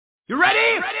You ready?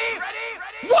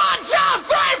 Ready? 1, 2,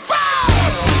 3, 4!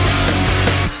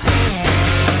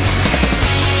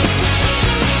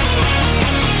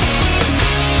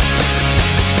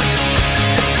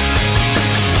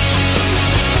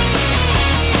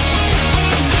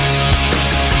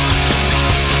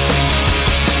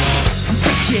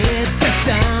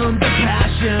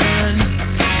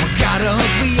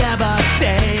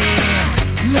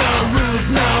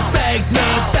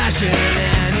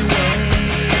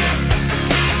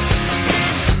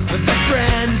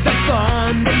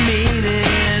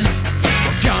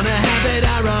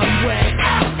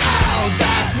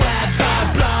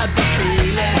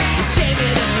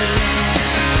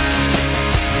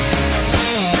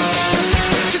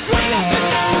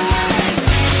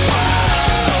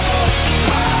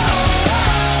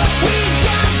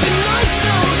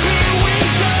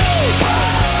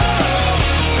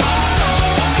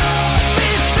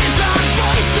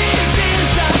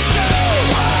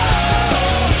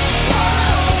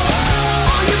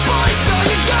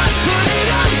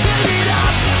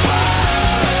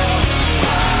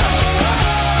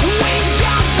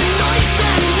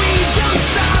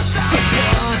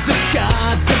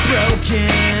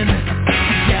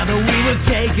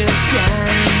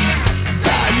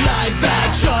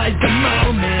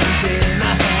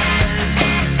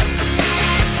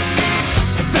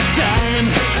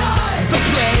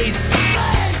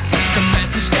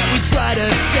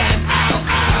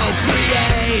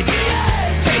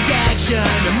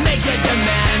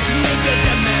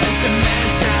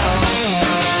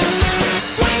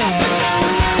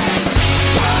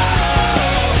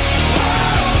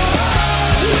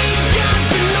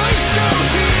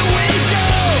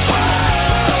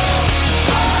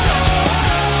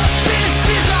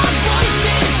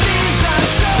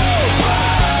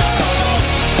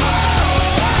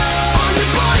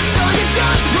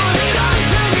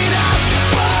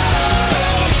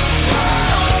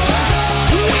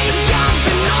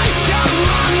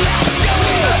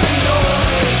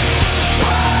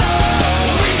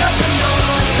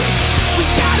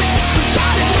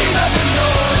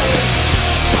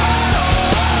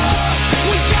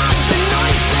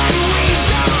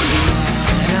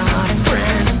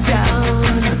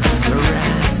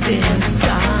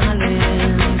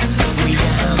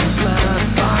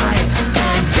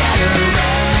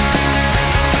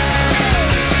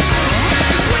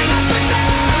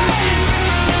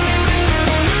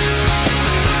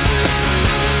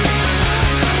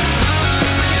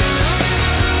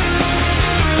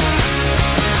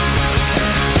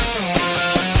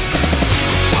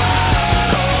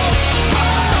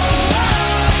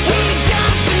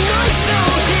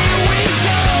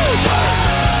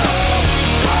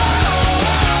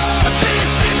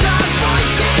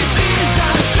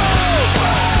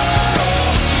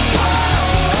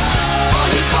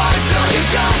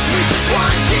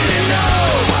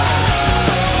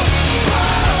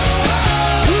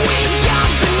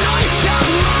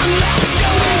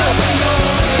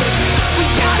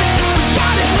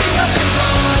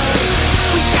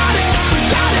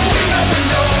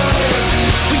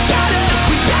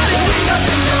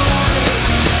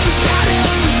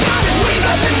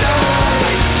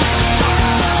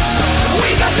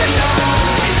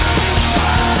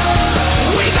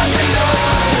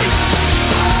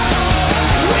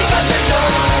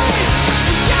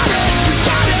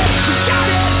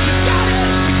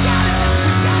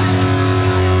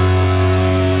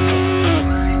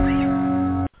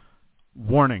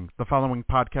 Warning, the following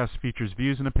podcast features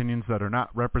views and opinions that are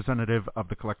not representative of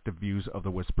the collective views of the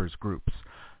Whispers groups.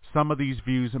 Some of these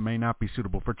views may not be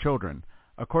suitable for children.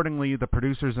 Accordingly, the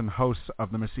producers and hosts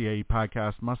of the Missy AE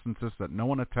podcast must insist that no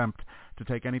one attempt to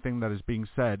take anything that is being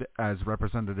said as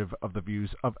representative of the views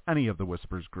of any of the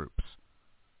Whispers groups.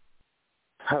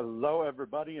 Hello,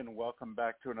 everybody, and welcome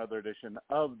back to another edition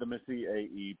of the Missy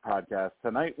AE podcast.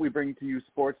 Tonight, we bring to you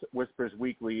Sports Whispers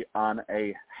Weekly on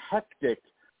a hectic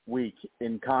week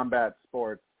in combat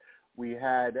sports. We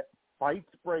had fights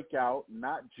break out,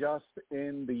 not just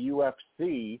in the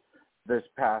UFC this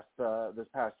past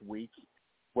week,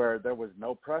 where there was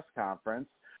no press conference,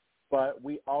 but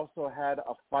we also had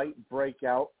a fight break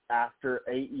out after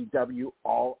AEW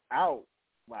All Out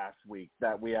last week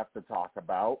that we have to talk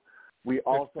about. We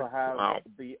also have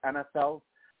the NFL.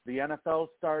 The NFL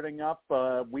starting up.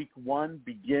 Week 1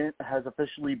 has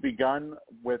officially begun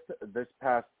with this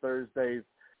past Thursday's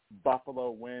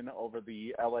Buffalo win over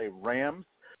the LA Rams.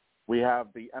 We have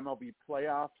the MLB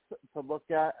playoffs to look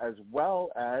at, as well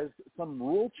as some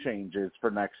rule changes for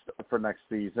next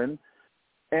season.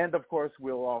 And of course,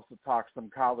 we'll also talk some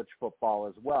college football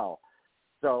as well.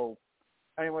 So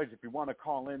anyways, if you want to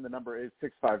call in, the number is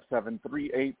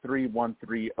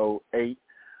 657-383-1308.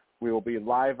 We will be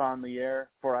live on the air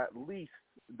for at least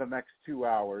the next 2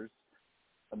 hours.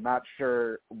 I'm not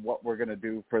sure what we're going to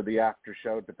do for the after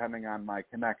show, depending on my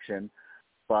connection.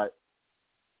 But,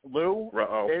 Lou,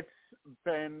 it's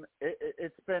been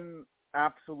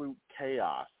absolute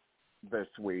chaos this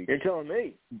week. You're telling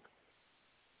me.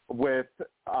 With,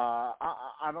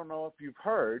 I don't know if you've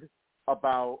heard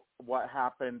about what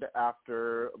happened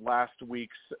after last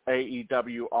week's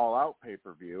AEW All Out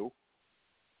pay-per-view.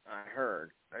 I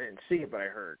heard. I didn't see it, but I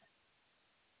heard.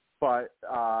 But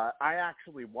I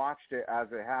actually watched it as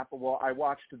it happened. Well, I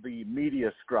watched the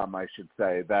media scrum, I should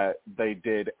say, that they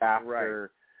did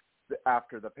after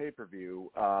the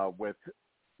pay-per-view with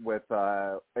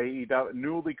AEW,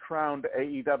 newly crowned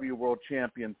AEW World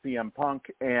Champion CM Punk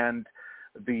and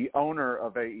the owner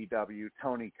of AEW,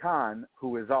 Tony Khan,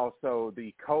 who is also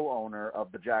the co-owner of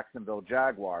the Jacksonville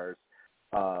Jaguars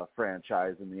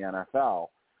franchise in the NFL.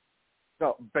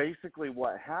 So basically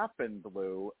what happened,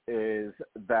 Lou, is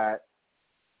that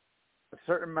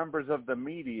certain members of the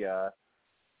media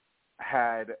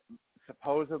had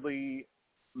supposedly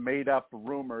made up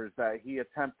rumors that he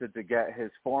attempted to get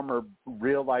his former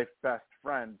real-life best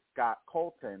friend, Scott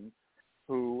Colton,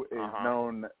 who is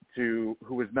known to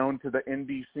the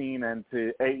indie scene and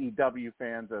to AEW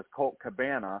fans as Colt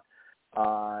Cabana.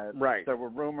 There were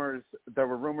rumors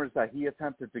that he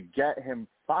attempted to get him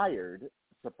fired,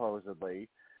 supposedly,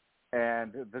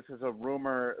 and this is a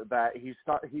rumor that he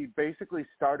basically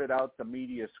started out the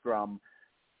media scrum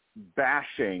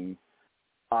bashing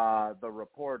the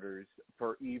reporters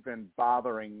for even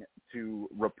bothering to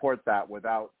report that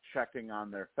without checking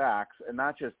on their facts. And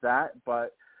not just that,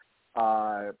 but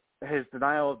his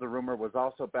denial of the rumor was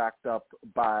also backed up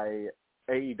by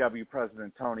AEW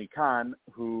President Tony Khan,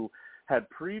 who had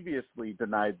previously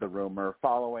denied the rumor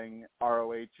following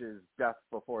ROH's Death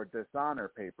Before Dishonor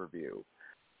pay-per-view.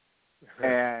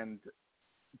 And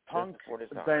Punk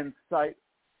then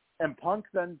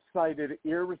cited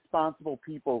irresponsible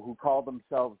people who call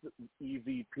themselves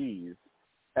EVPs.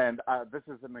 And this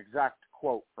is an exact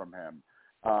quote from him,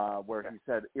 where he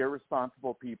said,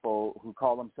 irresponsible people who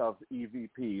call themselves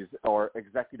EVPs, or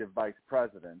executive vice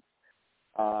presidents.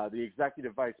 The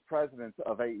executive vice presidents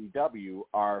of AEW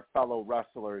are fellow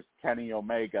wrestlers Kenny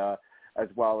Omega, as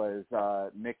well as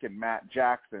Nick and Matt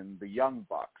Jackson, the Young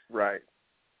Bucks, right?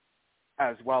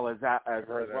 As well as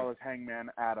Hangman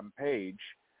Adam Page,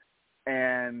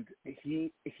 and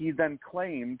he then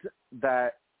claimed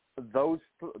that those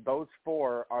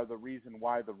four are the reason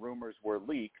why the rumors were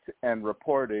leaked and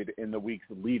reported in the weeks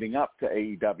leading up to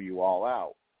AEW All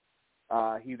Out.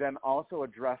 He then also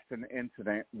addressed an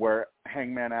incident where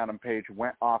Hangman Adam Page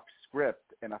went off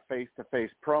script in a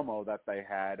face-to-face promo that they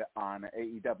had on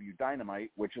AEW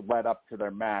Dynamite, which led up to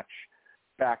their match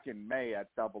back in May at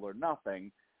Double or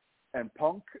Nothing. And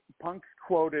Punk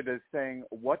quoted as saying,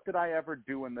 "What did I ever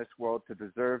do in this world to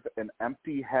deserve an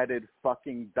empty-headed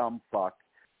fucking dumb fuck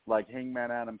like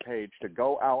Hangman Adam Page to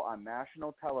go out on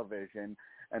national television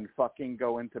and fucking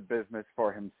go into business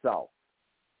for himself?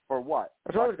 For what?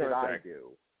 What did I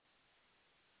do?"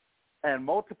 And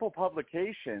multiple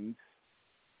publications,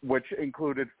 which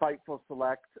included Fightful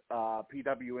Select,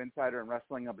 PW Insider, and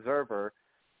Wrestling Observer,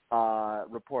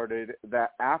 reported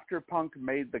that after Punk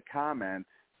made the comment,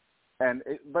 and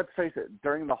let's face it,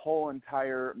 during the whole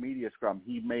entire media scrum,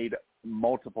 he made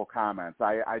multiple comments.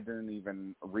 I didn't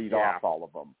even read off all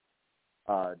of them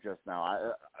just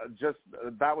now.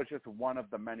 That was just one of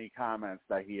the many comments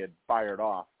that he had fired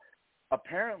off.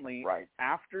 Apparently,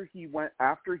 after he went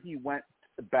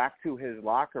back to his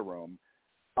locker room,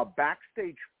 a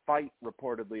backstage fight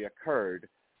reportedly occurred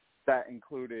that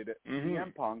included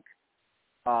CM Punk,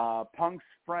 Punk's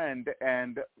friend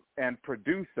and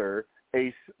producer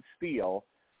Ace Steel,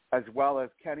 as well as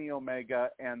Kenny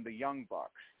Omega and the Young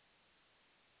Bucks.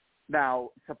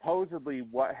 Now, supposedly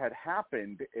what had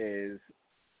happened is,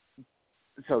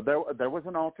 so there was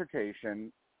an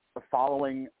altercation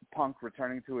following Punk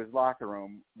returning to his locker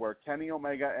room where Kenny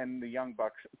Omega and the Young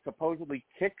Bucks supposedly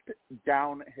kicked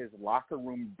down his locker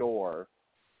room door.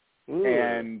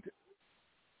 And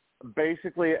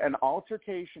basically an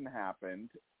altercation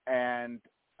happened, and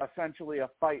essentially a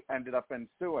fight ended up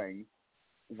ensuing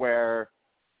where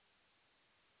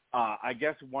I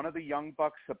guess one of the Young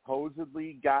Bucks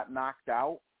supposedly got knocked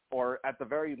out, or at the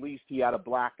very least he had a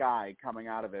black eye coming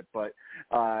out of it, but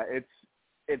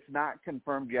it's not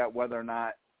confirmed yet whether or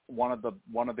not one of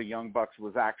the Young Bucks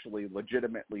was actually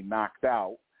legitimately knocked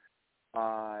out.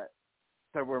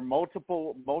 There were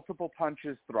multiple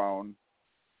punches thrown,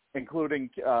 including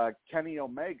Kenny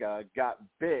Omega got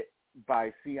bit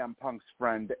by CM Punk's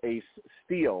friend Ace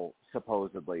Steel,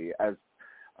 supposedly, as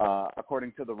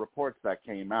according to the reports that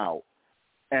came out.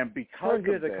 And because Punk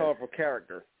is a colorful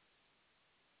character.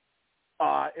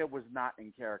 It was not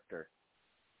in character.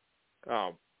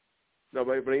 Oh. No,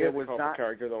 but he is a colorful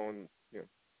character, though. And,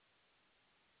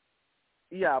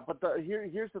 yeah, but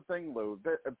here's the thing, Lou.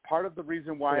 Part of the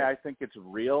reason why I think it's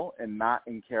real and not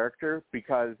in character,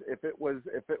 because if it was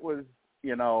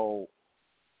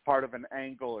part of an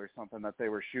angle or something that they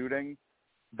were shooting,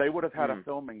 they would have had a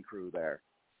filming crew there.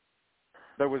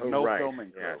 There was no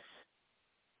filming crew.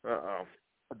 Yes.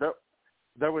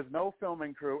 There was no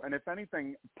filming crew, and if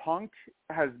anything, Punk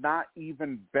has not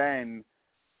even been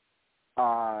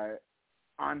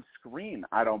on screen,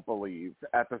 I don't believe,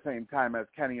 at the same time as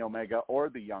Kenny Omega or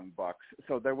the Young Bucks.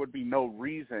 So there would be no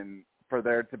reason for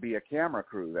there to be a camera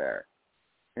crew there.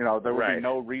 There would be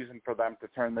no reason for them to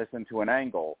turn this into an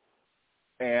angle.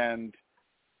 And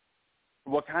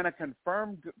what kind of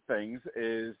confirmed things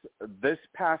is this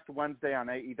past Wednesday on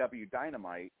AEW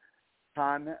Dynamite,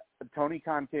 Tony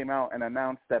Khan came out and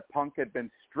announced that Punk had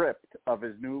been stripped of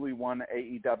his newly won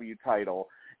AEW title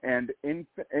and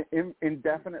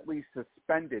indefinitely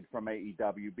suspended from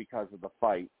AEW because of the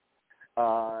fight,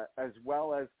 as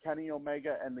well as Kenny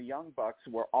Omega and the Young Bucks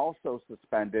were also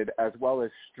suspended, as well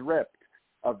as stripped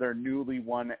of their newly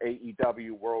won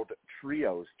AEW World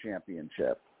Trios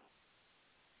Championship.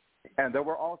 And there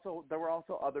were also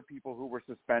other people who were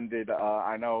suspended.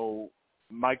 I know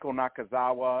Michael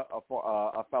Nakazawa,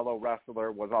 a fellow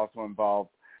wrestler, was also involved.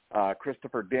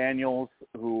 Christopher Daniels,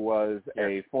 who was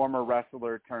a former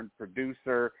wrestler turned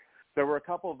producer. There were a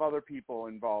couple of other people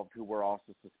involved who were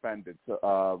also suspended,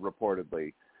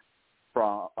 reportedly,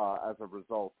 as a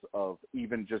result of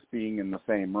even just being in the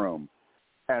same room.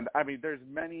 And, I mean, there's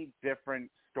many different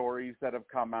stories that have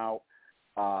come out.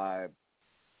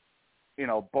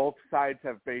 Both sides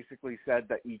have basically said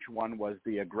that each one was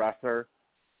the aggressor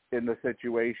in the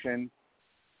situation.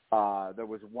 There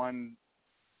was one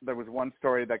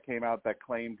story that came out that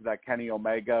claimed that Kenny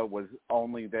Omega was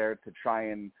only there to try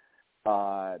and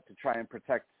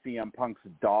protect CM Punk's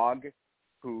dog,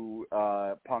 who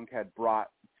Punk had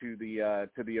brought to the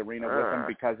arena with him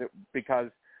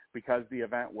because the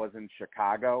event was in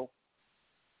Chicago,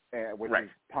 which is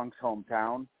Punk's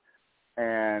hometown,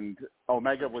 and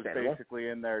Omega was basically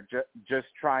in there just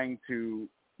trying to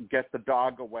get the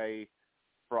dog away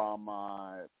from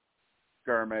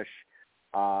skirmish.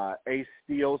 Ace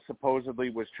Steel supposedly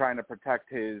was trying to protect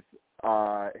his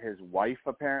wife,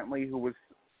 apparently, who was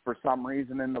for some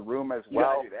reason in the room as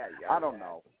well. I don't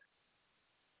know.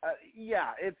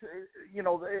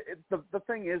 The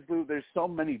thing is, Lou, there's so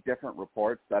many different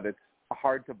reports that it's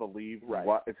hard to believe.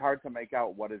 It's hard to make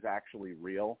out what is actually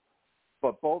real.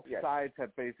 But both sides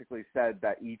have basically said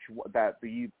that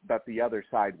the other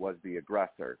side was the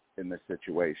aggressor in this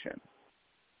situation.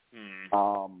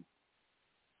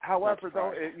 However,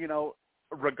 though,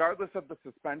 regardless of the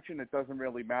suspension, it doesn't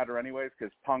really matter anyways,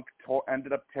 because Punk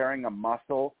ended up tearing a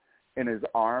muscle in his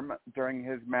arm during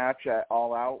his match at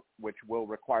All Out, which will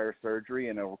require surgery,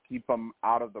 and it will keep him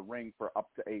out of the ring for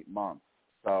up to 8 months.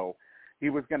 So he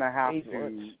was going to have he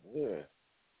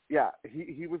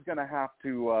was going to have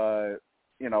to,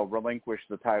 relinquish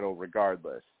the title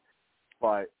regardless.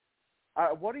 But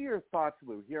what are your thoughts,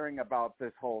 Lou, hearing about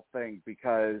this whole thing?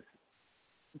 Because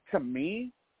to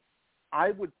me,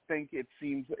 I would think it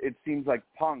seems like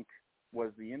Punk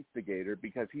was the instigator,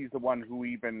 because he's the one who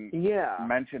even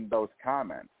mentioned those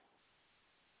comments.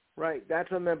 Right. That's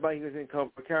what I meant by he was in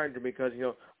character, because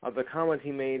of the comments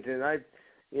he made, and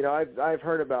I've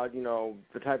heard about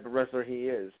the type of wrestler he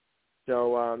is.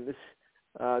 So this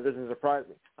doesn't surprise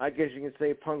me. I guess you can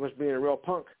say Punk was being a real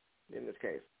punk in this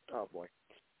case. Oh boy.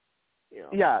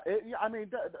 I mean,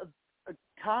 the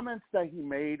comments that he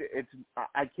made,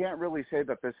 I can't really say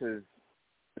that this is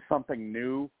something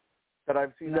new that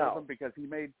I've seen out of him, because he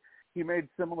made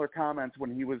similar comments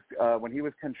when he was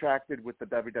contracted with the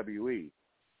WWE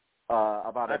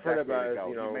about a decade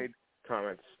ago. He made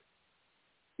comments.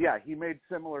 Yeah, he made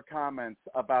similar comments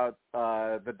about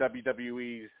the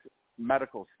WWE's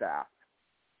medical staff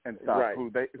and stuff,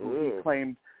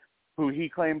 who he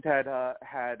claimed had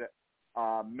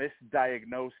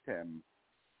misdiagnosed him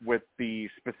with the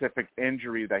specific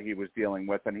injury that he was dealing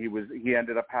with, and he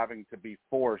ended up having to be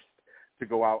forced to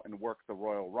go out and work the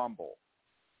Royal Rumble.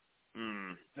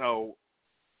 So,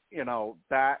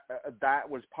 that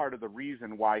was part of the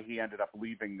reason why he ended up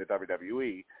leaving the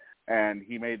WWE, and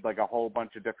he made like a whole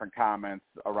bunch of different comments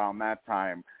around that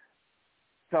time.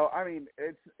 So, I mean,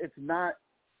 it's not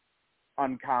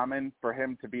uncommon for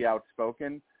him to be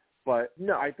outspoken, But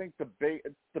No. I think the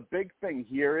big thing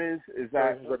here is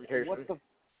that what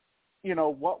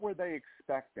were they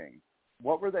expecting?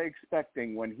 What were they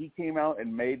expecting when he came out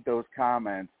and made those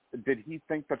comments? Did he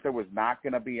think that there was not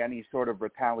going to be any sort of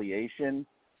retaliation?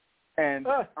 And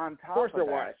on top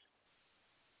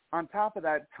of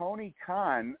that, Tony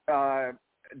Khan,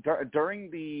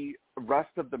 during the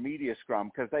rest of the media scrum,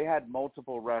 because they had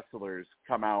multiple wrestlers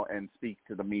come out and speak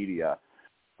to the media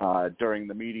during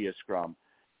the media scrum,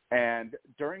 and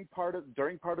during part of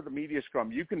the media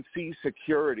scrum, you can see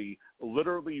security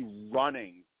literally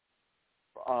running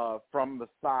from the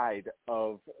side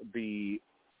of the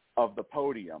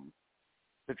podium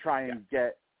to try and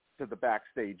get to the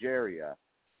backstage area.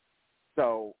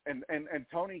 So, and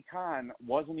Tony Khan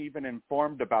wasn't even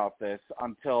informed about this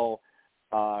until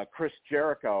Chris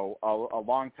Jericho, a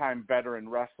longtime veteran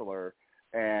wrestler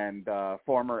and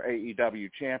former AEW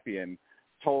champion,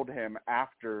 told him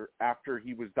after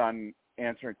he was done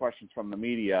answering questions from the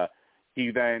media. He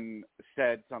then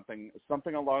said something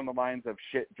along the lines of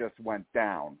 "shit just went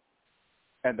down,"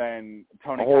 and then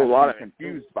Tony Khan was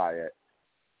confused by it.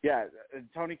 Yeah,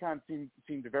 Tony Khan seemed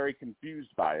very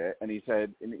confused by it, and he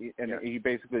said, he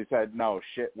basically said, "No,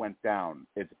 shit went down.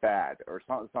 It's bad," or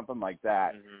something like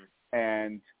that. Mm-hmm.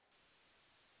 And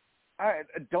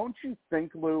don't you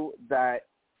think, Lou, that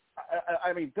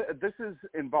this is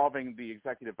involving the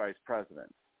executive vice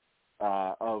president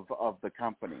of the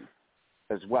company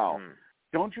as well. Mm-hmm.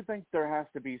 Don't you think there has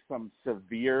to be some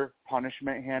severe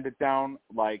punishment handed down?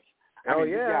 Like,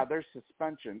 there's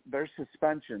suspensions,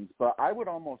 but I would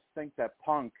almost think that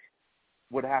Punk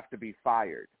would have to be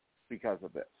fired because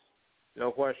of this.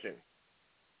 No question.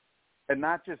 And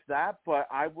not just that, but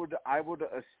I would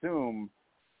assume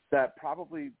that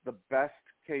probably the best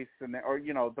case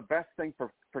scenario, or the best thing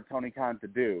for Tony Khan to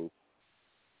do,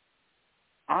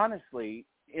 honestly,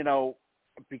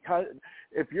 because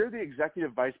if you're the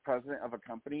executive vice president of a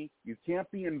company, you can't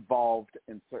be involved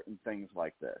in certain things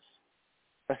like this,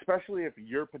 especially if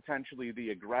you're potentially the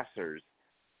aggressors,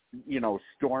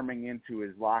 storming into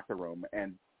his locker room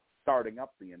and starting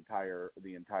up the entire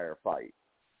fight.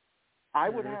 I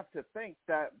would have to think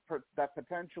that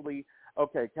potentially,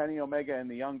 okay, Kenny Omega and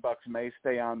the Young Bucks may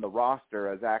stay on the roster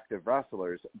as active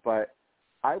wrestlers, but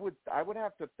I would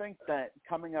have to think that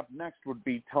coming up next would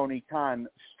be Tony Khan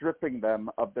stripping them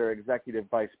of their executive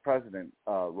vice president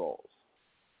roles.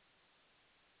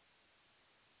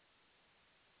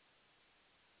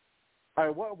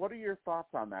 What are your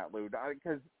thoughts on that, Lou?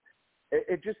 Because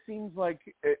it just seems like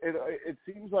it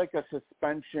seems like a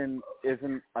suspension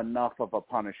isn't enough of a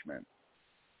punishment.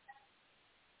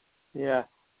 Yeah.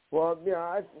 Well,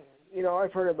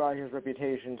 I've heard about his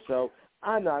reputation, so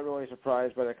I'm not really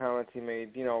surprised by the comments he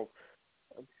made.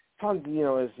 Punk,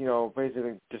 is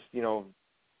basically just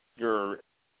your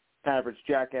average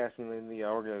jackass in the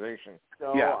organization.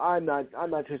 So yeah. I'm not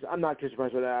too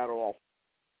surprised by that at all.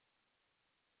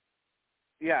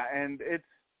 Yeah, and it's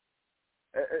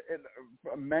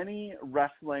many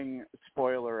wrestling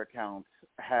spoiler accounts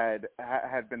had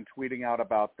been tweeting out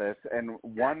about this, and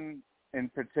one in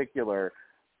particular,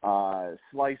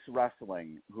 Slice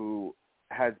Wrestling, who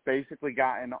has basically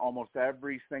gotten almost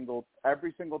every single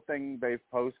thing they've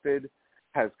posted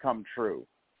has come true.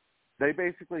 They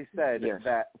basically said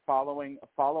that following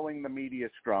the media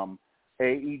scrum,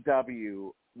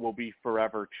 AEW will be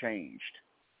forever changed.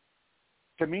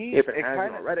 To me, if it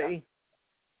hasn't already.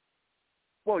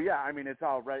 Well, yeah,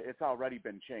 it's already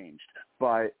been changed,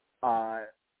 but I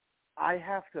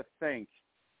have to think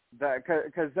that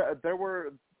because there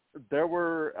were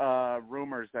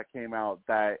rumors that came out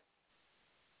that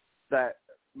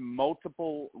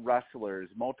multiple wrestlers,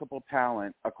 multiple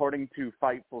talent, according to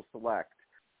Fightful Select,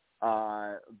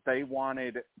 they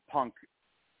wanted Punk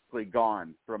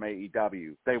gone from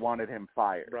AEW. They wanted him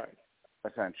fired, right?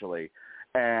 Essentially,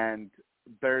 and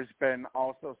there's been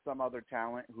also some other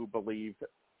talent who believe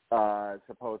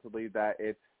supposedly that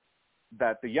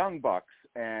the Young Bucks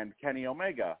and Kenny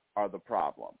Omega are the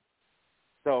problem.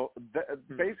 So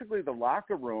basically, the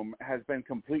locker room has been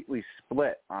completely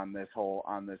split on this whole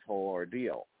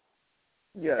ordeal.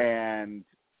 Yeah, and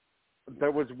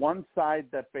there was one side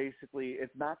that basically,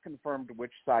 it's not confirmed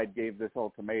which side gave this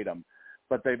ultimatum,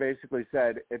 but they basically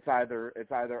said it's either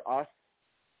us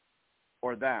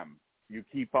or them. You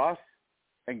keep us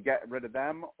and get rid of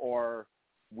them, or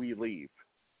we leave.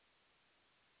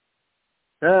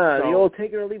 The old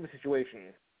take it or leave it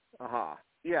situation. Aha.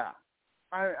 Yeah.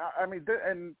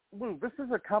 And Lou, this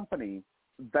is a company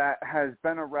that has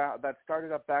been around, that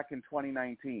started up back in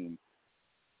 2019.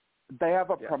 They have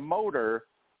a promoter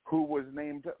who was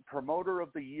named Promoter of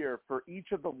the Year for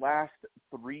each of the last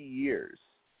 3 years.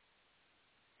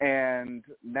 And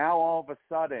now all of a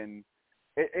sudden,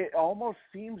 it almost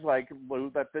seems like, Lou,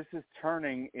 that this is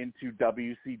turning into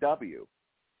WCW.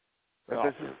 That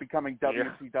this is becoming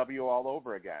WCW all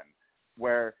over again,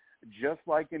 where just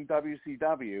like in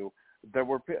WCW, there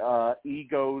were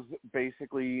egos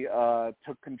basically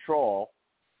took control,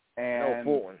 and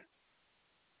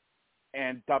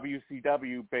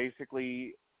WCW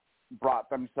basically brought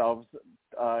themselves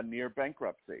near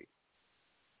bankruptcy.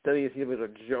 WCW was a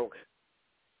joke.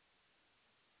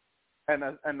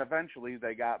 And eventually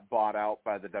they got bought out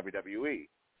by the WWE.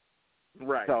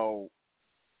 Right. So,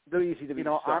 WCW, you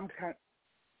know, sucked. I'm kind.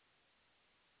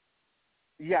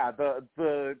 Yeah,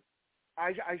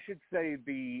 I should say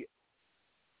the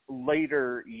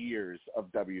later years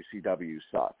of WCW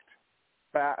sucked.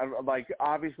 Like,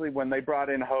 obviously, when they brought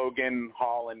in Hogan,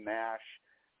 Hall, and Nash,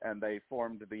 and they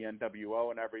formed the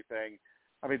NWO and everything,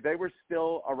 I mean, they were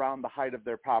still around the height of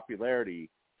their popularity,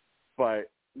 but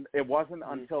it wasn't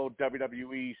until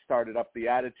WWE started up the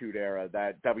Attitude Era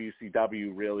that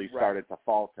WCW really started to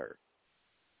falter.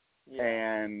 Yeah.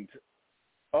 And,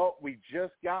 we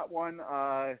just got one.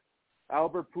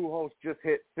 Albert Pujols just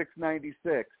hit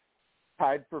 696,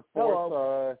 tied for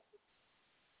fourth.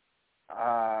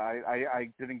 I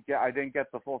didn't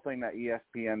get the full thing that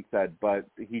ESPN said, but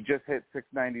he just hit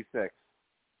 696.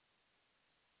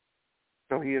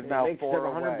 So he is now 4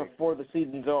 away. Before the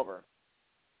season's over.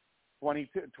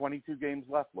 22 games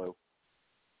left, Lou.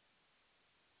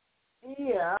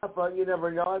 Yeah, but you never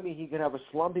know. I mean, he could have a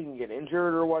slump. He can get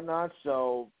injured or whatnot.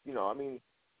 So, you know, I mean,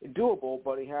 doable,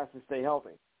 but he has to stay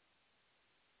healthy.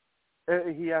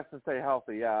 He has to stay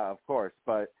healthy, yeah, of course.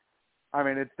 But, I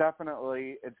mean, it's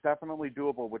definitely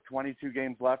doable with 22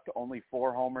 games left, only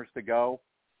 4 homers to go.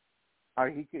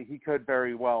 He could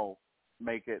very well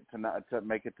make it to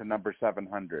number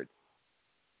 700.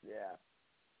 Yeah.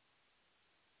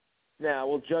 Now,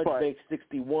 will Judge make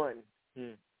 61?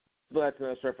 Well, that's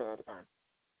another story for another time.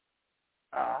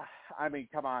 I mean,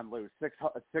 come on, Lou. Six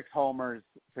homers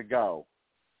to go.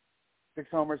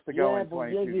 6 homers to go in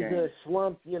 22 games. Yeah, but the Yankees are a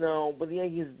slump, you know. But the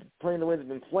Yankees playing the way they've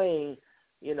been playing,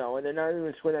 you know, and they're not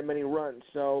even scoring that many runs.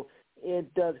 So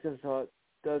it does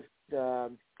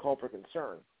call for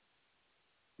concern.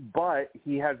 But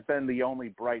he has been the only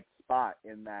bright spot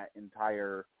in that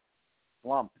entire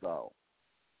slump, though.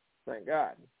 Thank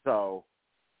God. So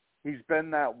he's been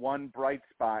that one bright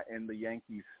spot in the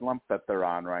Yankees slump that they're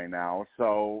on right now.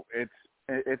 So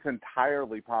it's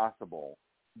entirely possible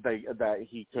that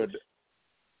he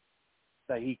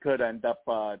could end up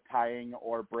tying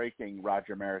or breaking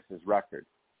Roger Maris's record.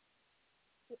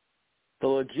 The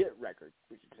legit record,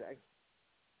 we should say.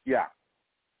 Yeah.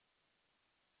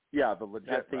 Yeah, the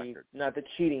legit record. Not the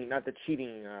cheating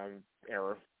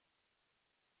error.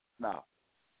 No.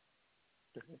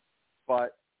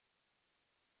 But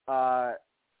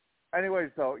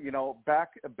anyways, though, you know,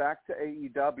 back to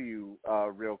AEW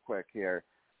real quick here.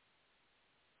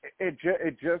 It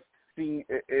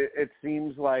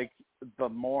seems like the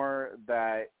more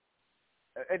that,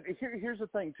 and here's the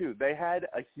thing too. They had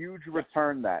a huge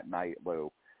return that night,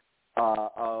 Lou,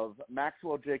 of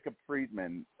Maxwell Jacob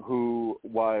Friedman, who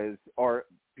was, or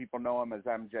people know him as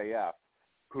MJF,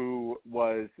 who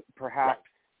was perhaps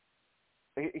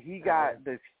he got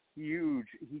this huge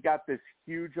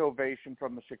ovation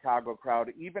from the Chicago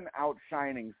crowd, even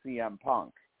outshining CM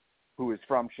Punk, who is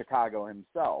from Chicago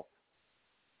himself.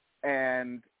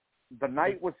 And the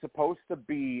night was supposed to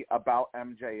be about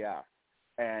MJF,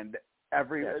 and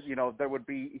there would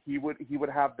be he would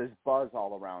have this buzz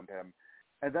all around him,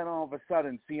 and then all of a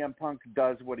sudden CM Punk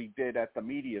does what he did at the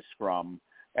media scrum,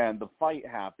 and the fight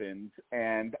happens,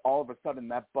 and all of a sudden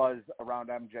that buzz around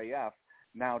MJF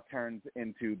now turns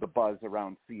into the buzz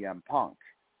around CM Punk,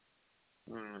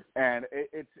 and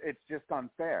it's just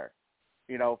unfair.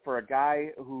 You know, for a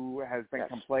guy who has been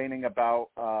complaining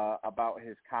about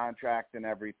his contract and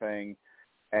everything,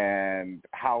 and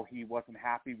how he wasn't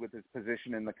happy with his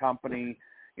position in the company,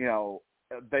 you know,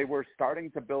 they were starting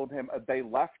to build him. They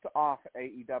left off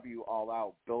AEW All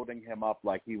Out, building him up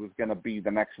like he was going to be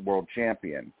the next world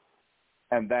champion,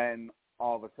 and then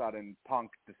all of a sudden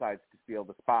Punk decides to steal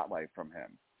the spotlight from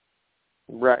him,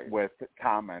 right? With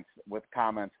comments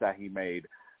that he made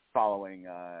following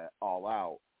All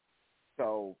Out.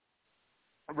 So,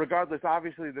 regardless,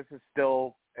 obviously this is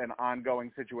still an ongoing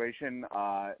situation.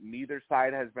 Neither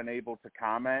side has been able to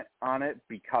comment on it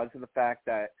because of the fact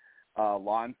that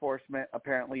law enforcement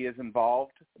apparently is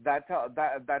involved. That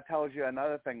tells you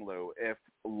another thing, Lou. If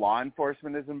law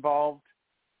enforcement is involved,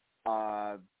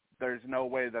 there's no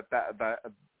way that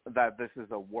this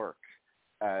is a work,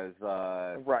 as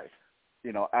right.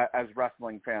 You know, as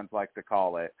wrestling fans like to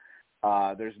call it.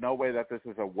 There's no way that this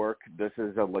is a work. This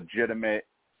is a legitimate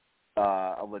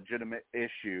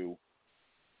issue.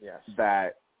 Yes.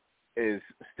 That is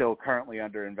still currently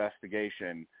under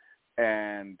investigation,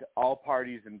 and all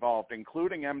parties involved,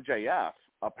 including MJF,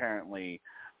 apparently,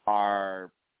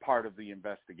 are part of the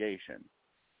investigation.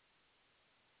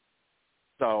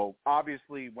 So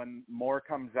obviously, when more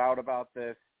comes out about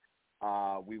this,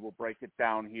 we will break it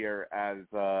down here as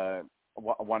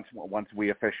once we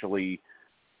officially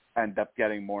end up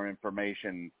getting more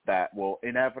information that will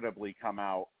inevitably come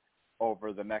out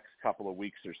over the next couple of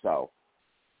weeks or so.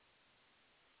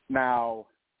 Now,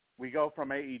 we go from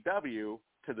AEW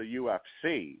to the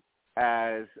UFC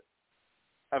as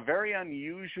a very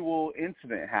unusual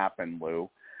incident happened, Lou,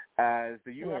 as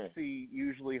the UFC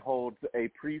usually holds a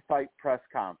pre-fight press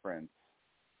conference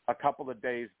a couple of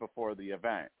days before the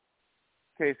event.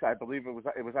 In case I believe it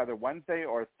was either Wednesday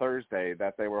or Thursday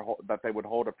that they would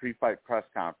hold a pre-fight press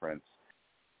conference,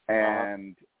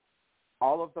 and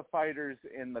all of the fighters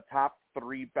in the top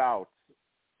 3 bouts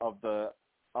of the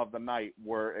night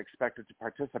were expected to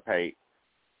participate.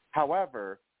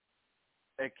 However,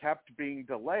 it kept being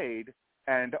delayed,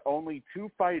 and only 2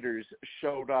 fighters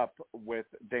showed up with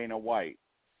Dana White.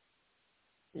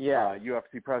 Yeah.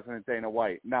 UFC President Dana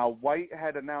White. Now, White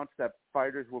had announced that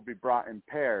fighters will be brought in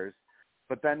pairs,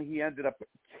 but then he ended up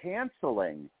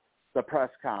canceling the press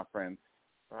conference.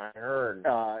 I heard.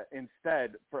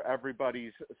 Instead, for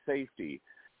everybody's safety.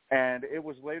 And it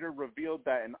was later revealed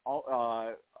that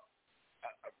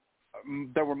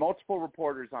there were multiple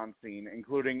reporters on scene,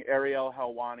 including Ariel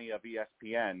Helwani of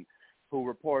ESPN, who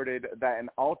reported that an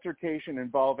altercation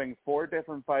involving 4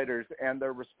 different fighters and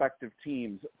their respective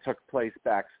teams took place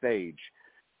backstage.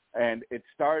 And it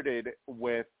started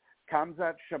with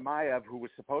Khamzat Chimaev, who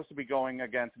was supposed to be going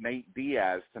against Nate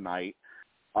Diaz tonight,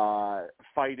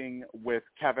 fighting with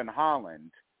Kevin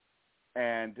Holland.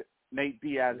 And Nate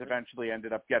Diaz eventually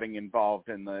ended up getting involved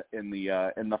in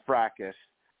the fracas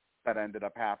that ended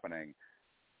up happening.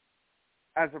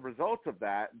 As a result of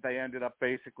that, they ended up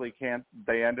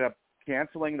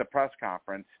canceling the press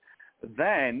conference.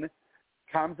 Then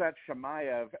Khamzat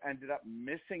Chimaev ended up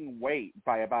missing weight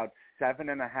by about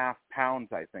 7.5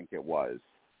 pounds, I think it was.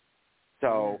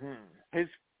 So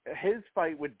his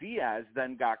fight with Diaz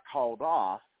then got called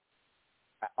off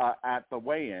at the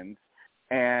weigh-ins,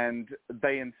 and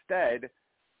they instead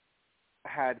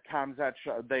had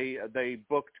they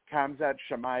booked Khamzat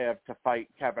Chimaev to fight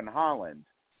Kevin Holland,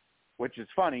 which is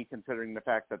funny considering the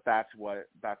fact that that's what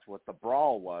the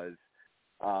brawl was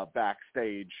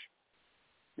backstage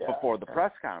before the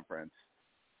press conference.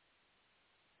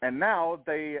 And now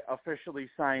they officially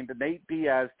signed Nate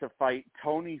Diaz to fight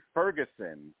Tony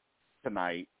Ferguson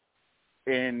tonight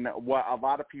in what a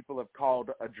lot of people have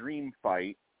called a dream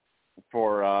fight.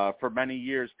 For many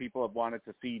years, people have wanted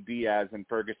to see Diaz and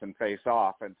Ferguson face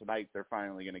off, and tonight they're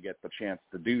finally going to get the chance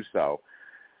to do so.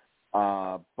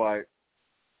 But,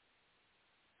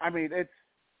 I mean,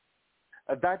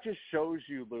 that just shows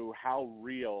you, Lou, how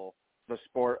real the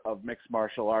sport of mixed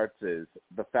martial arts is.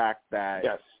 The fact that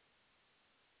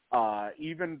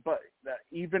even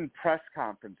press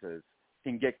conferences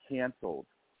can get canceled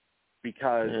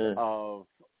because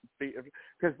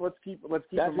let's keep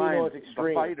in mind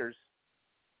the fighters.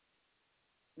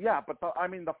 Yeah, but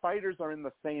the fighters are in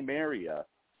the same area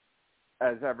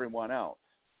as everyone else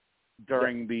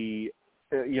during the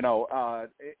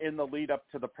in the lead up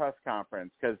to the press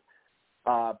conference, because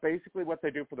basically what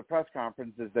they do for the press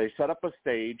conference is they set up a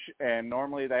stage, and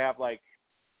normally they have like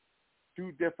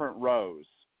 2 different rows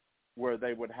where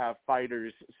they would have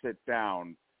fighters sit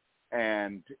down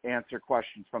and answer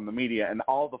questions from the media, and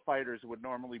all the fighters would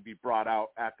normally be brought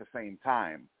out at the same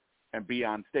time and be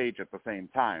on stage at the same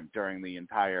time during the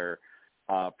entire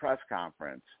press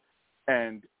conference.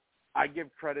 And I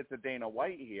give credit to Dana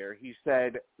White here. He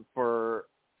said for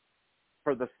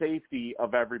the safety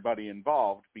of everybody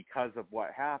involved because of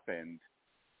what happened,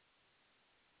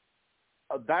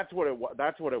 that's what it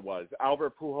was.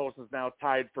 Albert Pujols is now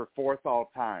tied for 4th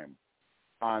all time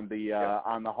on the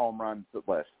home runs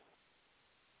list.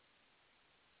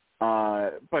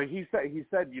 But he said,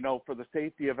 for the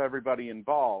safety of everybody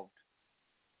involved,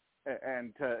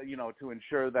 and to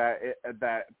ensure that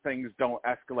things don't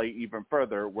escalate even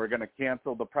further, we're going to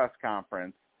cancel the press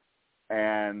conference,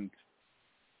 and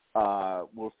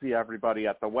we'll see everybody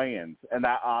at the weigh-ins. And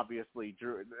that obviously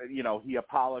drew, he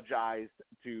apologized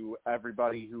to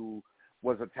everybody who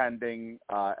was attending,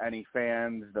 any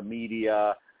fans, the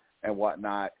media, and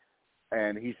whatnot.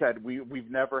 And he said, we've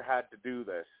never had to do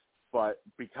this, but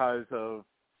because of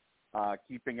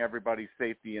keeping everybody's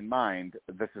safety in mind,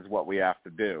 this is what we have to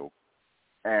do.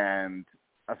 And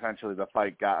essentially the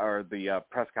fight the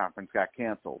press conference got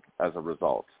canceled as a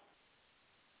result.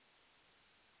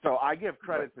 So I give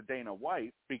credit to Dana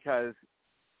White because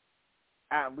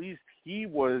at least he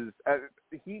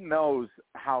knows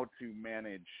how to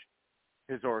manage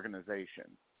his organization.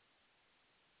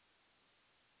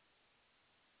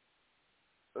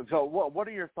 So what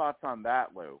are your thoughts on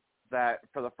that, Lou? That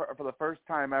for the first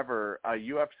time ever,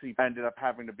 UFC ended up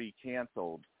having to be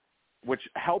canceled, which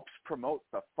helps promote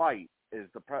the fight. Is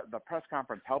the press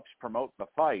conference helps promote the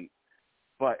fight,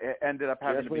 but it ended up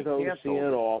having to be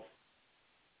canceled.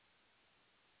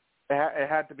 It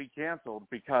had to be canceled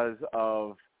because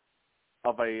of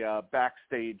a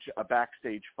backstage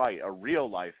fight, a real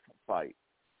life fight.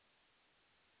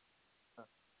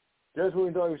 Just when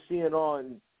we thought we were seeing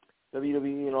on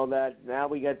WWE and all that, now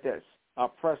we get this, a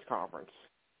press conference.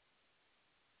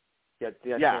 Get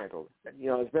canceled.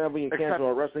 It's better when you cancel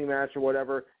a wrestling match or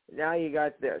whatever. Now you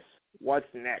got this.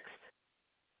 What's next?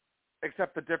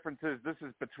 Except the difference is this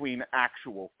is between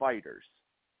actual fighters.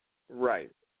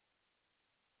 Right.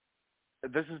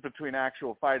 This is between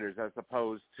actual fighters as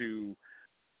opposed to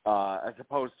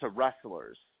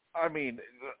wrestlers. I mean,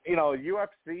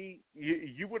 UFC,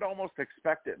 you would almost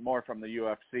expect it more from the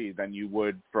UFC than you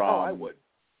would from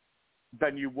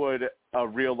than you would a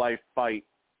real life fight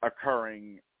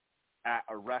occurring at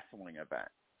a wrestling event.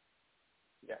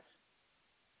 Yes.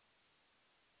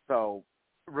 So,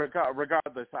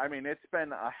 regardless, I mean, it's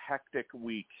been a hectic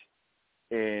week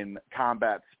in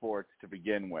combat sports to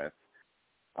begin with.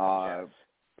 Yes.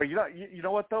 But you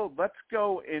know what though? Let's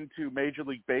go into Major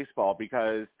League Baseball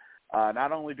because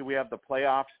not only do we have the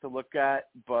playoffs to look at,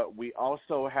 but we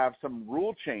also have some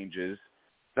rule changes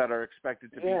that are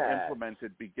expected to be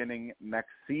implemented beginning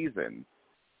next season.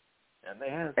 And they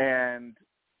have. And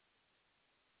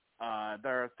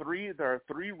there are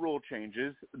three rule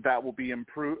changes that will be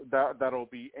that'll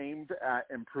be aimed at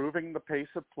improving the pace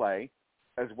of play,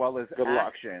 as well as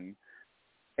action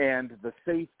and the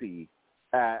safety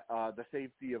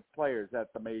of players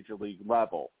at the major league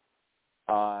level.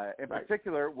 In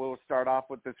particular, we'll start off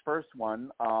with this first one.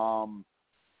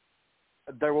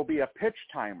 There will be a pitch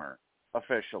timer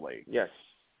officially. Yes.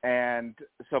 And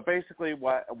so basically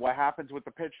what happens with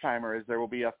the pitch timer is there will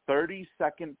be a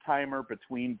 30-second timer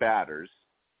between batters.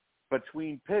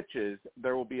 Between pitches,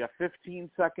 there will be a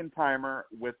 15-second timer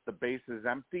with the bases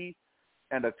empty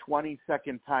and a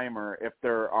 20-second timer if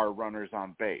there are runners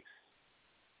on base.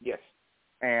 Yes.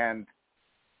 And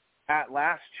at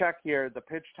last check here, the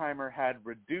pitch timer had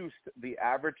reduced the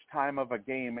average time of a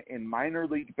game in minor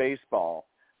league baseball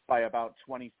by about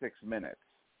 26 minutes.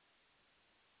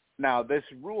 Now, this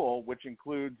rule, which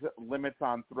includes limits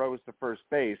on throws to first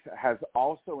base, has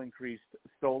also increased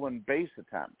stolen base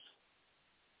attempts.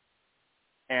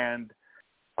 And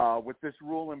with this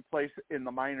rule in place in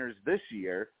the minors this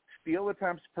year, steal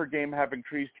attempts per game have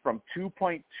increased from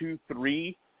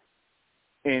 2.23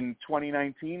 in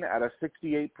 2019 at a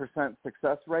 68%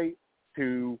 success rate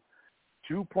to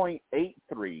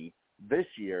 2.83 this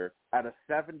year at a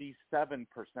 77%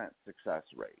 success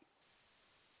rate.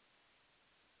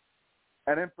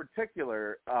 And in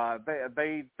particular,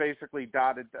 they basically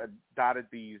dotted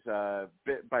these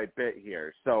bit by bit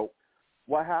here. So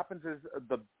what happens is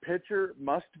the pitcher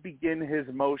must begin his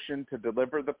motion to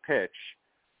deliver the pitch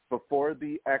before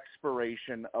the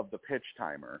expiration of the pitch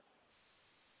timer.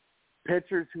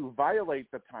 Pitchers who violate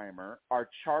the timer are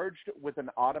charged with an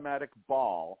automatic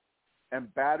ball,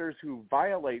 and batters who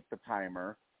violate the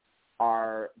timer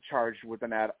are charged with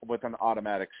an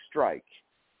automatic strike.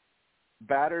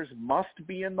 Batters must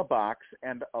be in the box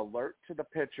and alert to the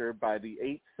pitcher by the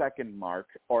 8-second mark,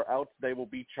 or else they will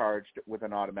be charged with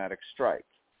an automatic strike.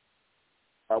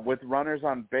 With runners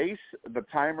on base, the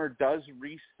timer does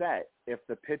reset if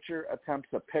the pitcher attempts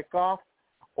a pickoff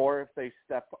or if they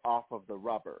step off of the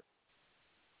rubber.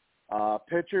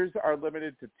 Pitchers are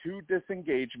limited to 2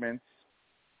 disengagements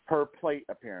per plate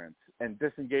appearance, and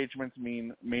disengagements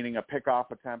meaning a pickoff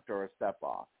attempt or a step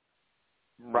off.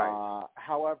 Right.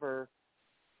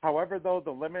 However, though,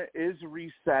 the limit is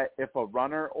reset if a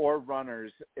runner or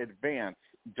runners advance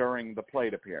during the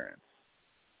plate appearance.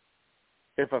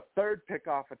 If a third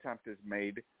pickoff attempt is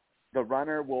made, the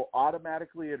runner will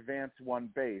automatically advance one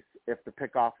base if the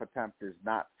pickoff attempt is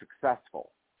not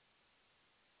successful.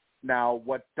 Now,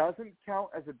 what doesn't count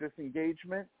as a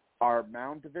disengagement are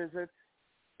mound visits,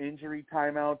 injury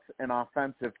timeouts, and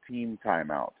offensive team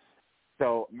timeouts.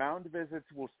 So mound visits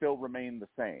will still remain the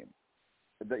same.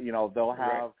 They'll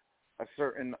have a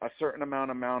certain amount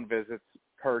of mound visits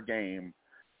per game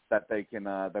that they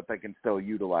can still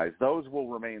utilize. Those will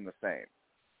remain the same.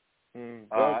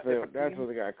 That's what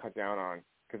they got to cut down on.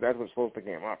 because that's what slows the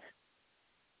game up.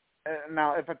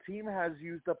 Now, if a team has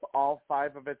used up all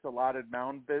 5 of its allotted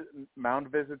mound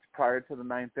visits prior to the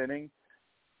 9th inning,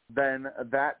 then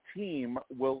that team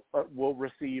will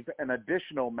receive an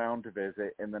additional mound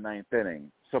visit in the 9th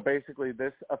inning. So basically,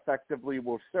 this effectively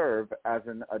will serve as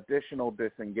an additional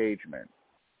disengagement.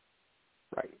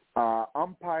 Right.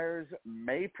 Umpires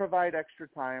may provide extra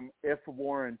time if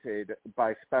warranted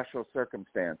by special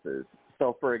circumstances.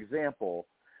 So, for example,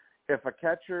 if a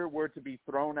catcher were to be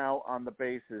thrown out on the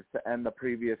bases to end the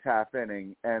previous half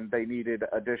inning and they needed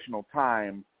additional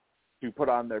time to put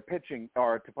on their pitching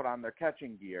or to put on their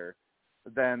catching gear,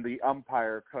 then the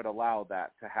umpire could allow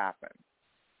that to happen.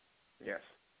 Yes.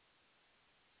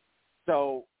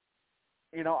 So,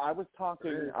 I was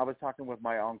talking with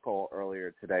my uncle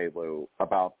earlier today, Lou,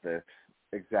 about this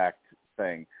exact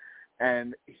thing,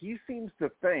 and he seems to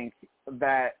think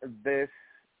that this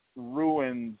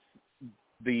ruins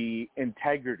the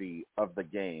integrity of the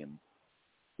game.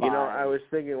 I was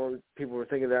thinking when people were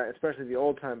thinking that, especially the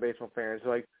old-time baseball fans,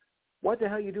 like, what the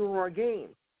hell are you doing in our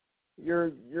game?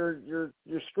 You're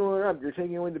screwing up. You're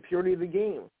taking away the purity of the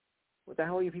game. What the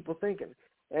hell are you people thinking?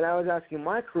 And I was asking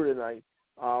my crew tonight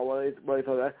what they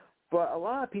thought of that. But a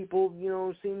lot of people,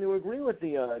 seem to agree with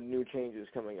the new changes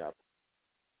coming up.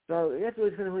 So that's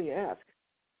really kind of who you ask.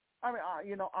 I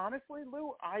mean, honestly,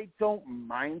 Lou, I don't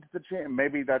mind the change.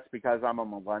 Maybe that's because I'm a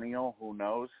millennial. Who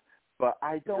knows? But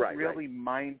I don't really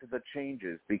mind the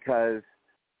changes because,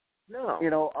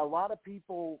 a lot of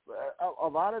people, a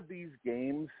lot of these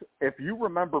games, if you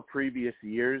remember previous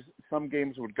years, some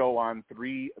games would go on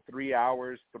 3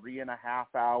 hours,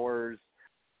 3.5 hours.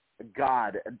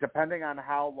 God, depending on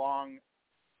how long.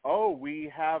 Oh,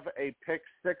 we have a pick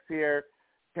 6 here.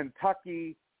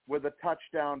 Kentucky with a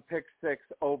touchdown pick 6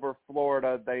 over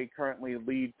Florida. They currently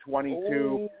lead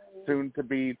 22, soon to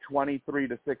be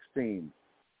 23-16.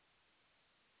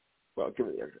 Well, give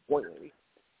me the extra point, maybe.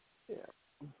 Yeah.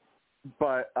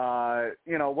 But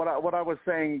what I was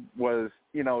saying was,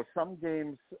 some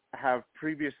games have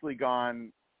previously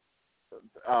gone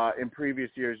in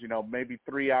previous years, maybe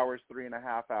 3 hours,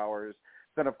 3.5 hours.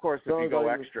 Then of course, if you go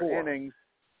extra innings,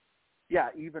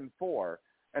 even 4.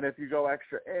 And if you go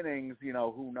extra innings,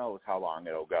 who knows how long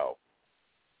it'll go.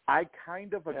 I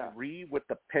kind of agree with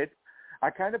the pitch. I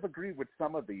kind of agree with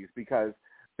some of these because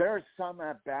there are some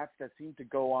at-bats that seem to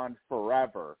go on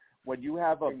forever. When you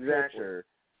have a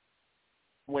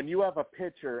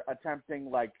pitcher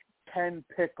attempting like 10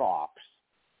 pickoffs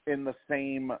in the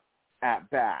same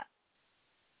at-bat.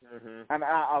 Mm-hmm. And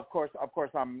of course,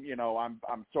 I'm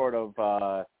sort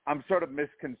of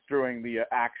misconstruing the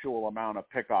actual amount of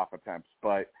pickoff attempts,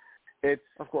 but it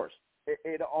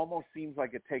almost seems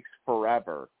like it takes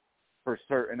forever for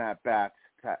certain at bats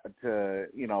to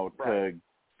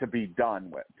be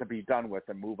done with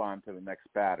and move on to the next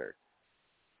batter.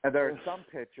 And there are some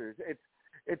pitchers.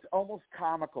 It's almost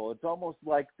comical. It's almost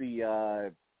like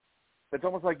Giannis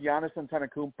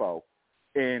Antetokounmpo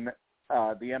in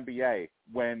the NBA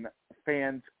when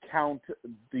fans count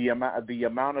the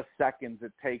amount of seconds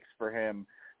it takes for him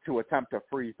to attempt a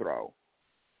free throw.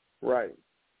 Right.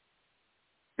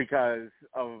 Because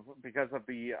of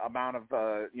the amount of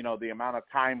the amount of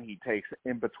time he takes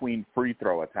in between free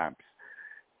throw attempts.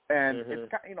 And it's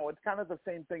kind of the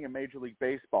same thing in Major League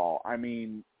Baseball. I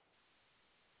mean,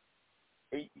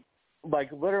 like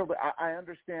literally, I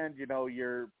understand.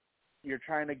 You're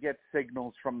trying to get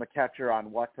signals from the catcher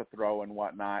on what to throw and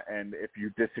whatnot, and if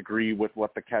you disagree with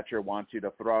what the catcher wants you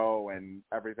to throw and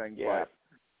everything. Yeah.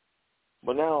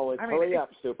 But now it's hurry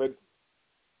up, stupid.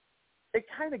 It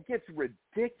kind of gets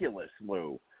ridiculous,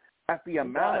 Lou, at the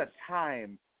amount of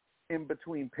time in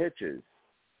between pitches.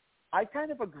 I kind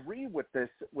of agree with this.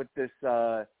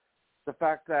 The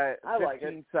fact that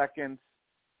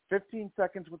 15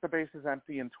 seconds with the bases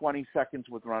empty and 20 seconds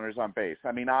with runners on base.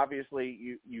 I mean,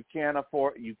 obviously, you can't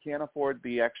afford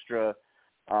the extra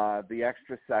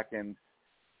seconds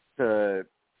to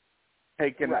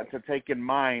take in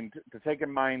mind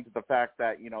the fact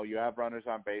that you have runners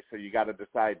on base, so you got to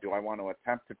decide: do I want to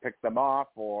attempt to pick them off,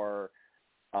 or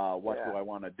what do I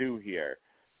want to do here?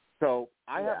 So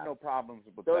I have no problems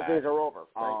with those that. Those days are over.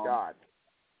 Thank God.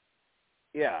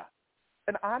 Yeah,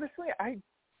 and honestly,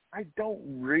 I don't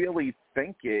really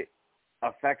think it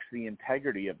affects the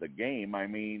integrity of the game. I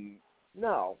mean,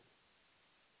 no.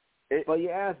 But you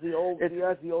ask the old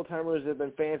timers that have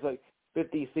been fans like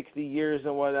 50, 60 years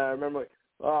and whatnot. I remember,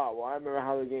 I remember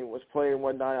how the game was played and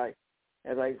whatnot.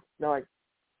 Damn it!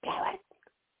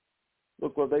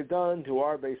 Look what they've done to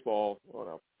our baseball.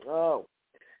 Well,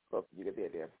 you get the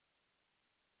idea.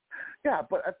 Yeah,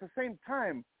 but at the same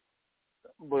time,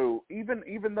 Lou, even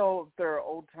though there are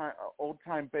old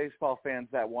time baseball fans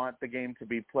that want the game to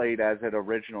be played as it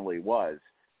originally was,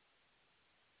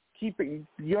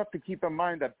 you have to keep in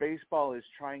mind that baseball is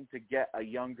trying to get a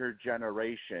younger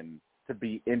generation to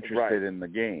be interested in the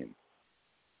game.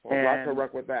 Well, lots of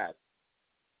luck with that.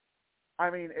 I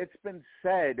mean, it's been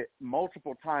said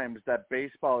multiple times that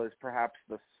baseball is perhaps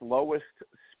the slowest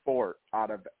sport out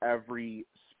of every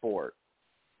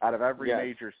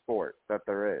major sport that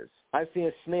there is. I've seen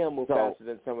a snail move faster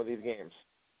than some of these games.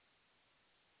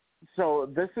 So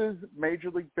this is Major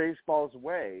League Baseball's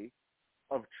way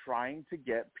of trying to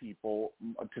get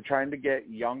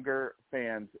younger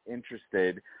fans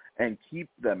interested and keep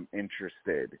them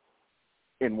interested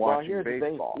in watching here's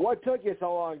baseball. The thing. What took you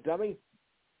so long, dummy?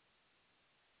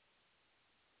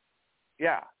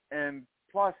 Yeah, and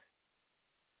plus,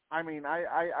 I mean,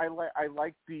 I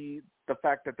like the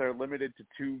fact that they're limited to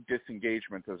 2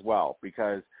 disengagements as well,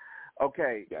 because,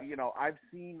 you know, I've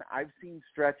seen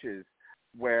stretches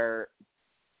where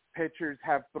pitchers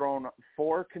have thrown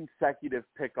 4 consecutive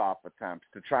pickoff attempts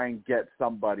to try and get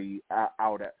somebody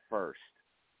out at first.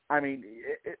 I mean,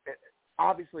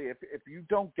 obviously, if you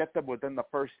don't get them within the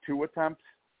first 2 attempts,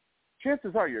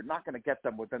 chances are you're not going to get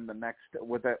them within the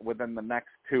next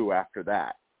 2 after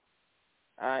that.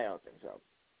 I don't think so.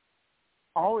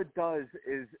 All it does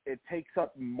is it takes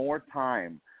up more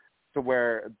time, to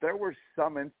where there were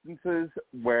some instances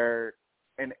where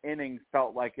an inning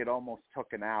felt like it almost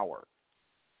took an hour.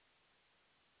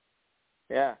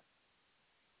 Yeah.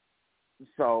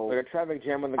 So like a traffic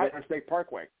jam on the Garden State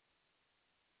Parkway.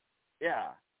 Yeah.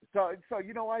 So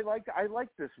you know, I like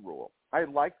this rule. I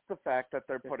like the fact that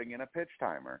they're putting in a pitch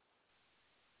timer.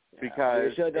 Yeah, because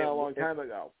they should have done a long time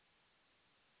ago.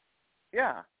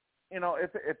 Yeah. You know,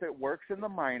 if it works in the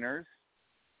minors,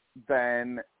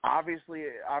 then obviously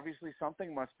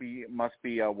something must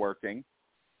be working.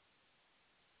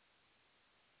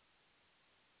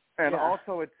 And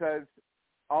also it says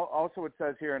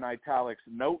here in italics,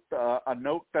 a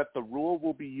note that the rule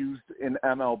will be used in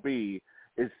MLB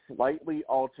is slightly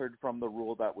altered from the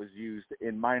rule that was used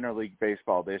in minor league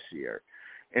baseball this year.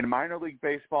 In minor league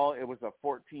baseball, it was a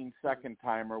 14-second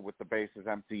timer with the bases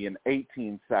empty and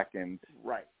 18 seconds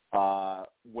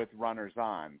with runners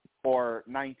on, or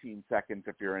 19 seconds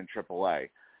if you're in AAA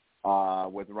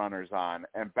with runners on,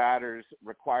 and batters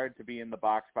required to be in the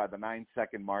box by the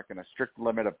 9-second mark and a strict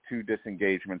limit of 2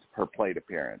 disengagements per plate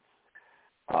appearance.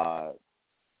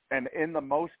 And in the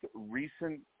most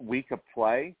recent week of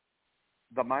play,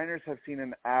 the minors have seen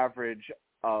an average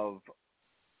of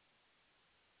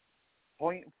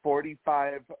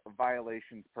 0.45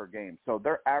 violations per game. So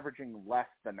they're averaging less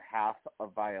than half a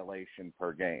violation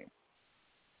per game.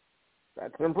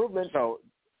 That's an improvement. So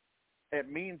it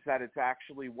means that it's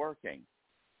actually working.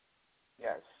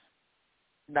 Yes.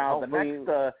 Now, hopefully,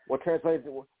 the next... what translates,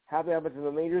 how that happens in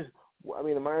the majors,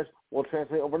 the minors will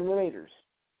translate over to the majors.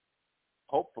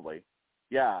 Hopefully.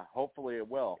 Yeah, hopefully it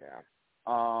will. Yeah.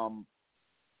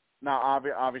 Now,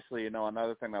 obviously, you know,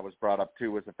 another thing that was brought up too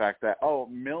was the fact that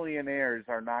millionaires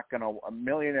are not gonna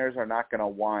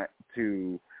want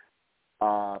to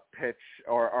pitch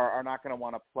or are not gonna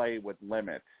want to play with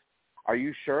limits. Are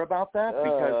you sure about that?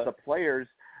 Because the players,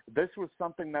 this was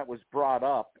something that was brought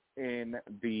up in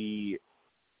the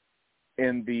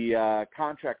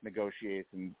contract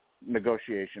negotiations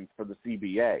for the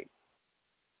CBA.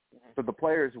 So the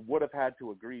players would have had to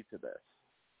agree to this.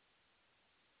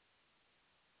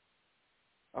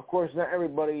 Of course, not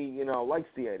everybody, you know, likes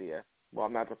the idea. Well,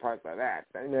 I'm not surprised by that.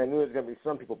 I mean, I knew there's going to be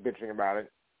some people bitching about it.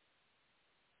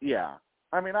 Yeah.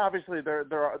 I mean, obviously,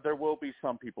 there will be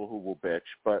some people who will bitch,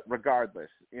 but regardless,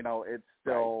 you know, it's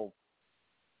still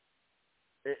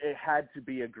it had to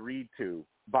be agreed to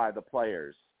by the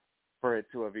players for it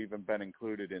to have even been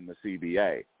included in the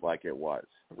CBA like it was.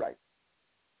 Right.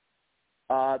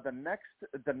 The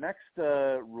next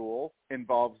rule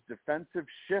involves defensive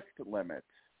shift limits,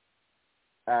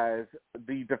 as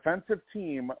the defensive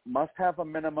team must have a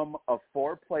minimum of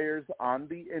 4 players on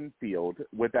the infield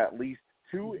with at least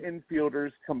 2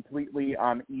 infielders completely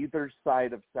on either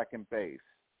side of second base.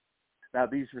 Now,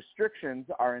 these restrictions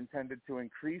are intended to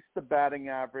increase the batting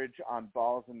average on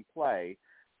balls in play,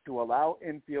 to allow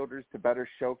infielders to better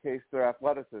showcase their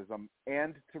athleticism,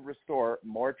 and to restore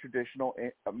more traditional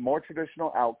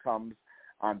outcomes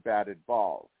on batted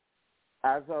balls.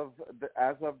 As of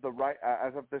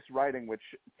this writing,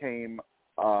 which came,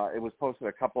 it was posted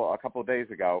a couple of days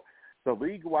ago, the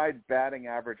league-wide batting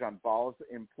average on balls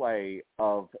in play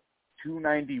of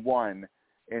 291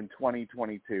 in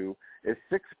 2022 is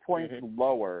 6 points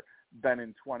lower than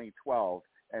in 2012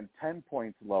 and 10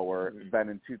 points lower than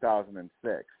in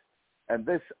 2006. And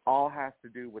this all has to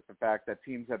do with the fact that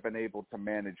teams have been able to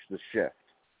manage the shift,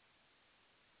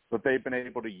 but they've been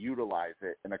able to utilize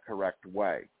it in a correct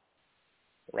way,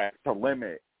 right, to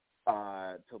limit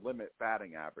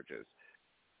batting averages.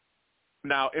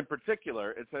 Now, in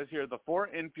particular, it says here the 4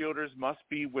 infielders must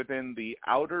be within the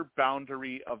outer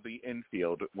boundary of the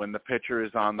infield when the pitcher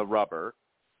is on the rubber.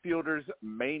 Fielders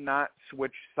may not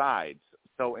switch sides.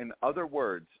 So, in other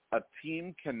words, a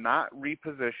team cannot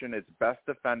reposition its best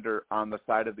defender on the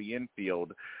side of the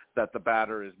infield that the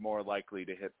batter is more likely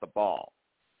to hit the ball.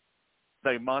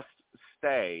 They must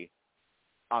stay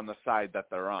on the side that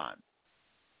they're on.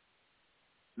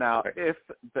 Now, if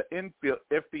the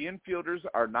infielders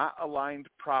are not aligned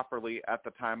properly at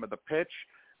the time of the pitch,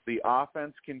 the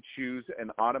offense can choose an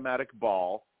automatic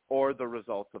ball or the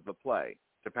results of the play,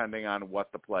 depending on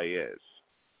what the play is.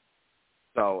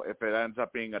 So if it ends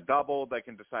up being a double, they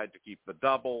can decide to keep the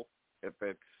double. If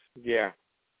it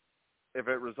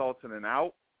results in an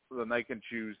out, then they can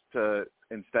choose to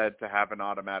instead to have an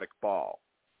automatic ball.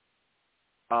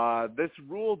 This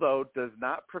rule, though, does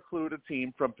not preclude a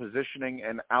team from positioning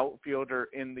an outfielder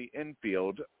in the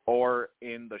infield or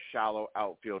in the shallow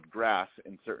outfield grass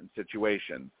in certain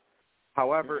situations.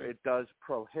 However, it does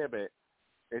prohibit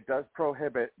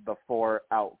the 4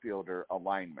 outfielder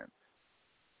alignments.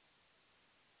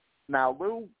 Now,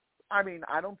 Lou, I mean,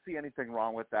 I don't see anything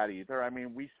wrong with that either. I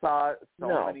mean, we saw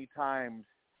so many times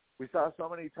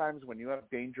when you have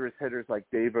dangerous hitters like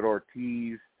David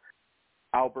Ortiz,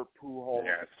 Albert Pujols.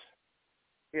 Yes.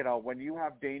 You know, when you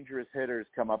have dangerous hitters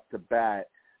come up to bat,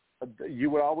 you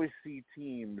would always see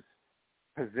teams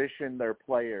position their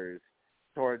players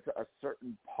towards a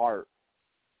certain part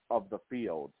of the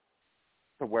field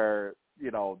to where,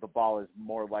 you know, the ball is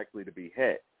more likely to be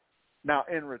hit. Now,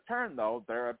 in return, though,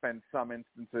 there have been some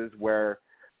instances where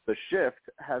the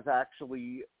shift has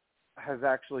actually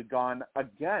gone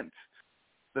against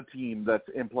the team that's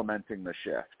implementing the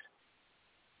shift.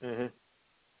 Mm-hmm.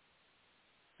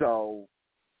 So,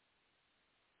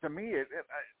 to me,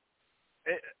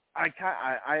 I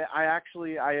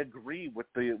agree with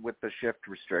the shift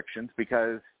restrictions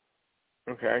because,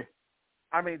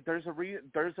 I mean, there's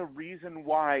a reason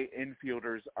why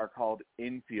infielders are called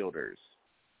infielders.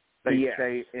 They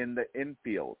stay in the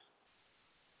infield.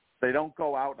 They don't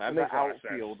go out to the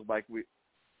outfield like we.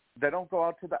 They don't go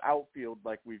out to the outfield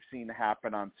like we've seen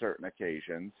happen on certain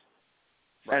occasions.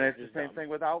 Right, and it's the same thing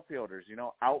with outfielders. You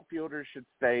know, outfielders should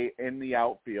stay in the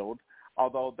outfield,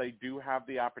 although they do have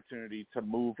the opportunity to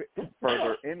move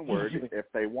further inward if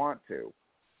they want to.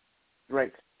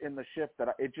 Right. In the shift,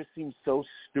 it just seems so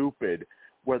stupid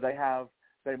where they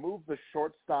move the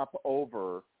shortstop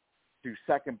over to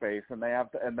second base and they have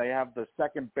the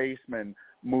second baseman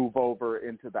move over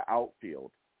into the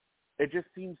outfield. It just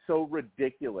seems so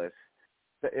ridiculous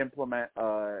to implement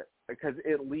because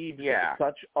it leaves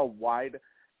such a wide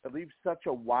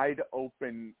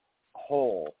open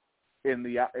hole in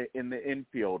the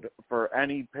infield for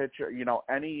any pitcher, you know,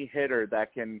 any hitter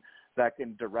that can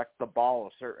direct the ball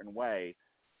a certain way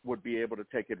would be able to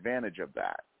take advantage of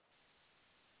that.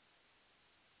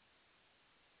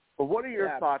 But what are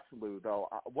your thoughts, Lou? Though,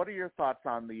 what are your thoughts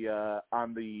on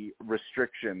the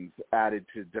restrictions added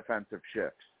to defensive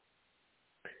shifts?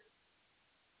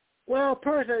 Well,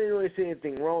 personally, I didn't really see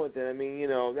anything wrong with it. I mean, you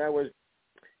know, that was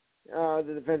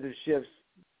the defensive shifts.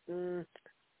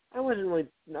 I wasn't really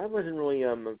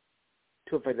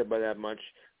too affected by that much.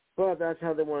 But if that's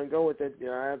how they want to go with it, you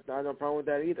know, I have no problem with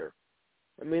that either.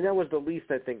 I mean, that was the least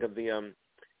I think of the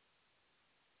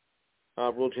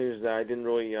rule changes that I didn't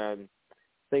really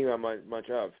think about much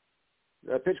of.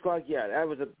 The pitch clock,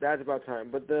 that's about time.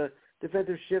 But the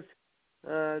defensive shift,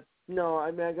 no.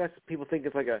 I mean, I guess people think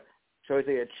it's like a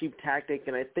cheap tactic,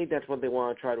 and I think that's what they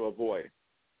want to try to avoid.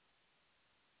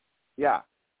 Yeah.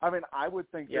 I mean, I would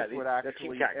think this would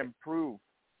actually improve.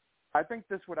 I think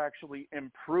this would actually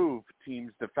improve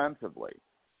teams defensively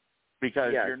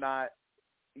because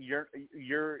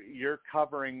you're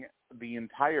covering the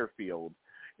entire field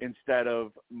instead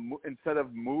of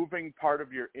moving part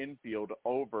of your infield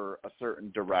over a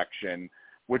certain direction,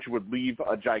 which would leave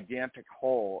a gigantic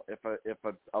hole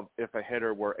if a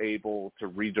hitter were able to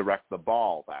redirect the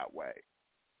ball that way.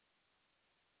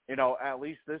 You know, at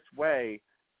least this way,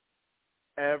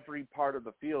 every part of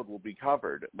the field will be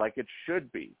covered like it should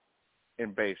be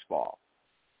in baseball.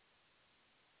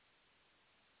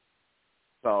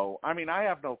 So, I mean, I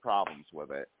have no problems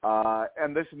with it.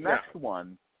 And this next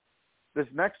one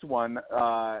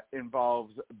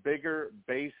involves bigger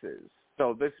bases.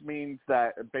 So this means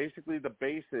that basically the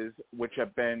bases, which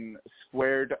have been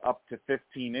squared up to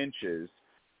 15 inches,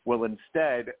 will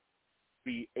instead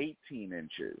be 18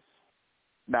 inches.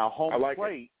 Now, home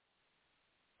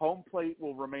plate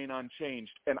will remain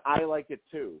unchanged, and I like it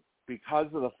too because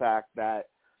of the fact that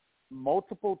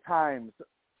multiple times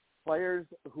players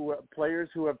who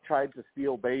have tried to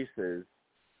steal bases,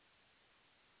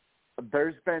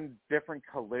 there's been different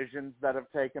collisions that have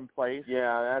taken place.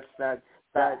 Yeah, that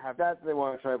they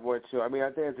want to try to avoid too. I mean,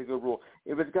 I think it's a good rule.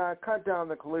 If it's got to cut down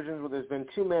the collisions where there's been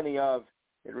too many of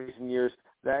in recent years,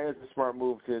 that is a smart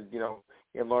move to,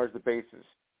 enlarge the bases.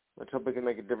 Let's hope we can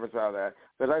make a difference out of that.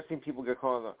 Because I've seen people get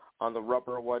caught on the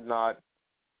rubber and whatnot,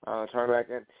 tarmac,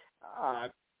 and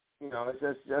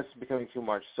it's just becoming too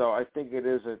much. So I think it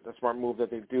is a smart move that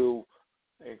they do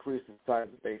increase the size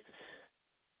of the bases.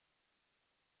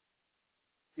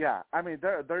 Yeah, I mean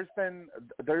there's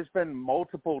been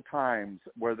multiple times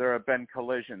where there have been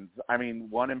collisions. I mean,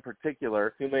 one in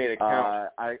particular. You made it count.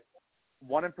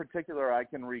 One in particular I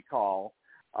can recall,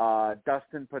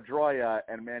 Dustin Pedroia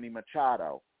and Manny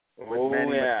Machado. With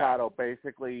Manny Machado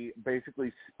basically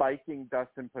spiking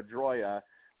Dustin Pedroia,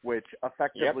 which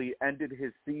effectively ended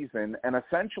his season, and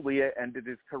essentially it ended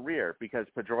his career because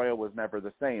Pedroia was never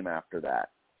the same after that.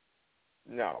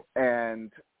 No.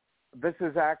 And this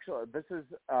is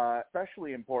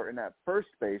especially important at first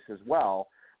base as well,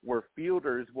 where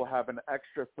fielders will have an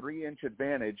extra 3-inch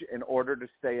advantage in order to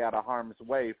stay out of harm's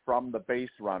way from the base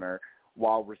runner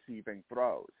while receiving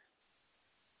throws.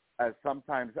 As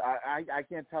sometimes I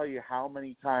can't tell you how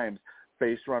many times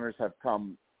base runners have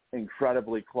come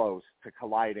incredibly close to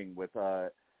colliding with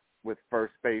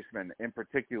first basemen, in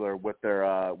particular with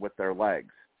their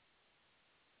legs.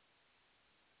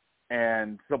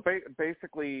 And so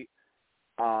basically,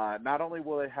 not only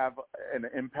will it have an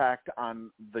impact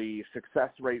on the success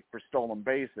rate for stolen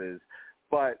bases,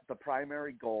 but the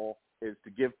primary goal is to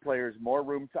give players more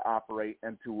room to operate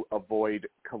and to avoid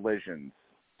collisions,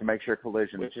 to make sure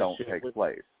collisions don't take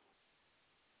place.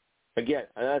 Again,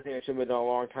 another thing that should have been done a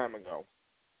long time ago.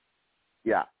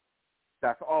 Yeah.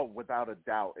 Without a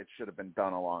doubt, it should have been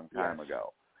done a long time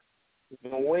ago.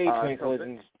 There's been way too many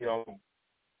collisions,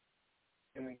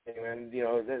 in the game, and,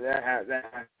 that has to,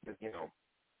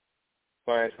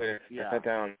 find a way to cut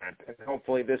down. And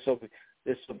hopefully this will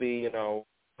be, and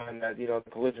that, the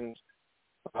collisions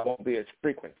won't be as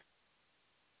frequent.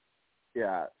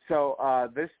 Yeah. So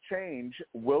this change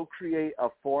will create a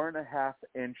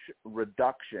 4.5-inch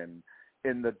reduction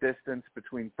in the distance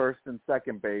between first and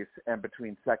second base and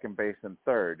between second base and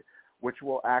third, which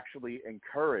will actually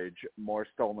encourage more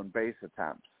stolen base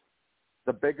attempts.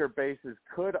 The bigger bases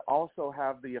could also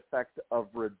have the effect of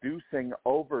reducing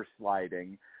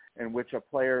oversliding, in which a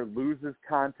player loses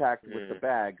contact with the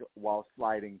bag while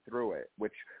sliding through it,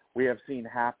 which we have seen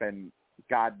happen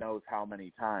God knows how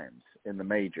many times in the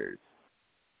majors.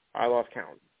 I lost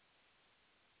count.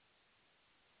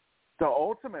 So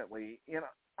ultimately,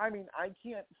 I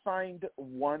can't find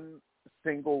one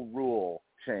single rule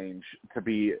change to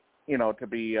be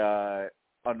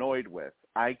annoyed with.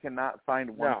 I cannot find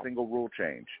one single rule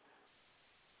change.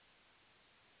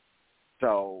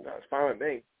 So that's fine with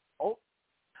me.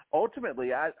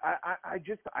 Ultimately, I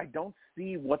don't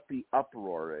see what the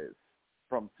uproar is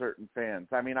from certain fans.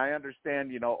 I mean, I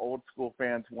understand, old school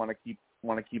fans want to keep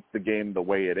the game the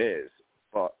way it is,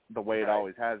 but the way it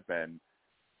always has been.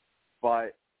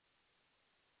 But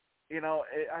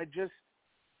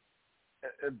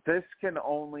this can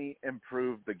only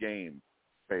improve the game,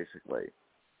 basically.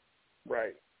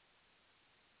 Right.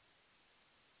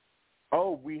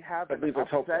 Oh, we have an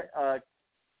upset.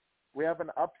 We have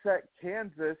an upset.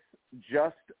 Kansas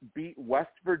just beat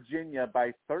West Virginia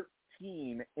by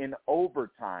 13 in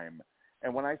overtime.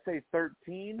 And when I say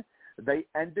 13, they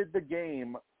ended the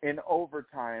game in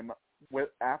overtime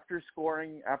after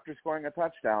scoring a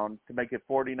touchdown to make it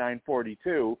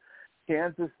 49-42.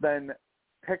 Kansas then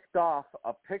picked off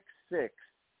a pick six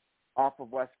off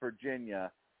of West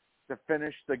Virginia to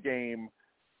finish the game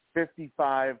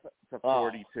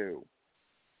 55-42.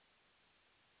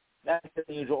 That's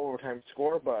the usual overtime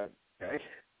score, but okay.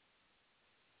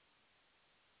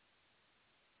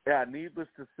 Yeah, needless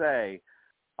to say,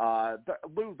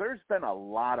 Lou, there's been a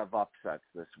lot of upsets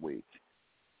this week.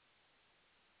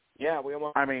 Yeah, we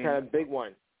almost had a big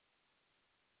one.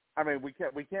 I mean, we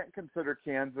can't consider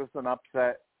Kansas an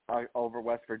upset over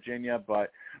West Virginia,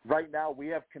 but right now we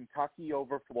have Kentucky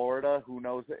over Florida. Who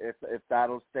knows if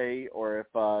that'll stay or if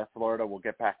Florida will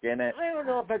get back in it? I don't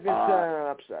know if I consider an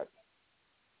upset.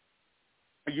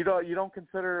 You don't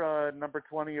consider number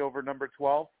 20 over number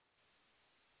 12?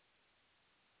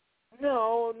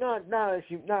 No, not a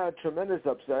tremendous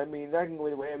upset. I mean, that can go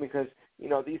either way because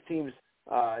these teams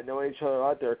know each other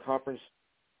out there. Conference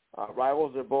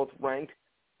rivals are both ranked.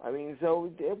 I mean,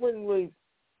 so it wouldn't really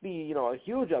be, a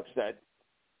huge upset.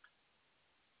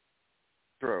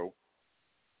 True.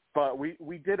 But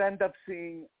we did end up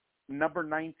seeing number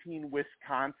 19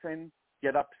 Wisconsin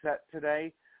get upset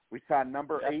today. We saw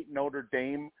number 8 Notre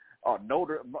Dame.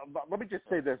 Let me just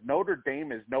say this: Notre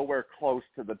Dame is nowhere close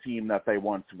to the team that they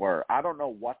once were. I don't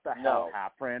know what the hell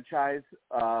franchise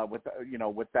with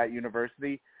that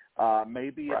university.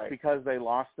 Maybe it's because they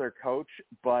lost their coach,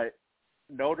 but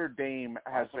Notre Dame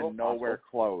has been nowhere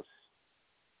close.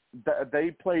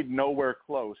 They played nowhere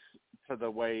close to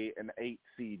the way an 8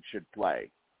 seed should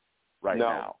play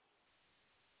now.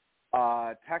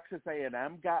 Texas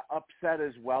A&M got upset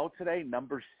as well today.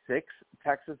 Number 6,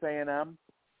 Texas A&M.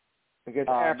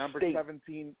 Against number State.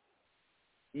 17.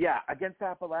 Yeah, against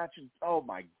Appalachian. Oh,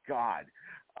 my God.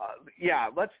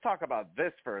 Let's talk about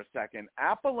this for a second.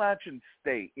 Appalachian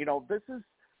State, this is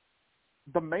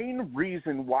the main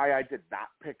reason why I did not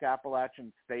pick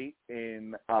Appalachian State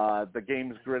in the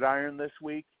game's gridiron this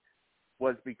week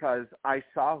was because I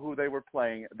saw who they were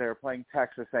playing. They were playing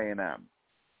Texas A&M.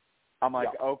 I'm like,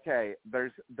 okay,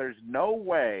 there's no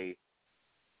way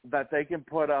that they can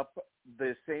put up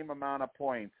the same amount of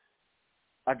points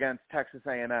against Texas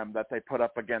A&M that they put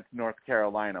up against North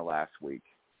Carolina last week,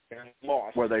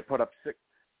 lost, where they put up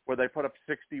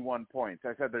 61 points.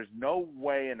 I said, there's no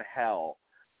way in hell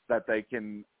that they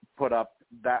can put up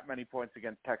that many points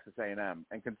against Texas A&M.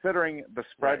 And considering the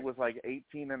spread was like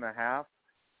 18.5,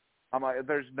 I'm like,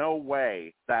 there's no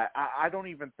way that I don't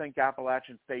even think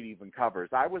Appalachian State even covers.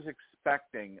 I was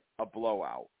expecting a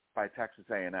blowout by Texas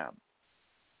A&M.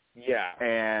 Yeah,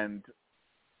 and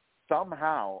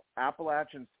somehow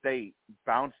Appalachian State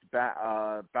bounced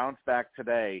back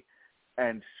today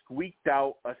and squeaked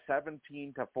out a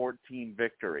 17-14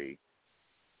 victory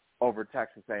over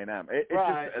Texas A&M.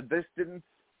 This didn't,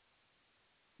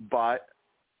 but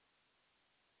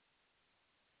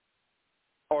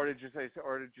or did you say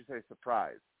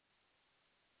surprise?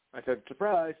 I said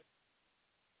surprise.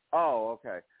 Oh,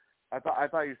 okay. I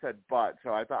thought you said but,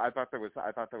 so I thought there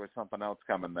was something else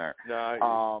coming there.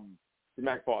 No,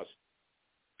 Mac pause.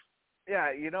 Yeah,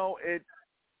 it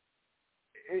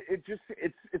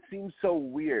seems so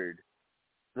weird,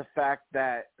 the fact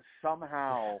that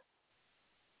somehow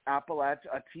a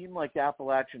team like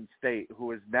Appalachian State,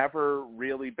 who has never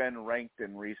really been ranked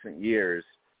in recent years,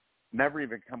 never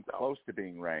even come close to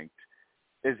being ranked,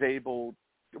 was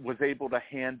able to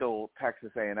handle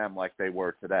Texas A&M like they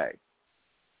were today.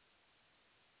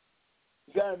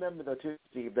 You got to remember, though, too,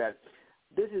 Steve, that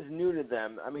this is new to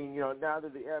them. I mean, now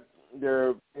that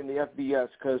they're in the FBS,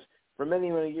 because for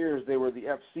many, many years they were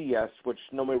the FCS, which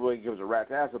nobody really gives a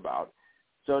rat's ass about.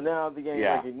 So now they're getting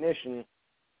recognition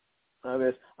of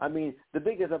this. I mean, the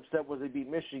biggest upset was they beat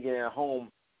Michigan at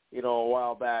home, a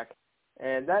while back,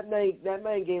 and that may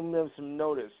gave them some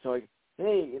notice. So, like,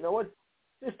 hey, you know what?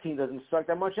 This team doesn't suck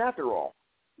that much after all.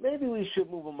 Maybe we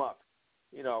should move them up,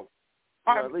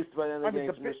 at least by then they're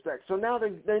getting some respect. So now they're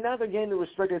getting the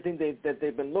respect I think that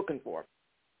they've been looking for.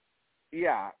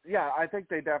 Yeah, I think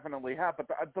they definitely have. But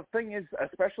the thing is,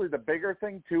 especially the bigger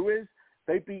thing too, is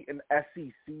they beat an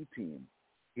SEC team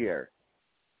here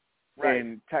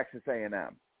in Texas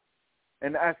A&M.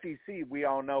 And SEC, we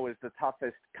all know, is the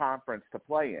toughest conference to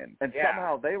play in. And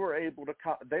somehow they were able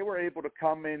to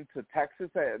come into Texas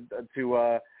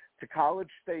to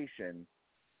College Station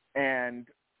and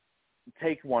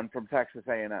take one from Texas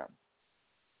A&M.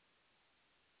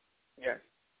 Yes.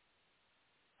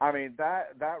 I mean,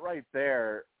 that right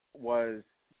there was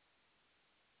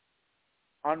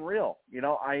unreal.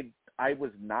 I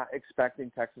was not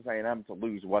expecting Texas A&M to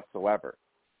lose whatsoever.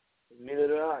 Neither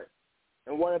did I.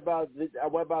 And what about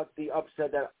the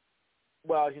upset that,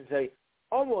 well, I should say,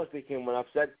 almost became an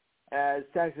upset, as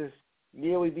Texas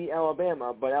nearly beat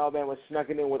Alabama, but Alabama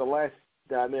snuck it in with a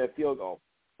last-minute field goal.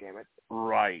 Damn it.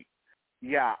 Right.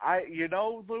 Yeah.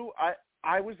 Lou,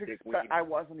 I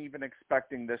wasn't even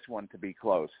expecting this one to be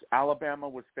close. Alabama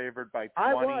was favored by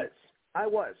 20. I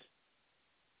was.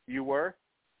 You were?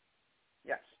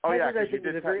 Yes. Oh, yeah, because you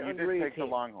did take the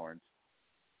Longhorns.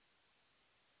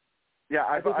 Yeah,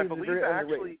 I believe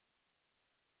actually.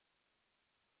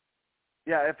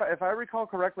 Yeah, if I recall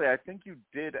correctly, I think you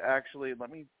did actually.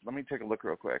 Let me take a look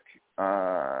real quick.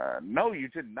 No, you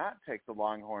did not take the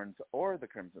Longhorns or the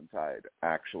Crimson Tide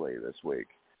actually this week.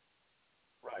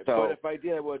 Right. So, but if I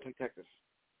did, I would have took Texas.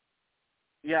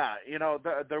 Yeah,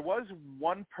 there was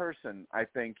one person, I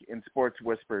think, in Sports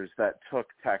Whispers that took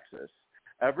Texas.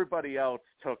 Everybody else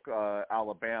took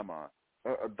Alabama,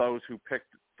 those who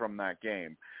picked from that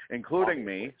game, including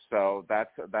me. So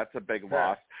that's a big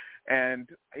loss. And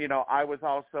I was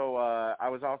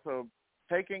also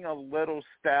taking a little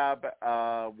stab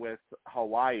with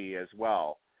Hawaii as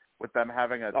well, with them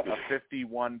having a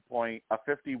 51 point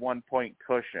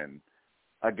cushion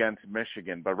against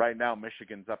Michigan. But right now,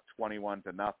 Michigan's up 21-0,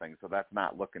 so that's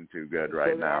not looking too good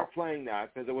right now. So they are playing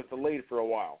that because it was delayed for a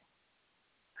while.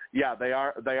 Yeah, they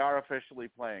are officially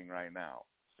playing right now.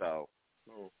 So,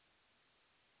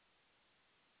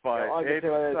 but it's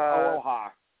aloha.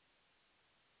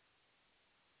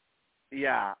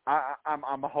 Yeah,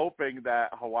 I'm hoping that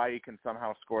Hawaii can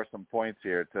somehow score some points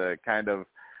here to kind of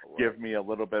give me a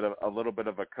little bit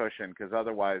of a cushion, because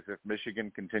otherwise, if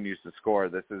Michigan continues to score,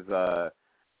 this is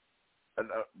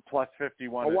plus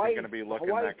 51 isn't going to be looking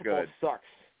Hawaii that good. Sucks.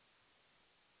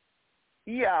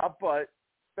 Yeah, but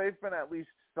they've been at least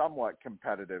somewhat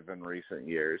competitive in recent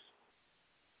years.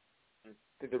 I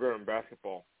think they're better in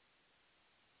basketball.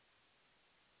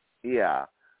 Yeah.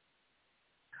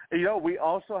 You know, we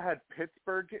also had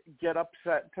Pittsburgh get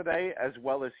upset today, as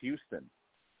well as Houston.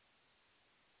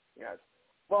 Yes.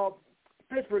 Well,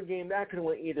 Pittsburgh game, that could have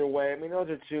went either way. I mean, those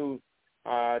are two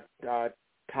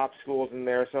top schools in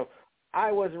there, so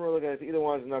I wasn't really looking at either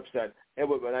one as an upset. It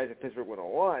would have been nice if Pittsburgh would have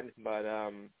won, but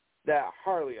that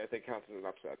hardly, I think, counts as an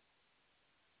upset.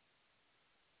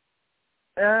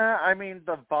 I mean,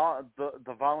 the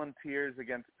Volunteers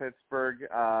against Pittsburgh,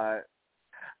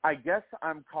 I guess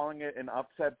I'm calling it an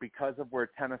upset because of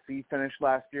where Tennessee finished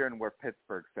last year and where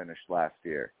Pittsburgh finished last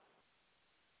year.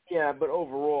 Yeah, but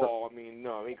overall, I mean,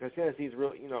 no, because Tennessee's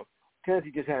really,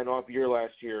 Tennessee just had an off year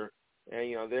last year,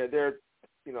 and they're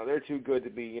too good to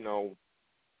be,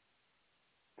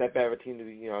 that bad of a team to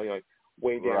be,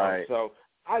 way down. Right. So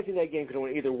I think that game could have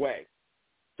went either way.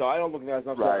 So I don't look at that as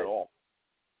an upset at all.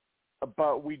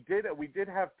 But we did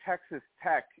have Texas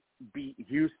Tech beat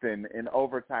Houston in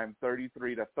overtime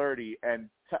 33-30, and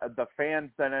the fans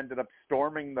then ended up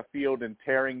storming the field and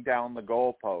tearing down the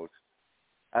goalpost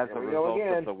as a result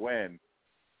of the win.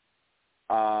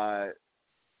 I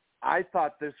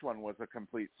thought this one was a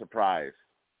complete surprise.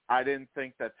 I didn't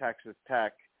think that Texas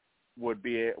Tech would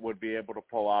be able to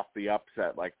pull off the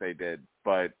upset like they did,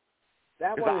 but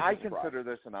I consider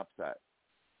this an upset.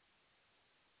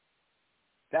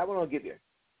 That one I'll give you.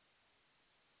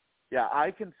 Yeah,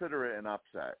 I consider it an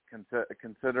upset,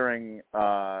 considering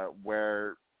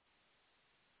the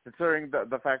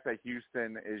fact that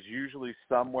Houston is usually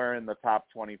somewhere in the top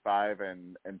 25,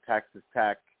 and Texas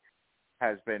Tech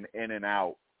has been in and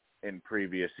out in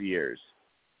previous years.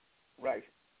 Right.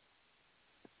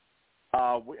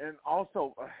 And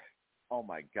also, oh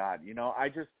my God,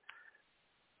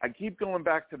 I keep going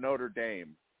back to Notre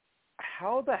Dame.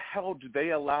 How the hell do they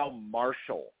allow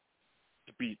Marshall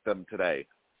to beat them today?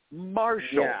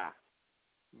 Marshall. Yeah.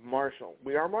 Marshall.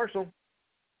 We are Marshall.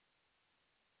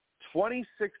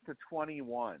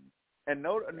 26-21. And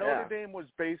Notre Dame was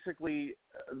basically,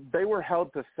 they were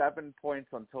held to 7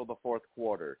 points until the fourth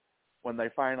quarter when they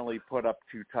finally put up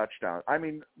 2 touchdowns. I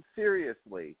mean,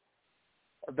 seriously.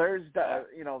 There's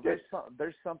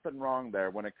something wrong there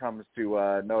when it comes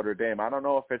to Notre Dame. I don't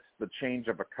know if it's the change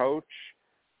of a coach,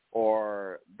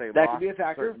 or they lost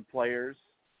certain players,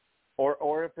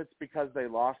 or if it's because they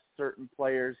lost certain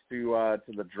players to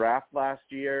the draft last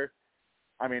year.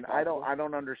 I mean, I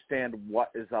don't understand what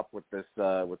is up with this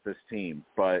team,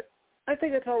 but I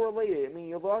think it's all related. I mean,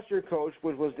 you lost your coach,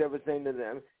 which was devastating to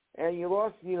them, and you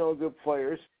lost good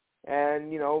players,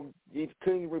 and you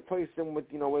couldn't replace them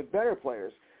with with better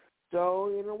players. So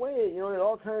in a way, it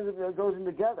all kind of goes in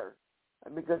together,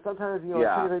 because sometimes things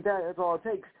like that, that's all it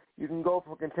takes. You can go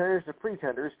from contenders to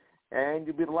pretenders, and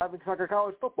you'll be the laughing stock of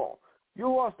college football. You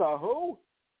lost to who?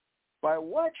 By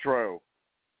what? True.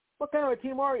 What kind of a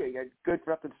team are you? You good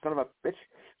for nothing son of a bitch.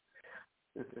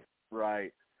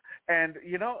 Right. And,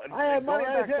 I had money.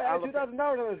 I had $2,000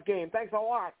 on this game. Thanks a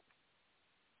lot.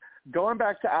 Going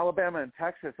back to Alabama and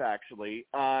Texas, actually,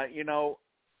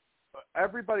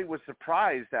 everybody was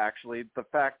surprised, actually, the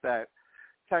fact that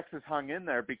Texas hung in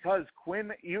there, because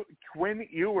Quinn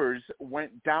Ewers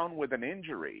went down with an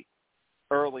injury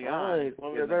early on.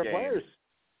 One of their players.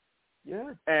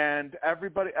 Yeah. And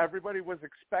everybody was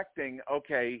expecting,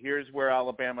 okay, here's where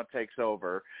Alabama takes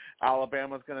over.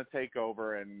 Alabama's going to take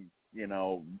over, and they're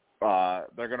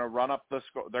going to run up the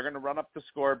score. They're going to run up the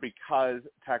score because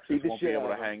Texas won't be able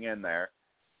to hang in there.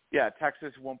 Yeah,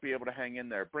 Texas won't be able to hang in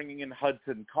there. Bringing in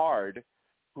Hudson Card,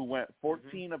 who went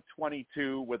 14 of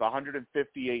 22 with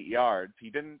 158 yards. He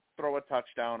didn't throw a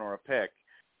touchdown or a pick,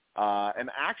 and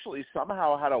actually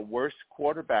somehow had a worse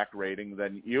quarterback rating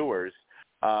than Ewers.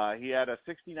 He had a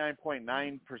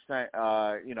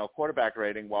 69.9%, quarterback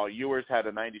rating, while Ewers had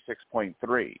a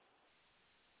 96.3.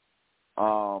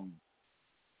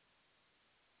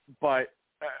 But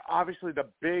obviously the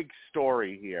big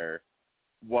story here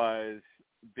was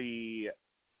the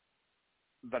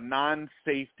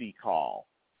non-safety call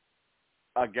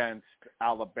against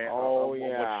Alabama. Oh,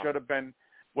 yeah.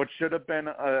 What should have been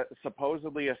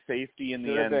supposedly a safety in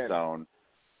the end zone.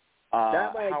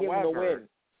 That might have given them the win.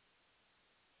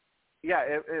 Yeah,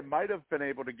 it might have been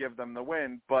able to give them the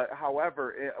win, but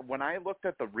however, when I looked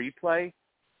at the replay,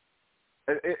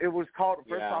 it was called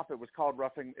first off. It was called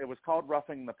roughing. It was called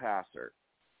roughing the passer.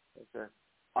 Okay.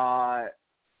 On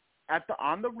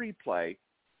the replay,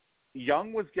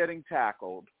 Young was getting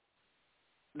tackled.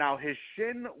 Now his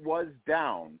shin was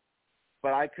down,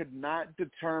 but I could not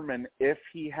determine if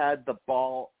he had the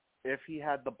ball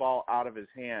out of his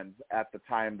hands at the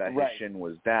time that his shin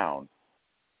was down.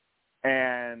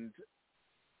 And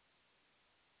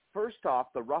first off,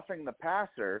 the roughing the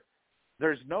passer,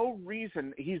 there's no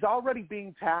reason. He's already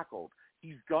being tackled.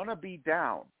 He's going to be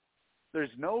down.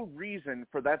 There's no reason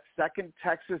for that second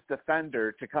Texas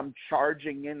defender to come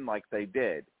charging in like they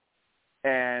did.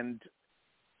 And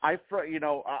I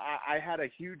had a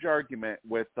huge argument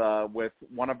with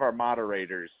one of our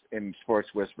moderators in Sports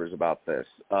Whispers about this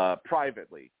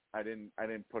privately. I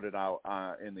didn't put it out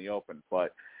in the open,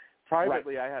 but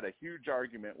privately I had a huge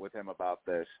argument with him about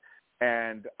this.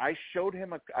 And I showed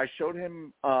him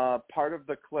part of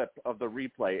the clip of the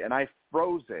replay, and I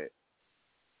froze it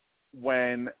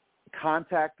when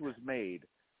contact was made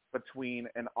between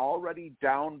an already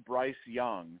down Bryce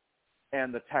Young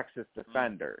and the Texas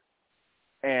defender.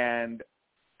 And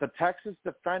the Texas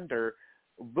defender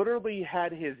literally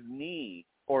had his knee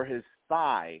or his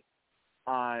thigh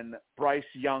on Bryce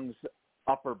Young's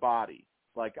upper body,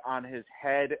 like on his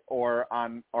head or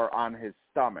on his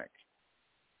stomach.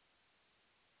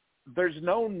 There's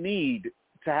no need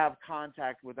to have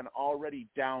contact with an already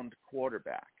downed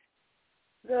quarterback.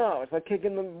 No, it's like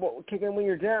kicking when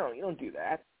you're down. You don't do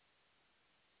that.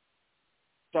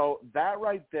 So that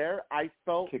right there, I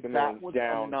felt kicking that was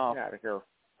down. enough. Out of here.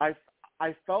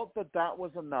 I felt that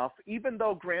was enough, even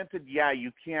though, granted,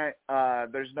 you can't.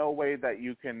 There's no way that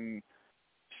you can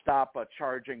stop a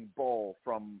charging bull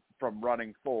from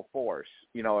running full force.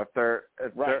 You know, if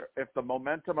the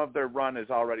momentum of their run is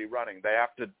already running, they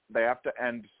have to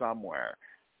end somewhere.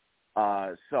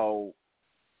 So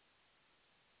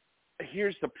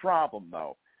here's the problem,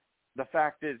 though. The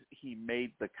fact is, he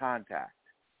made the contact.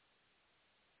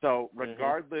 So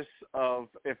regardless of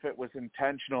if it was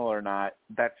intentional or not,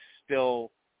 that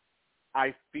still,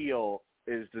 I feel,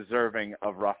 is deserving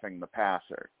of roughing the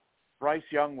passer. Bryce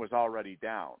Young was already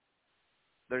down.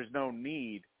 There's no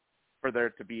need for there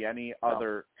to be any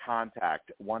other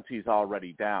contact once he's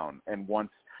already down and once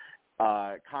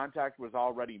contact was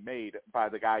already made by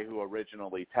the guy who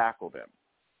originally tackled him.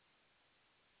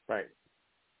 Right.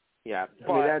 Yeah.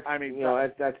 But,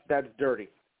 that's dirty.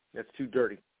 That's too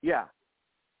dirty. Yeah.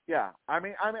 Yeah. I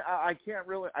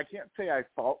can't say I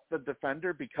fault the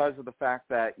defender because of the fact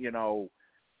that,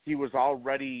 he was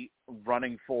already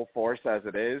running full force as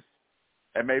it is.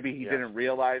 And maybe he didn't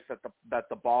realize that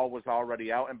the ball was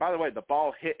already out. And by the way, the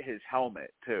ball hit his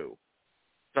helmet too.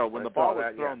 So when the ball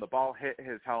was thrown, the ball hit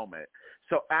his helmet.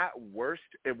 So at worst,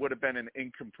 it would have been an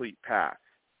incomplete pass.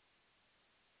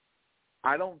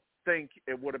 I don't think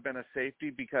it would have been a safety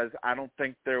because I don't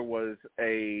think there was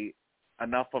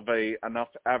enough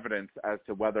evidence as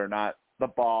to whether or not the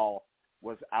ball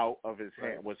was out of his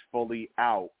hand, was fully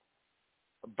out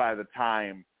by the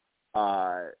time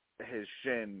his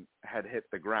shin had hit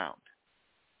the ground.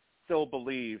 Still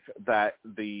believe that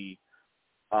the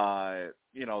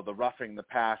roughing the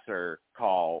passer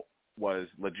call was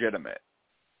legitimate,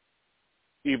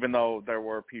 even though there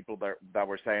were people that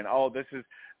were saying,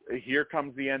 here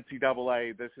comes the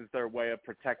NCAA. This is their way of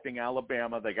protecting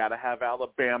Alabama. They got to have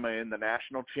Alabama in the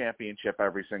national championship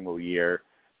every single year.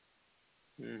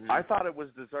 Mm-hmm. I thought it was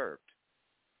deserved.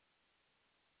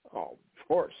 Oh, of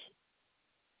course.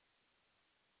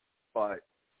 But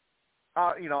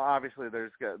obviously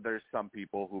there's some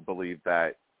people who believe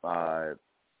that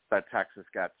that Texas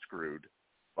got screwed,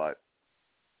 but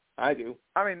I do.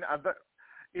 I mean,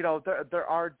 there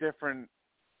are different.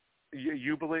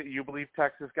 You believe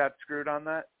Texas got screwed on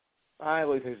that? I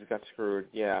believe Texas got screwed.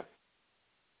 Yeah.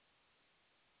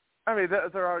 I mean,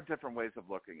 there are different ways of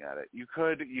looking at it. You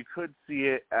could see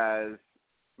it as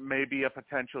maybe a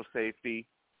potential safety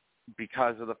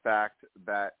because of the fact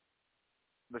that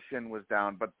the shin was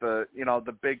down, but the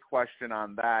big question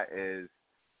on that is,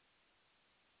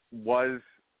 was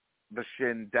the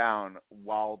shin down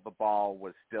while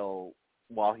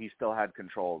he still had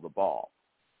control of the ball?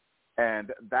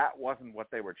 And that wasn't what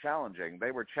they were challenging.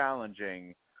 They were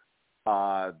challenging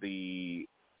the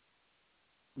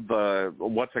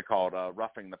what's it called,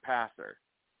 roughing the passer.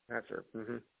 That's her.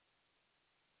 Mm-hmm.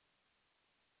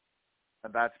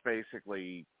 And that's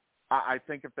basically, I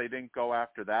think if they didn't go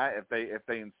after that, if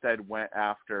they instead went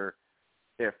after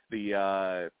if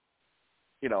the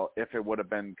if it would have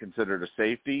been considered a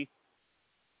safety,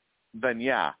 then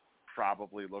yeah,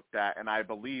 probably looked at, and I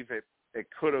believe it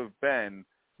could have been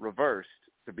reversed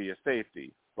to be a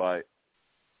safety, but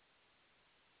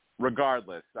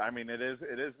regardless, I mean, it is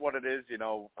what it is.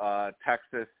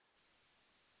 Texas,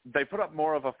 they put up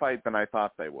more of a fight than I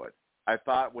thought they would. I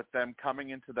thought with them coming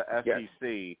into the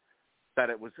SEC that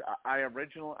it was. I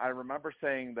remember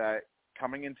saying that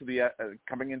coming into the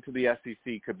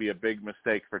SEC could be a big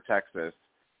mistake for Texas,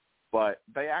 but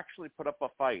they actually put up a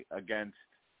fight against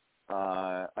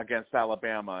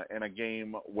Alabama in a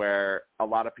game where a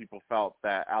lot of people felt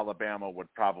that Alabama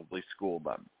would probably school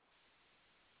them,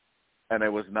 and it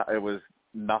was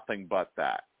nothing but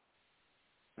that.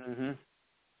 Mm-hmm.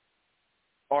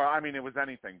 Or I mean, it was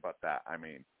anything but that. I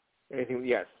mean, anything?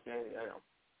 Yes, I know,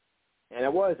 and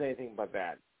it was anything but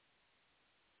that.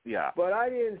 Yeah. But I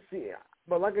didn't see it.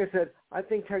 But like I said, I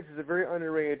think Texas is a very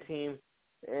underrated team,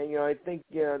 and I think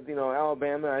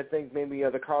Alabama. I think maybe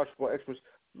the college football experts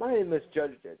might have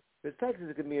misjudged it. Because Texas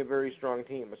is going to be a very strong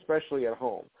team, especially at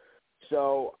home.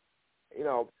 So,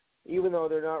 even though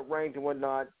they're not ranked and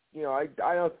whatnot, I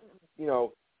don't,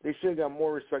 they should have got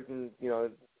more respect than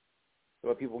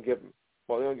what people give them.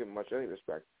 Well, they don't give them much any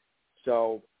respect.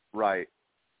 So, right.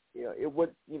 It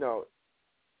would,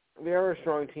 they are a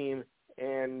strong team,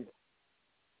 and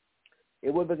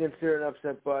it would have been considered an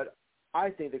upset, but I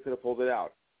think they could have pulled it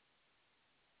out.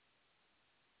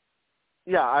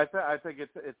 Yeah, I think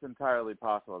it's entirely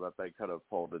possible that they could have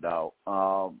pulled it out.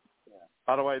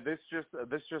 By the way, this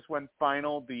just went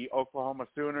final. The Oklahoma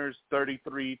Sooners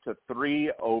 33-3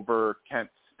 over Kent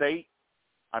State.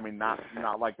 I mean, not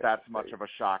like that's much of a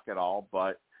shock at all,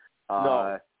 but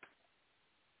no.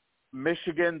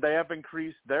 Michigan, they have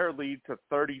increased their lead to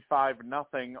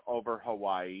 35-0 over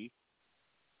Hawaii.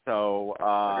 So like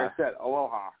I said,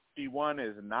 aloha. T1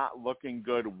 is not looking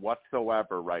good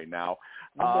whatsoever right now.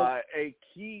 A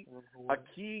key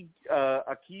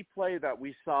play that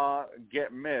we saw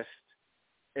get missed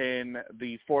in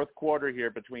the fourth quarter here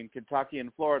between Kentucky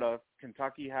and Florida.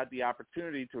 Kentucky had the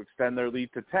opportunity to extend their lead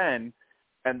to 10,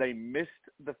 and they missed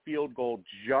the field goal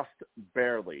just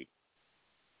barely.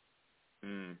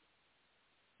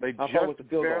 They just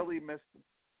barely missed.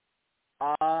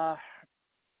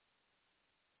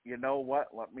 You know what?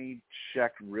 Let me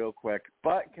check real quick.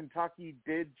 But Kentucky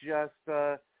did just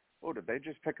did they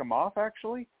just pick them off,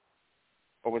 actually?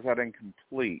 Or was that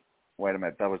incomplete? Wait a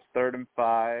minute. That was 3rd and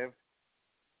 5.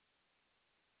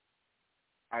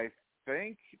 I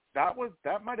think that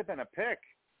might have been a pick.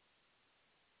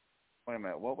 Wait a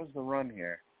minute. What was the run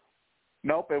here?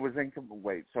 Nope, it was incomplete.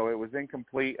 Wait, so it was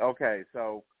incomplete. Okay,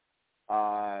 so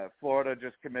Florida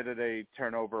just committed a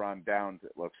turnover on downs,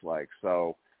 it looks like.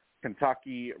 So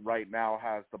Kentucky right now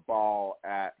has the ball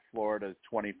at Florida's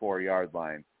 24-yard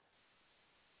line.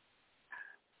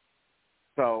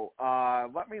 So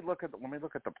let me look at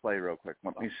the play real quick.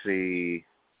 Let me see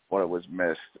what it was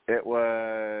missed. It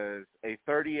was a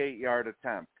 38-yard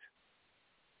attempt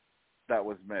that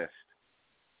was missed,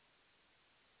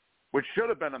 which should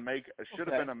have been a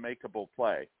makeable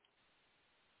play.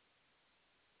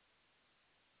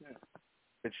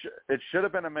 It should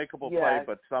have been a makeable play,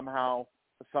 but somehow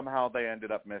they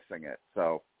ended up missing it.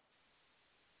 So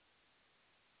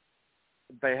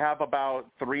they have about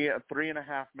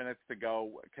 3.5 minutes to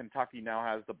go. Kentucky now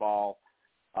has the ball,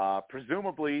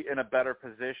 presumably in a better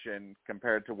position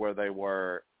compared to where they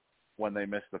were when they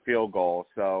missed the field goal.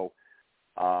 So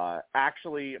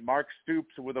actually, Mark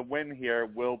Stoops with a win here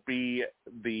will be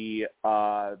the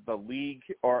league,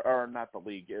 or not the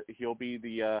league. He'll be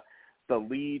the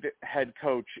lead head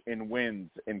coach in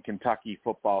wins in Kentucky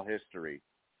football history.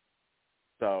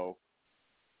 So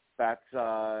that's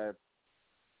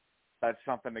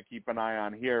something to keep an eye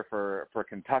on here for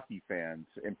Kentucky fans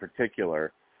in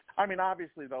particular. I mean,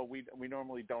 obviously though, we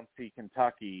normally don't see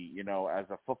Kentucky, as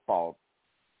a football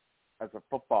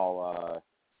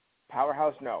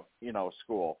powerhouse. No,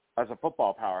 school as a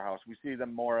football powerhouse. We see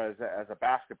them more as a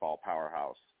basketball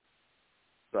powerhouse.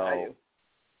 So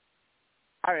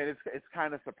I mean, it's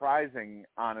kind of surprising,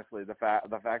 honestly, the fact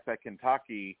that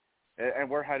Kentucky, and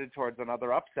we're headed towards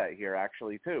another upset here,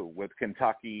 actually, too, with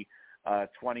Kentucky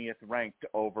 20th ranked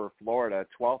over Florida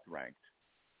 12th ranked.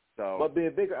 So, but be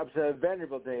a bigger upset of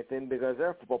Vanderbilt than anything because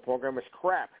their football program is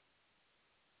crap.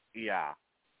 Yeah.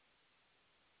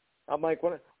 I'm like,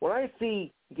 when I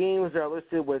see games that are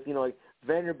listed with, like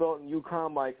Vanderbilt and UConn,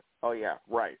 I'm like, oh yeah,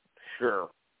 right, sure,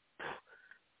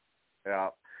 Yeah.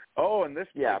 Oh, and this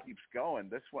play keeps going.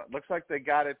 This one looks like they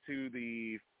got it to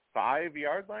the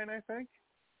 5-yard line, I think.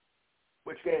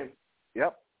 Which game?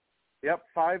 Yep.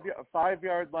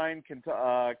 5-yard line.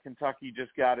 Kentucky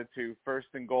just got it to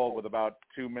 1st and goal with about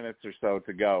 2 minutes or so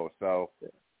to go. So,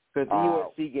 because the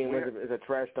USC game is a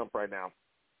trash dump right now.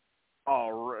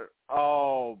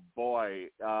 Oh boy,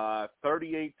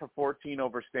 38-14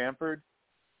 over Stanford.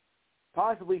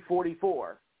 Possibly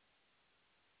 44.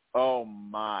 Oh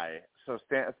my! So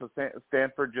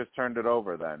Stanford just turned it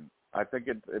over. Then I think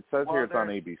it says here it's on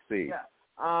ABC. Yeah.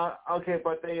 Okay,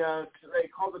 but they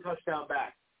called the touchdown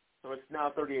back, so it's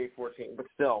now 38-14. But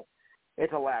still,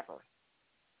 it's a lapper.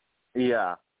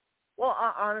 Yeah. Well,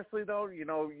 honestly, though, you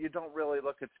don't really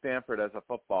look at Stanford as a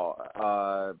football.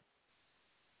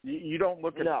 You don't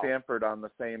look at Stanford on the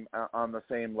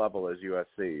same level as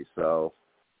USC. So.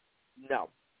 No.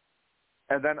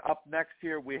 And then up next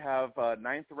here we have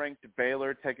 9th-ranked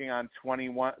Baylor taking on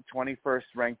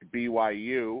 21st-ranked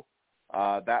BYU.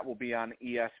 That will be on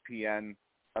ESPN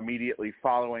immediately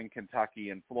following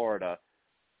Kentucky and Florida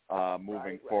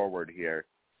moving forward here.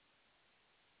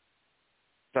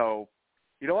 So,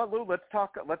 you know what, Lou? Let's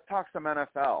talk some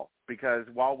NFL, because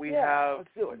while we have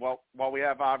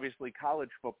obviously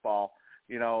college football,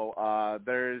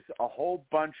 there's a whole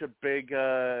bunch of big.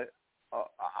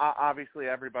 Obviously,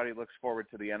 everybody looks forward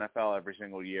to the NFL every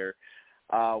single year.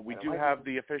 We do have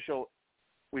the official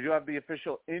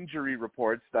injury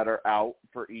reports that are out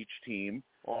for each team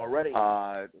already.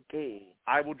 Okay.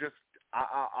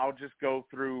 I'll just go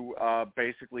through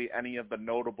basically any of the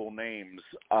notable names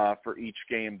for each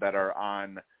game that are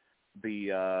on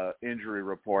the injury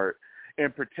report.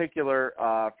 In particular,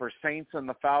 for Saints and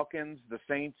the Falcons, the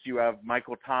Saints, you have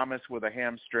Michael Thomas with a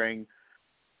hamstring,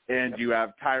 and you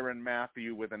have Tyrann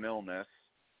Mathieu with an illness.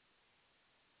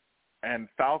 And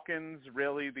Falcons,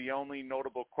 really the only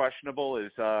notable questionable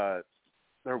is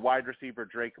their wide receiver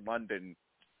Drake London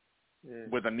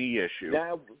with a knee issue.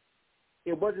 Now,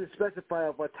 it wasn't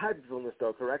specified what type of illness,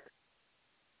 though, correct?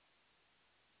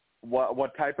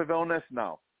 What type of illness?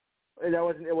 No. It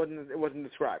wasn't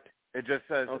described. It just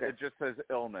says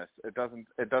illness. It doesn't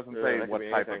say what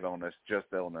type of illness. Just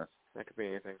illness. That could be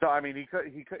anything. So I mean, he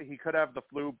could have the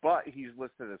flu, but he's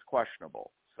listed as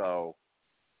questionable. So.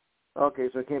 Okay,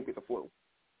 so it can't be the flu.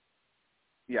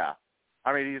 Yeah,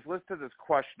 I mean he's listed as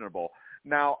questionable.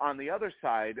 Now on the other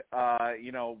side,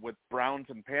 with Browns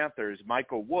and Panthers,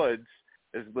 Michael Woods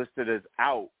is listed as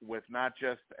out with not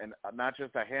just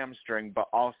a hamstring, but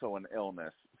also an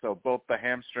illness. So both the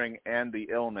hamstring and the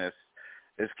illness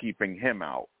is keeping him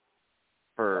out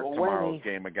for tomorrow's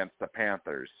game against the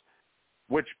Panthers.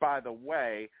 Which, by the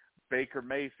way, Baker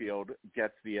Mayfield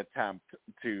gets the attempt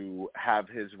to have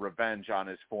his revenge on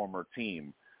his former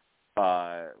team,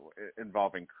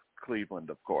 involving Cleveland,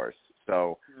 of course.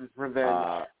 So revenge.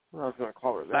 I was going to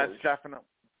call it revenge.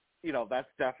 That's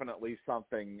definitely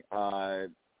something.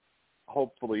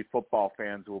 Hopefully, football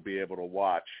fans will be able to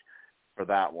watch for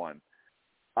that one.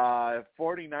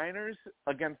 49ers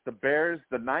against the Bears.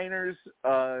 The Niners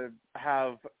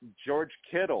have George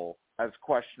Kittle as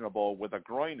questionable with a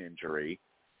groin injury,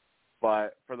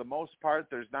 but for the most part,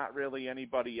 there's not really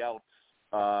anybody else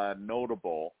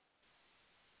notable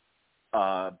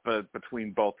but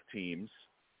between both teams.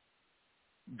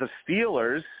 The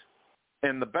Steelers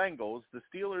and the Bengals, the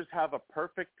Steelers have a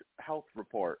perfect health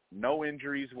report, no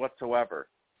injuries whatsoever.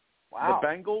 Wow.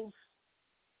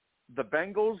 The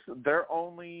Bengals, their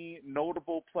only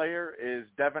notable player is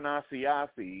Devin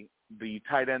Asiasi, the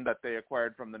tight end that they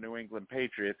acquired from the New England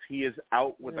Patriots. He is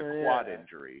out with a quad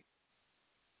injury.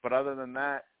 But other than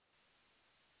that,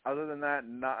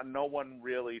 no one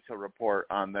really to report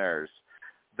on theirs.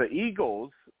 The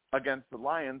Eagles against the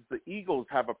Lions, the Eagles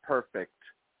have a perfect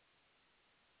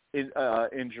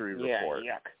injury report.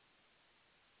 Yuck.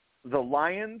 The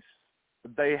Lions,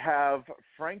 they have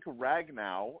Frank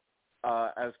Ragnow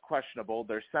as questionable.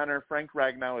 Their center, Frank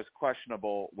Ragnow, is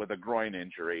questionable with a groin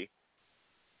injury.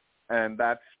 And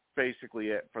that's basically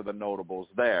it for the notables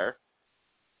there.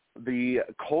 The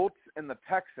Colts and the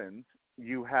Texans,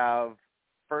 you have,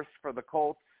 first for the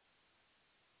Colts,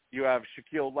 you have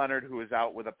Shaquille Leonard, who is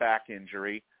out with a back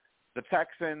injury. The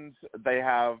Texans, they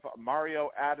have Mario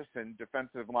Addison,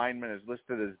 defensive lineman, is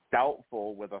listed as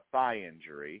doubtful with a thigh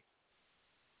injury.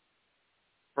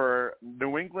 For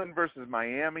New England versus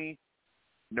Miami,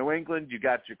 New England, you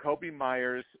got Jacoby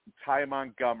Myers, Ty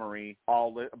Montgomery,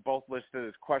 both listed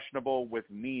as questionable with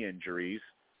knee injuries,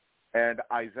 and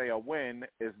Isaiah Wynn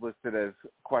is listed as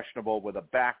questionable with a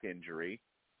back injury.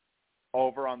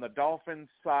 Over on the Dolphins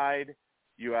side,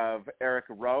 you have Eric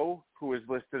Rowe, who is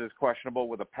listed as questionable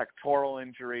with a pectoral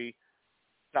injury,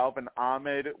 Salvin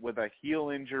Ahmed with a heel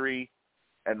injury,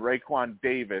 and Raekwon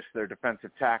Davis, their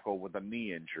defensive tackle, with a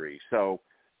knee injury. So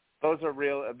those are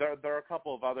real. There are a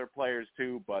couple of other players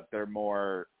too, but they're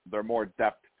more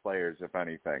depth players, if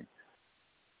anything.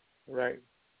 Right.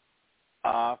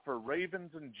 For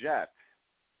Ravens and Jets,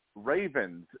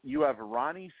 Ravens, you have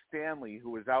Ronnie Stanley,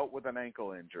 who is out with an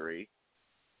ankle injury.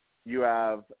 You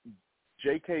have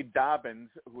J.K. Dobbins,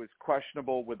 who is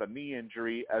questionable with a knee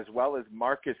injury, as well as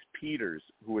Marcus Peters,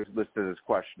 who is listed as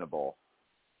questionable.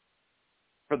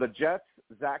 For the Jets,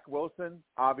 Zach Wilson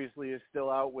obviously is still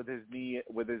out with his knee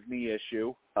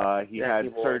issue. He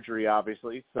had surgery,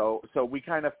 obviously, so we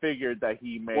kind of figured that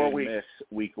he may miss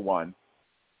Week 1.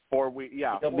 4 weeks,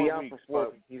 yeah. He'll be out for 4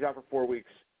 weeks. He's out for 4 weeks.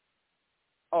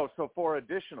 Oh, so 4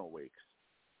 additional weeks.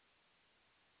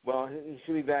 Well, he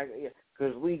should be back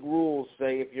because league rules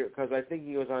say because I think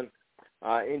he was on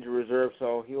injury reserve,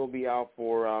 so he will be out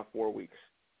for 4 weeks.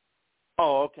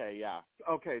 Oh, okay, yeah.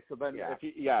 Okay, so then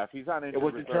if he's on injury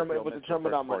reserve, it was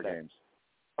determined on Monday. Games.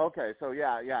 Okay, so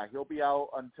he'll be out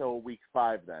until Week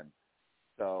 5 then.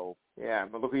 So yeah,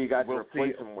 but look who you got to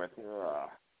replace him with.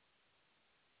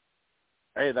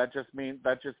 Hey, that just means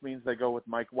they go with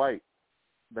Mike White.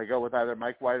 They go with either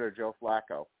Mike White or Joe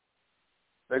Flacco.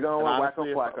 They're going with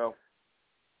Flacco.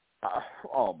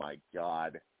 Oh my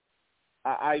God!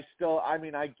 I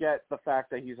get the fact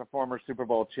that he's a former Super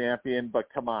Bowl champion, but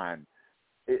come on.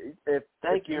 If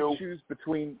you choose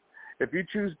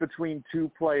between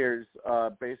two players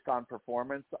based on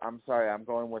performance, I'm sorry, I'm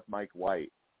going with Mike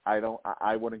White.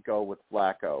 I wouldn't go with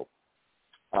Flacco.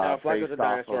 Flacco's a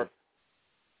dinosaur.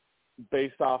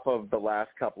 Based off of the last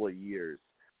couple of years.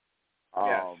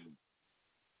 Yes.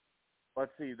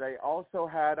 Let's see. They also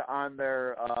had on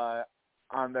their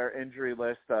injury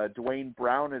list, Dwayne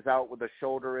Brown is out with a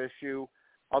shoulder issue.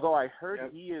 Although I heard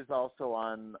he is also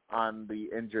on the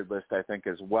injured list, I think,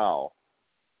 as well.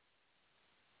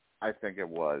 I think it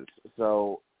was.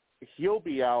 So he'll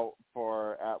be out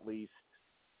for at least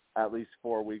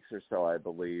 4 weeks or so, I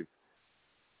believe.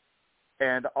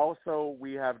 And also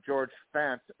we have George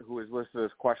Fant, who is listed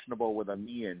as questionable with a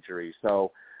knee injury.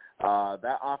 So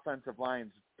that offensive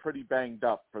line's pretty banged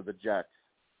up for the Jets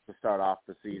to start off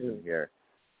the season here.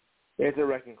 It's a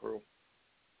wrecking crew.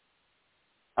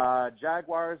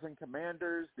 Jaguars and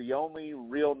Commanders, the only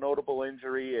real notable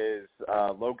injury is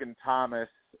Logan Thomas,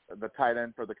 the tight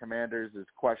end for the Commanders, is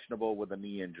questionable with a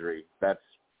knee injury. That's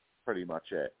pretty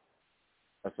much it,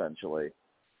 essentially.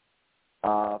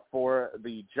 For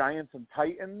the Giants and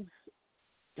Titans,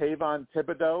 Kayvon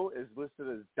Thibodeau is listed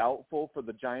as doubtful for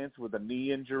the Giants with a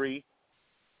knee injury.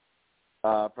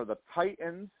 For the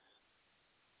Titans,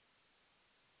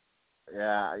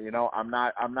 I'm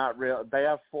not real. They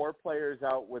have 4 players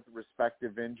out with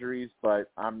respective injuries,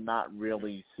 but I'm not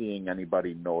really seeing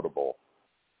anybody notable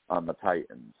on the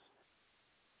Titans.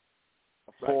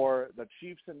 Right. For the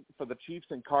Chiefs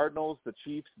and Cardinals, the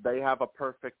Chiefs, they have a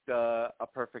perfect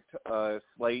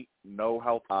slate, no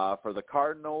help. For the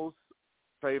Cardinals,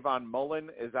 Trayvon Mullen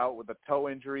is out with a toe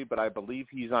injury, but I believe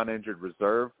he's on injured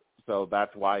reserve, so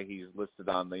that's why he's listed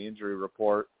on the injury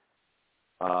report.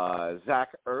 Zach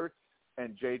Ertz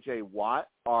and J.J. Watt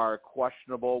are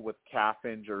questionable with calf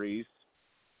injuries.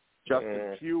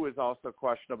 Justin Pugh is also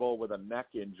questionable with a neck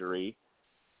injury,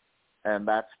 and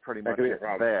that's pretty much it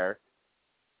there.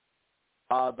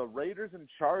 The Raiders and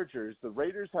Chargers, the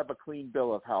Raiders have a clean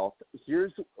bill of health.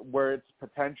 Here's where it's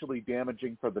potentially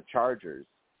damaging for the Chargers.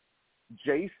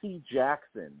 J.C.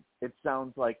 Jackson, it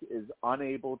sounds like, is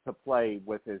unable to play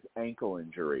with his ankle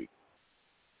injury.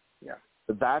 Yeah.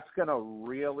 That's going to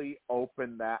really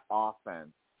open that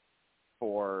offense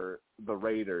for the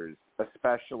Raiders,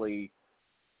 especially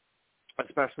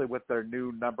with their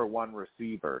new number 1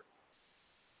 receiver.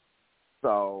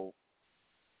 So,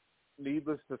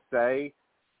 needless to say,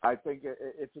 I think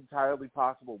it's entirely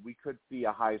possible we could see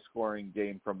a high-scoring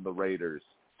game from the Raiders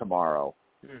tomorrow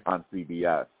on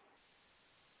CBS.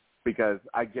 Because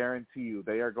I guarantee you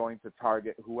they are going to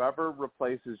target whoever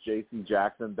replaces J.C.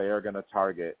 Jackson, they are going to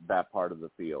target that part of the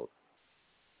field.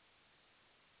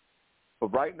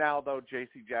 But right now, though,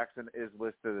 J.C. Jackson is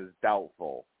listed as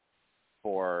doubtful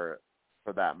for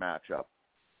that matchup.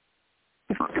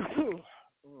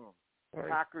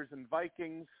 Packers and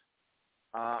Vikings.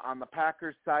 On the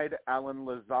Packers side, Alan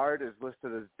Lazard is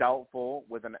listed as doubtful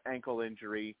with an ankle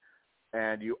injury.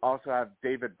 And you also have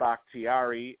David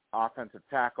Bakhtiari, offensive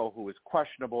tackle, who is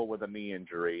questionable with a knee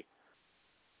injury.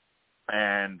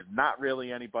 And not really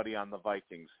anybody on the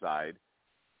Vikings side.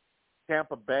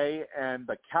 Tampa Bay and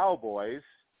the Cowboys,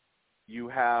 You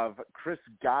have Chris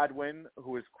Godwin,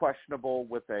 who is questionable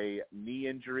with a knee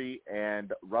injury,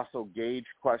 and Russell Gage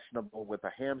questionable with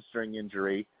a hamstring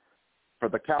injury. For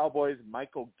the Cowboys,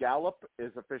 Michael Gallup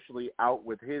is officially out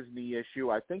with his knee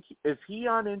issue. I think is he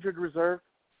on injured reserve?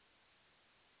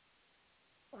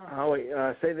 Wait,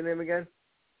 say the name again.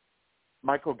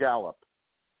 Michael Gallup.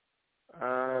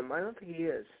 I don't think he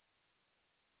is.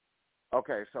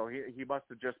 Okay, so he must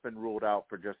have just been ruled out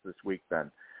for just this week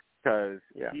then, because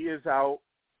he is out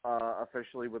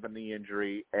officially with a knee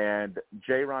injury, and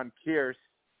Jaron Kearse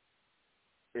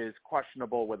is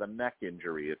questionable with a neck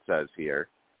injury, it says here,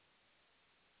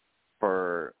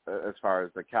 for as far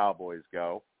as the Cowboys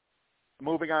go.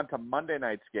 Moving on to Monday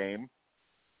night's game,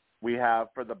 we have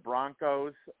for the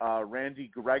Broncos, Randy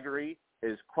Gregory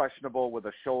is questionable with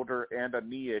a shoulder and a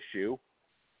knee issue.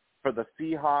 For the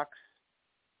Seahawks,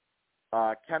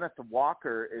 Kenneth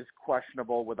Walker is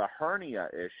questionable with a hernia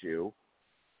issue.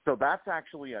 So that's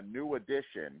actually a new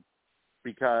addition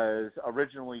because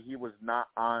originally he was not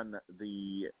on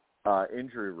the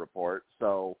injury report.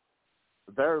 So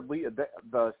the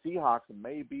Seahawks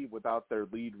may be without their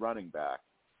lead running back.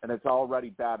 And it's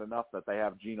already bad enough that they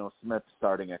have Geno Smith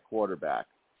starting at quarterback.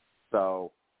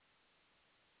 So,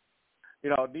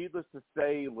 needless to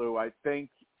say, Lou, I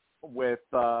think with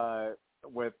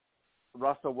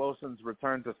Russell Wilson's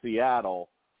return to Seattle,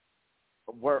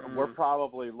 we're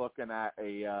probably looking at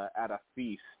a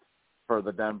feast for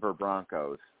the Denver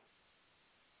Broncos.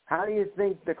 How do you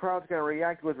think the crowd's going to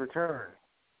react to his return?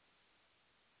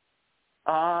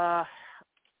 I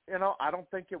don't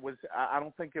think it was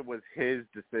his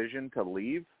decision to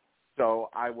leave. So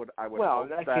I would hope in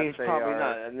that that case, they probably are,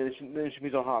 not, and then it should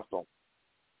be so hostile.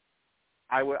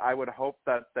 I would hope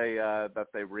that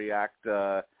they react.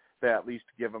 They at least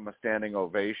give him a standing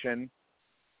ovation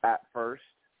at first.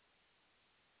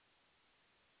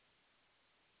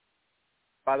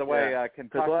 By the way,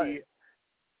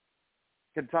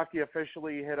 Kentucky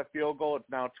officially hit a field goal. It's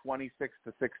now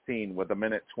 26-16 with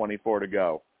 1:24 to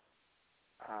go.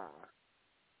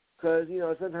 Because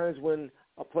sometimes when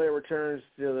a player returns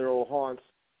to their old haunts,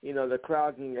 the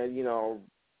crowd can get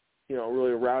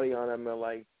really rowdy on them and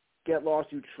like, get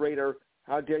lost, you traitor!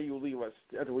 How dare you leave us?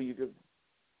 That's what you did.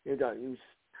 You're done.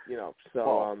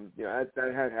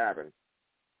 That had happened.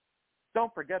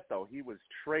 Don't forget though, he was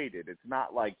traded. It's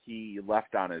not like he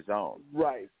left on his own.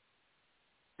 Right.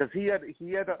 Because he had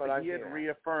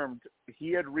reaffirmed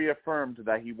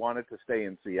that he wanted to stay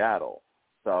in Seattle.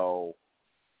 So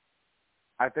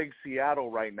I think Seattle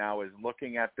right now is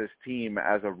looking at this team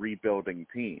as a rebuilding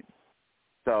team.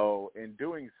 So in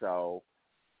doing so,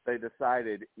 they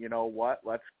decided, you know what,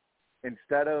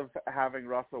 instead of having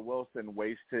Russell Wilson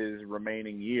waste his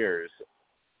remaining years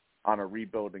on a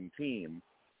rebuilding team,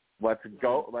 let's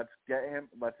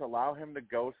allow him to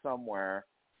go somewhere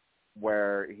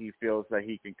where he feels that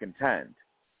he can contend.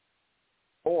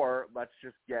 Or let's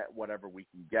just get whatever we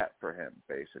can get for him,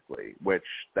 basically, which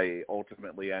they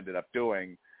ultimately ended up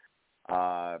doing,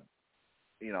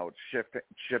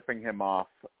 shipping him off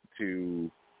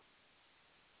to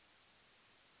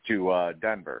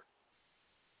Denver,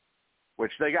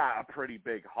 which they got a pretty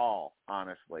big haul,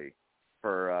 honestly,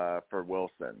 for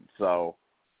Wilson. So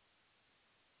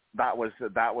that was a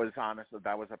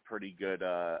pretty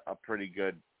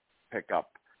good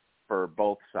pickup for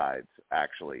both sides,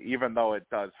 actually, even though it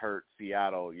does hurt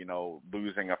Seattle,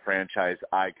 losing a franchise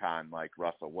icon like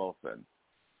Russell Wilson.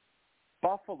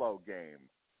 Buffalo game.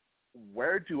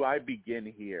 Where do I begin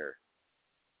here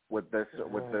with this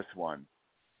one?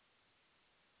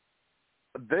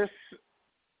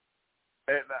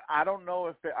 I don't know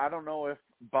if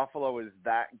Buffalo is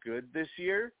that good this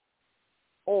year,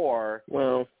 or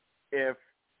if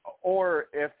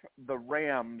the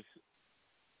Rams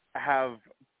have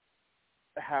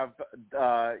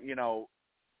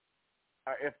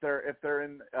if they're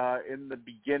in the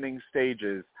beginning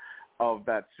stages of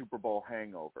that Super Bowl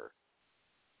hangover.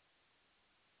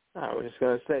 I was just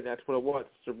going to say that's what it was,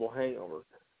 Super Bowl hangover.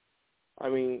 I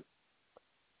mean,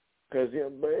 because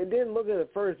but it didn't look at it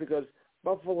first because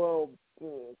Buffalo,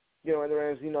 and the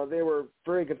Rams, they were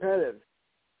very competitive,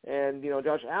 and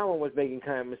Josh Allen was making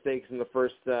kind of mistakes in the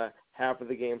first half of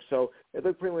the game, so it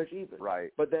looked pretty much even.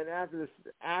 Right. But then after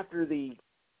the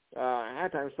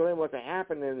halftime, so then what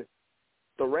happened, and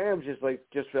the Rams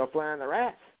just fell flat on their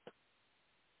ass.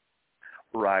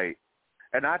 Right.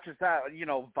 And not just that,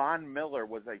 Von Miller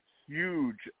was a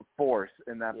huge force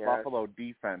in that Buffalo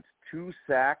defense. 2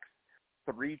 sacks,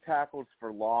 3 tackles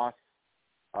for loss.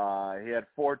 He had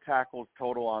 4 tackles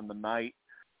total on the night.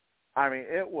 I mean,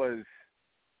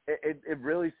 it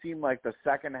really seemed like the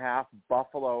second half,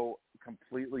 Buffalo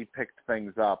completely picked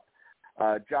things up.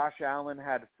 Josh Allen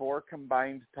had 4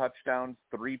 combined touchdowns,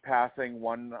 3 passing,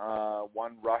 1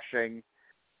 rushing.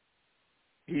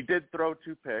 He did throw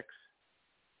 2 picks,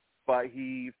 but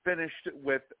he finished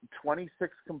with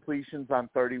 26 completions on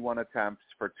 31 attempts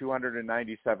for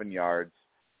 297 yards.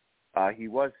 He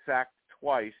was sacked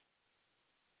twice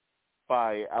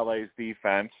by LA's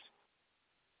defense.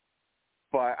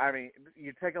 But, I mean,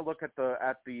 you take a look at the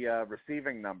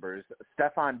receiving numbers.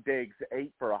 Stephon Diggs,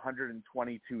 8 for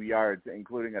 122 yards,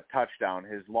 including a touchdown,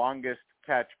 his longest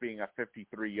catch being a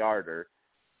 53-yarder.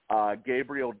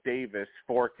 Gabriel Davis,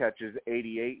 4 catches,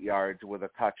 88 yards with a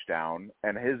touchdown,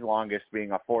 and his longest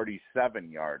being a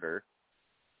 47-yarder.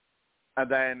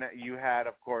 And then you had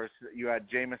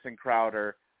Jamison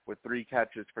Crowder with 3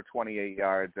 catches for 28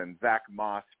 yards, and Zach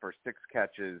Moss for 6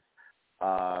 catches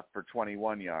for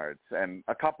 21 yards, and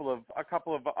a couple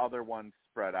of other ones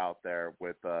spread out there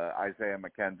with Isaiah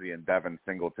McKenzie and Devin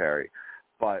Singletary.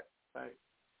 But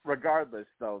regardless,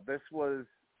 though, this was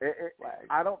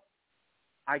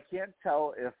I can't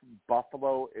tell if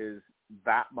Buffalo is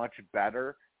that much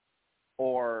better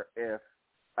or if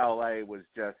LA was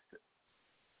just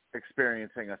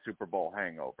experiencing a Super Bowl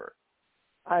hangover.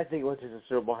 I think it was just a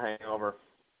Super Bowl hangover.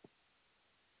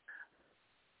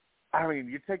 I mean,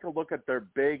 you take a look at their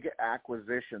big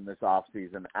acquisition this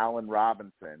offseason, Allen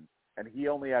Robinson, and he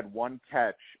only had 1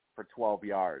 catch for 12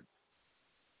 yards.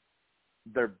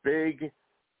 Their big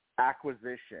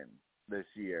acquisition this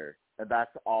year, and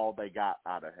that's all they got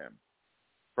out of him.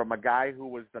 From a guy who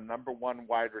was the number 1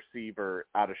 wide receiver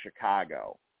out of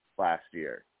Chicago last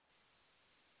year.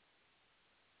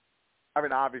 I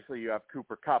mean, obviously you have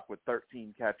Cooper Kupp with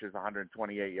 13 catches,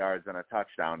 128 yards, and a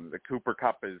touchdown. The Cooper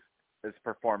Kupp is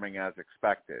performing as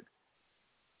expected.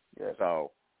 Yes.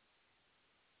 So,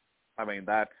 I mean,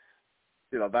 that's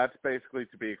basically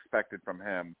to be expected from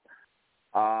him.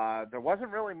 There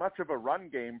wasn't really much of a run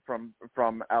game from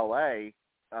LA.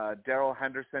 Darrell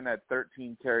Henderson had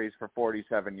 13 carries for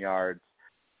 47 yards.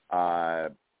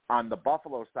 On the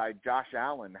Buffalo side, Josh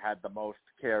Allen had the most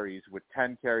carries with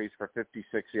 10 carries for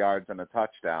 56 yards and a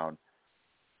touchdown.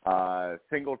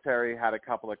 Singletary had a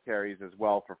couple of carries as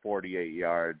well for 48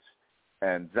 yards.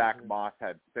 And Zach Moss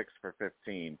had 6 for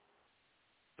 15.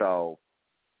 So,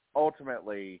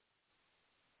 ultimately,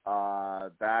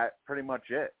 that pretty much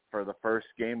it for the first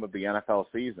game of the NFL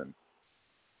season.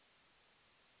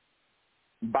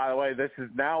 By the way, this is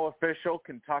now official.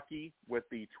 Kentucky with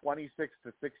the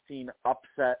 26-16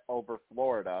 upset over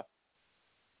Florida.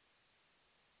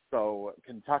 So,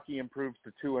 Kentucky improves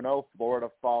to 2-0. Florida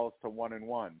falls to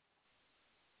 1-1.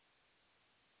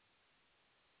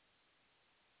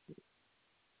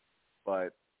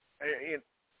 But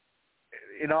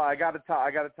I got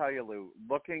to tell you, Lou.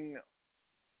 Looking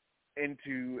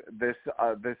into this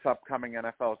upcoming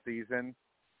NFL season,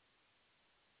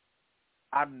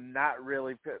 I'm not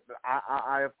really.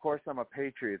 I of course I'm a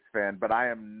Patriots fan, but I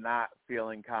am not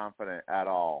feeling confident at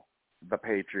all. The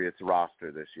Patriots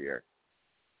roster this year.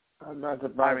 I'm not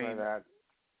surprised by that.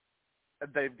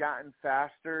 They've gotten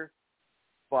faster,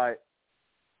 but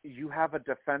you have a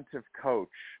defensive coach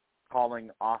calling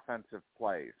offensive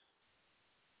plays.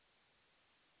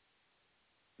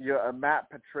 Matt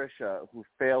Patricia, who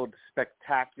failed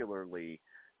spectacularly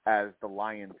as the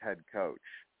Lions head coach.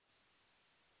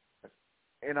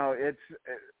 It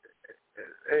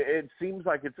seems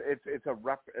like it's a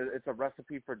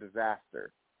recipe for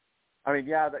disaster. I mean,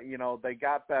 they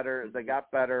got better. They got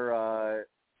better,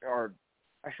 or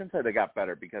I shouldn't say they got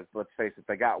better because let's face it,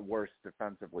 they got worse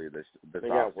defensively this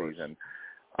offseason.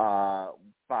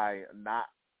 By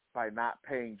not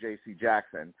paying J.C.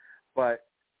 Jackson, but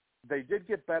they did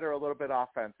get better a little bit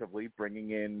offensively,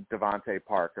 bringing in Devontae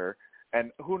Parker,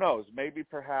 and who knows, maybe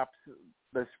perhaps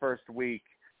this first week,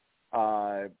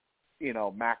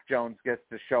 Mac Jones gets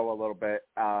to show a little bit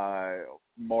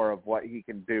more of what he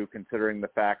can do, considering the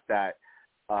fact that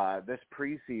this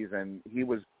preseason he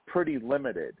was pretty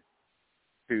limited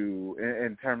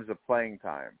in terms of playing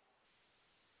time.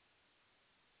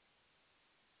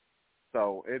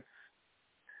 So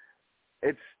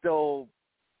it's still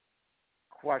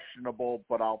questionable,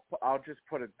 but I'll just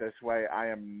put it this way: I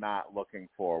am not looking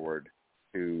forward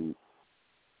to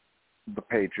the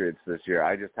Patriots this year.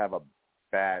 I just have a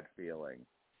bad feeling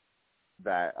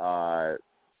that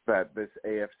this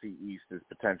AFC East is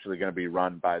potentially going to be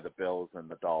run by the Bills and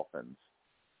the Dolphins,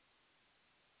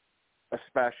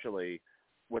 especially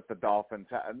with the Dolphins.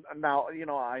 Now,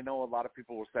 I know a lot of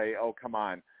people will say, "Oh, come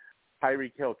on.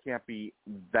 Tyreek Hill can't be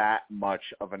that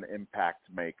much of an impact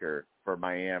maker for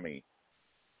Miami."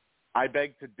 I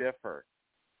beg to differ.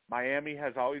 Miami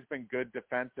has always been good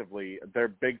defensively. Their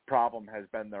big problem has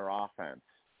been their offense.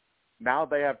 Now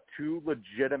they have two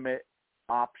legitimate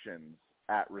options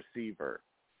at receiver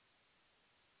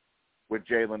with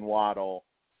Jalen Waddle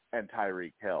and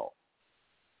Tyreek Hill.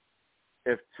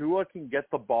 If Tua can get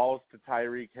the balls to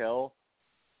Tyreek Hill,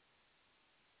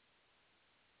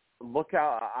 look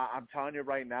out. I'm telling you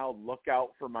right now, look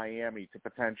out for Miami to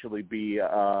potentially be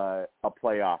a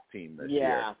playoff team this year.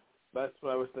 Yeah, that's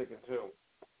what I was thinking too.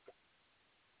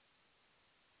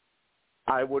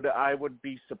 I would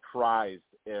be surprised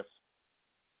if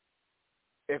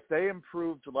they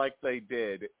improved like they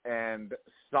did and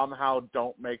somehow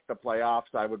don't make the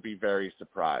playoffs. I would be very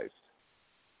surprised.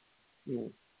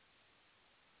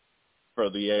 For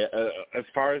the as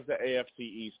far as the AFC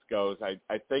East goes, I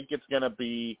think it's going to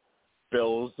be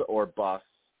Bills or bust.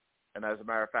 And as a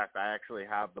matter of fact, I actually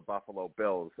have the Buffalo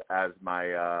Bills as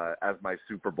my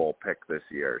Super Bowl pick this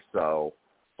year. So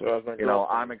you know,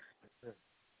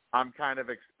 I'm kind of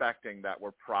expecting that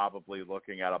we're probably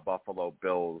looking at a Buffalo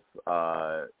Bills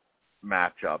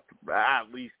matchup, at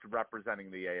least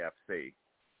representing the AFC.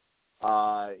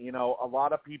 You know, a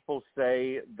lot of people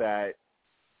say that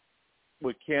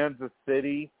with Kansas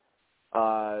City,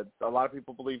 a lot of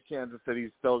people believe Kansas City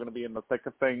is still going to be in the thick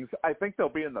of things. I think they'll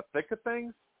be in the thick of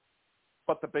things,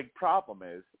 but the big problem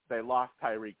is they lost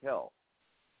Tyreek Hill.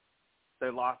 They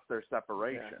lost their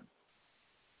separation. Yeah.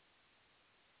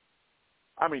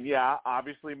 I mean, yeah,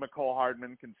 obviously McCole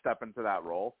Hardman can step into that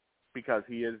role because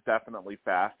he is definitely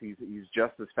fast. He's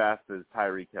just as fast as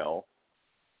Tyreek Hill.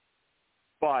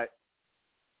 But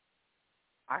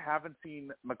I haven't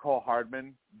seen McCole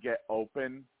Hardman get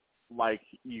open like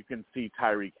you can see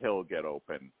Tyreek Hill get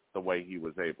open the way he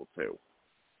was able to.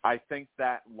 I think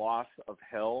that loss of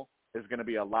Hill is going to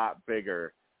be a lot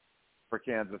bigger for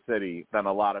Kansas City than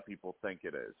a lot of people think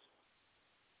it is.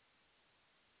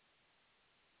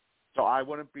 So I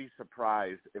wouldn't be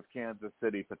surprised if Kansas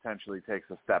City potentially takes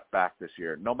a step back this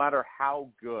year, no matter how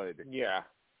good,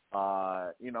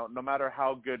 no matter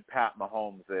how good Pat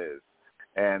Mahomes is,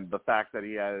 and the fact that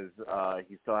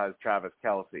he still has Travis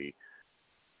Kelce.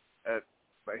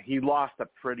 He lost a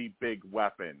pretty big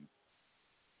weapon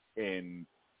in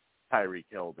Tyreek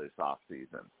Hill this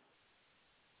offseason.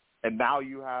 And now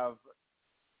you have,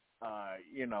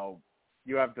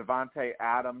 you have Devontae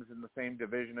Adams in the same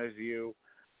division as you.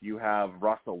 You have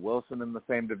Russell Wilson in the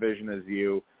same division as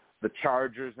you. The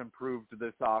Chargers improved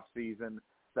this offseason.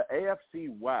 The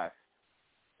AFC West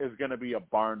is going to be a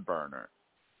barn burner.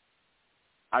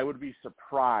 I would be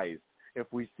surprised if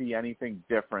we see anything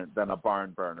different than a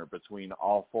barn burner between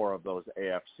all four of those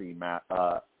AFC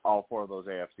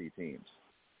teams,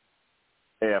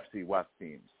 AFC West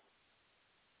teams.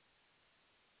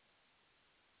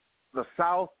 The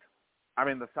South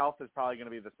is probably going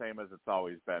to be the same as it's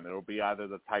always been. It'll be either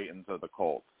the Titans or the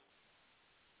Colts.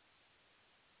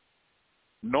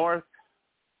 North,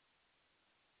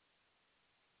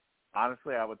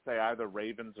 honestly, I would say either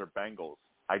Ravens or Bengals.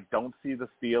 I don't see the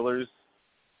Steelers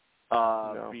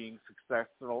being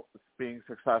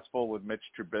successful with Mitch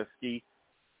Trubisky.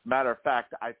 Matter of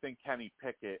fact, I think Kenny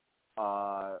Pickett,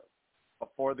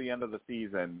 before the end of the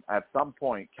season, at some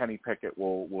point, Kenny Pickett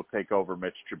will take over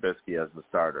Mitch Trubisky as the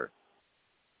starter.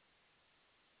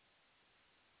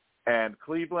 And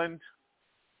Cleveland,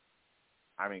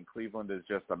 Cleveland is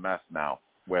just a mess now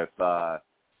with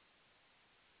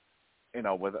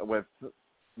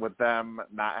them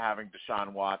not having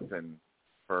Deshaun Watson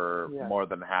for more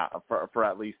than for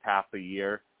at least half the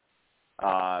year.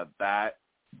 That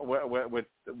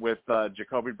with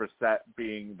Jacoby Brissett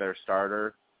being their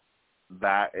starter,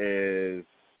 that is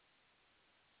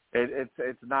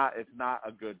it's not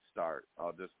a good start.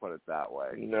 I'll just put it that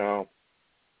way. No.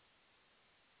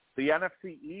 The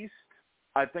NFC East,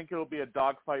 I think it'll be a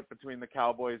dogfight between the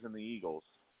Cowboys and the Eagles,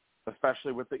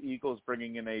 especially with the Eagles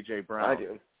bringing in A.J. Brown. I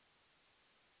do.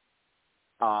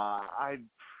 I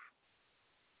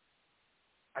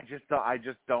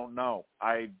just don't know.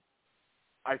 I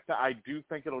do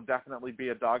think it'll definitely be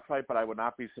a dogfight, but I would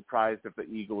not be surprised if the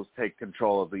Eagles take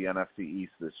control of the NFC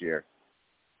East this year.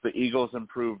 The Eagles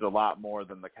improved a lot more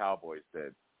than the Cowboys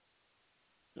did.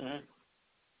 Mm-hmm.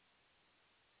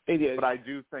 They did. But I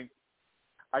do think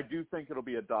it'll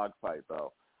be a dogfight,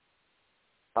 though.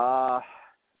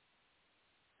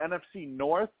 NFC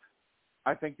North,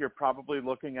 I think you're probably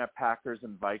looking at Packers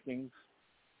and Vikings.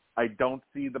 I don't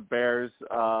see the Bears,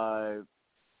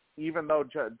 even though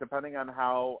depending on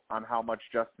how much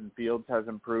Justin Fields has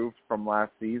improved from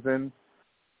last season,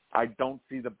 I don't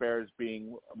see the Bears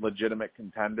being legitimate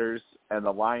contenders. And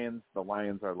the Lions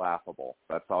are laughable.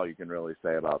 That's all you can really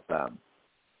say about them.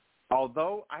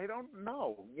 Although, I don't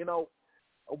know.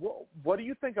 what do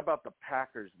you think about the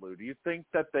Packers, Lou? Do you think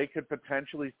that they could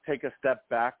potentially take a step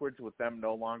backwards with them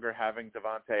no longer having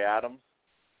Devontae Adams?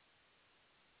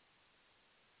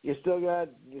 You still got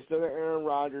Aaron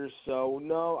Rodgers, so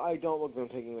no, I don't look at them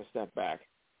taking a step back.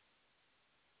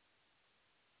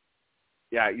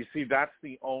 Yeah, you see, that's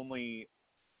the only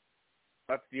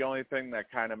thing that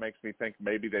kind of makes me think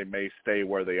maybe they may stay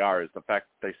where they are, is the fact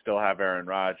that they still have Aaron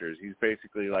Rodgers. He's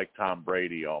basically like Tom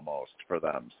Brady almost for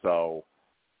them. So,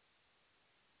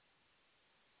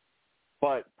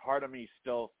 but part of me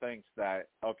still thinks that,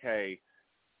 okay,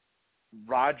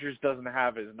 Rodgers doesn't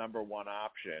have his number one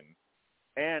option,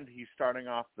 and he's starting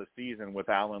off the season with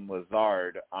Alan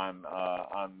Lazard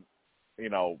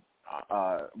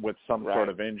with some sort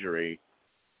of injury.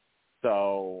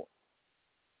 So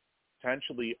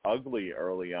potentially ugly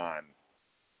early on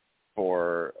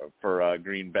for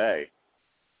Green Bay.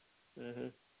 Mm-hmm.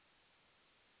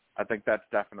 I think that's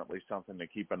definitely something to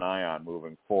keep an eye on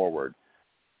moving forward.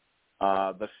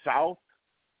 The South,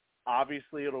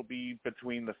 obviously, it'll be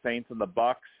between the Saints and the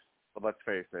Bucks, but let's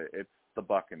face it, it's the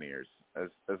Buccaneers. As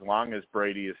long as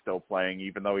Brady is still playing,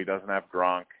 even though he doesn't have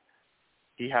Gronk,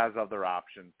 he has other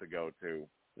options to go to.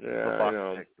 Yeah, the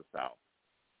Bucks take the South.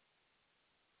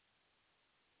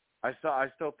 I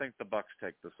still think the Bucks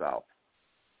take the South.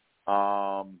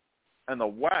 And the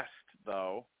West,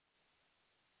 though,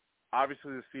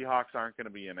 obviously the Seahawks aren't going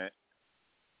to be in it.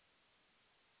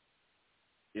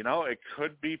 You know, it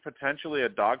could be potentially a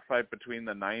dogfight between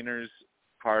the Niners,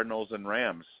 Cardinals, and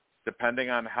Rams,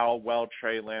 depending on how well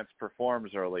Trey Lance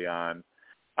performs early on.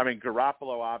 I mean,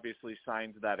 Garoppolo obviously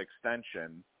signed that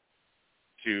extension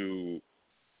to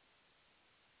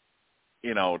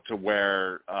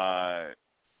where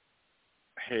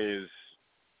his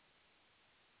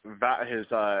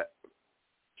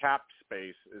cap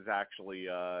space is actually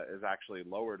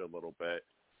lowered a little bit.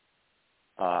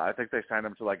 I think they signed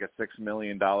him to like a $6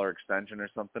 million extension or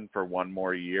something for one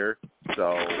more year.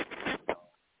 So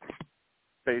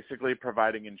basically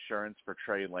providing insurance for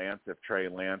Trey Lance if Trey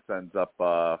Lance ends up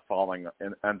falling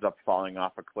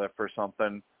off a cliff or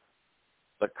something.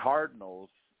 The Cardinals,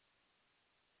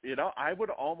 I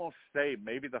would almost say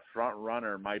maybe the front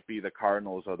runner might be the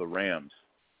Cardinals or the Rams,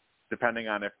 depending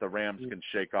on if the Rams can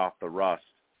shake off the rust.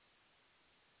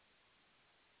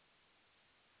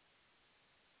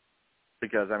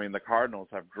 Because, I mean, the Cardinals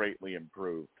have greatly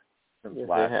improved since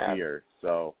last year.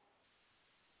 So,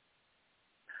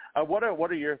 what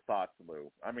are your thoughts,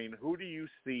 Lou? I mean, who do you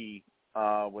see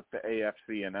with the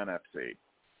AFC and NFC?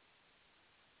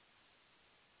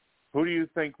 Who do you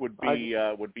think would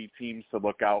be teams to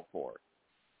look out for?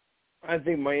 I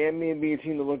think Miami would be a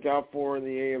team to look out for in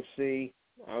the AFC.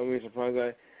 I wouldn't be surprised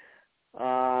that.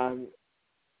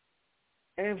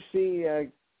 AFC,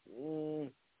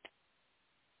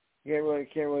 can't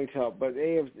really tell. But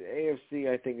AFC,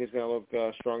 I think, is going to look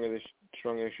stronger this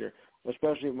year,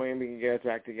 especially if Miami can get its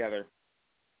act together.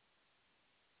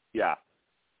 Yeah,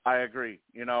 I agree.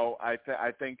 I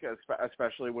think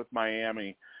especially with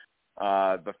Miami.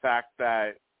 The fact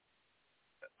that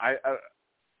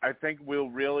I think we'll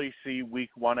really see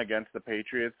week one against the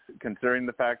Patriots, considering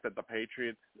the fact that the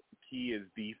Patriots' key is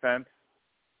defense,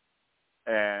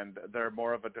 and they're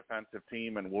more of a defensive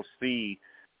team, and we'll see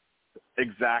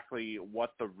exactly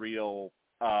what the real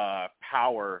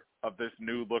power of this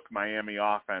new look Miami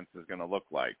offense is going to look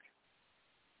like.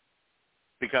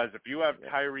 Because if you have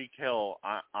Tyreek Hill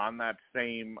on that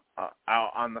same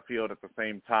out on the field at the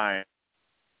same time,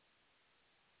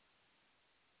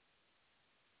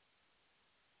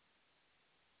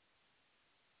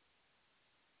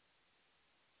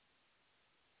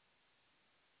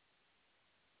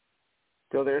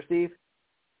 Still there, Steve?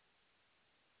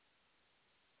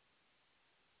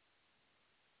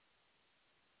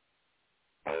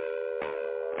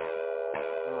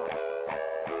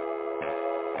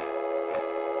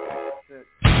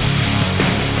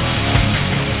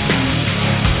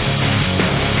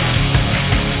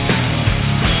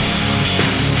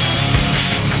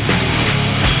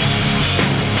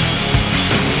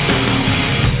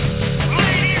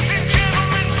 Ladies and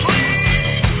gentlemen,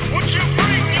 please, would you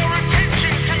bring your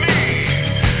attention to me?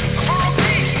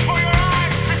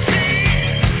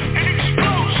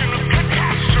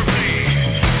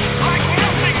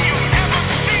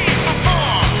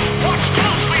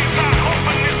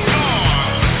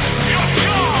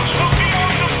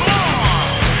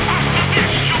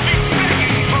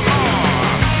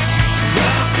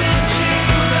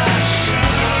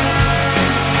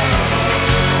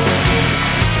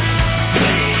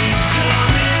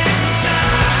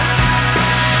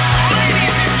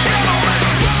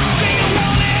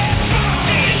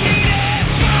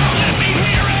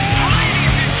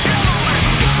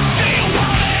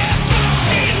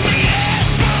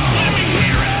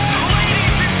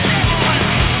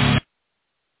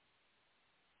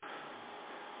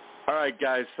 All right,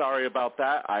 guys, sorry about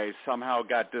that. I somehow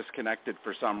got disconnected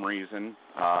for some reason.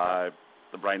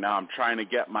 Right now I'm trying to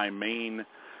get my main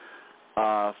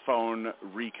phone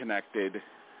reconnected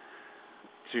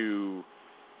to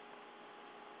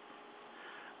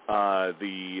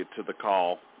the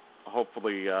call.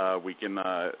 Hopefully we can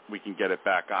get it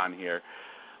back on here.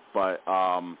 But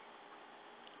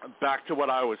back to what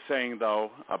I was saying,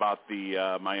 though, about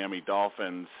the Miami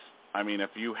Dolphins. I mean,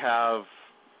 if you have,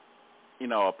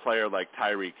 a player like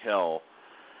Tyreek Hill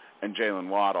and Jalen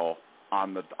Waddle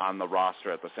on the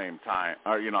roster at the same time,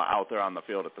 or out there on the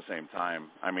field at the same time,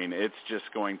 I mean, it's just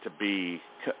going to be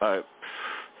a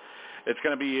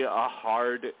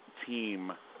hard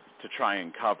team to try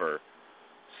and cover.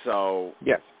 So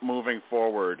yes. Moving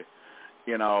forward,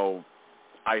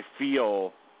 I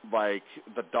feel like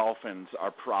the Dolphins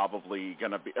are probably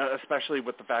going to be, especially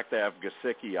with the fact they have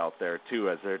Gesicki out there too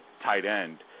as their tight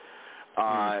end.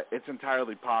 It's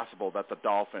entirely possible that the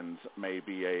Dolphins may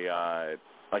be a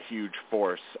huge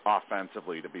force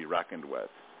offensively to be reckoned with.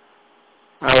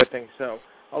 I would think so.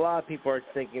 A lot of people are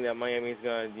thinking that Miami's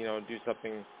going to, do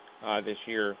something this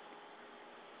year,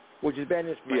 which is bad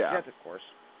news for my Jets, of course.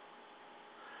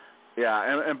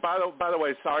 Yeah, and by the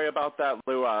way, sorry about that,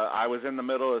 Lou. I was in the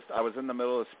middle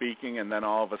of speaking, and then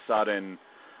all of a sudden,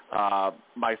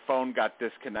 my phone got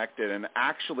disconnected. And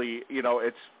actually,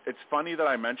 it's funny that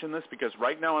I mentioned this because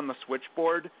right now on the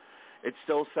switchboard, it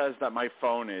still says that my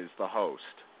phone is the host.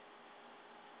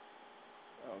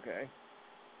 Okay.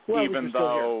 Well, even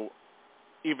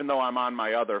though I'm on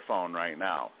my other phone right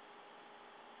now.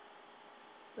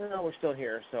 No, we're still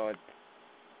here, so it's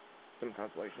some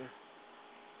consolation.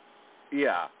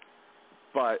 Yeah,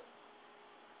 but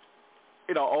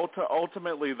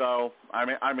ultimately though,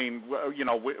 I mean,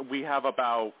 we have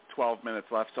about 12 minutes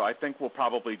left, so I think we'll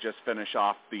probably just finish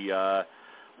off the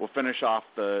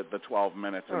 12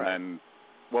 minutes, and then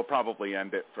we'll probably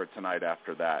end it for tonight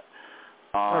after that.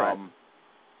 All right.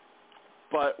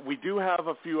 But we do have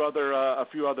a few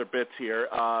other bits here.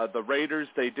 The Raiders,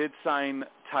 they did sign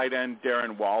tight end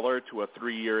Darren Waller to a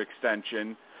 3-year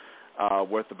extension.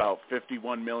 Worth about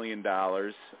 $51 million,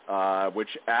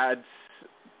 which adds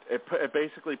it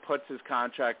basically puts his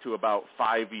contract to about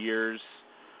 5 years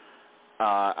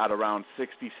at around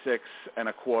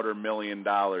 $66.25 million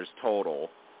total,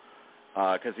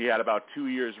 because he had about 2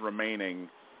 years remaining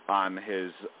on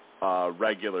his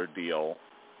regular deal,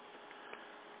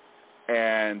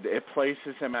 and it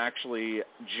places him actually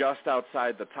just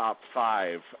outside the top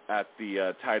 5 at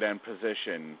the tight end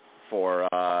position for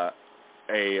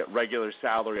a regular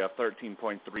salary of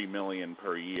 $13.3 million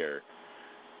per year.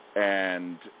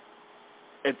 And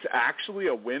it's actually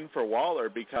a win for Waller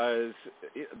because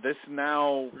this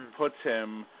now puts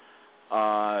him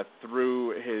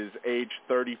through his age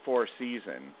 34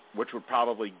 season, which would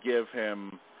probably give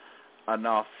him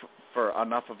enough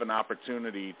of an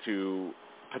opportunity to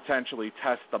potentially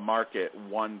test the market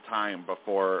one time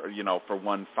before, for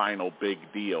one final big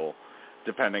deal,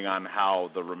 depending on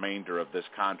how the remainder of this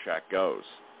contract goes.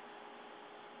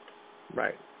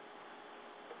 Right.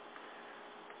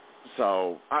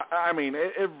 So, I mean,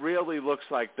 it really looks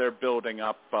like they're building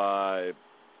up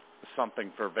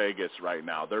something for Vegas right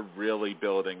now. They're really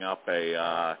building up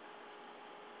a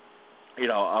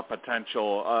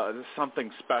potential,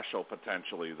 something special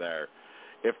potentially there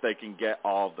if they can get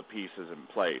all of the pieces in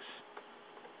place.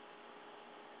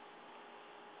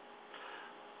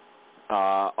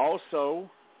 Also,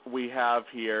 we have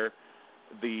here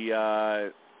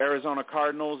the Arizona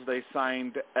Cardinals. They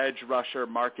signed edge rusher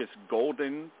Marcus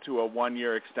Golden to a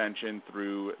 1-year extension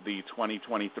through the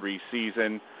 2023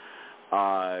 season.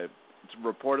 It's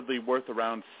reportedly worth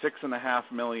around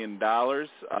 $6.5 million.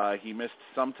 He missed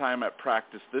some time at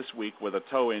practice this week with a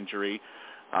toe injury,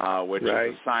 which is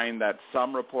a sign that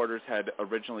some reporters had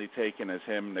originally taken as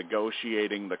him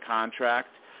negotiating the contract.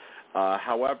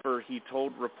 However, he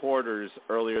told reporters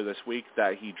earlier this week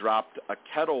that he dropped a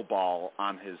kettleball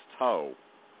on his toe,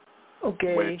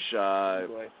 which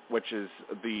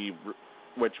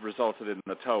resulted in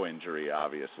the toe injury,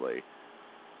 obviously.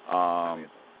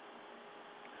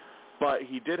 But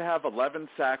he did have 11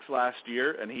 sacks last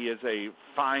year, and he is a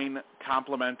fine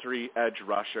complementary edge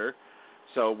rusher.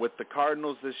 So with the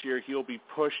Cardinals this year, he'll be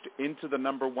pushed into the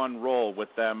number 1 role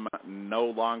with them no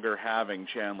longer having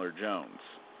Chandler Jones.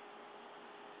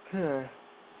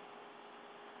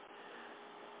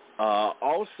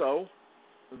 Also,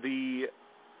 the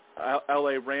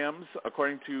L.A. Rams,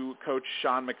 according to Coach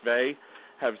Sean McVay,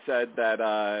 have said that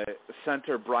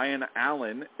center Brian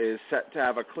Allen is set to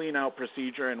have a clean-out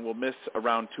procedure and will miss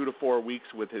around 2 to 4 weeks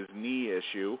with his knee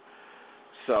issue.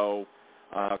 So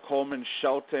Coleman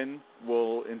Shelton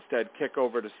will instead kick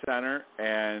over to center,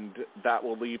 and that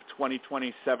will leave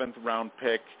 2020 7th-round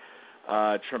pick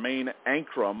Tremaine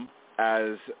Ankrum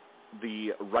as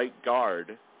the right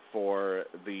guard for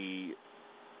the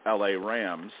LA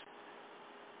Rams.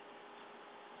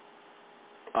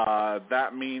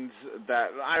 That means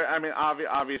that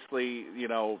obviously,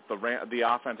 the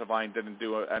offensive line didn't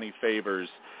do any favors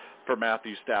for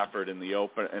Matthew Stafford in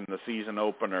the season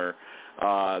opener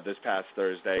this past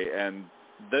Thursday, and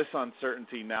this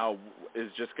uncertainty now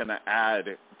is just going to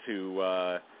add to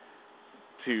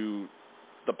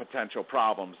the potential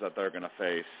problems that they're going to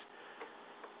face.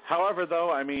 However,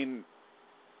 though,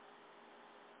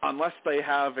 unless they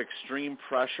have extreme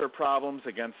pressure problems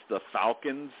against the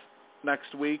Falcons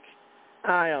next week,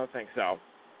 I don't think so.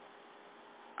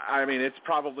 It's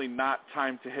probably not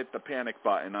time to hit the panic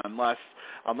button unless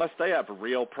they have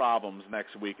real problems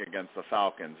next week against the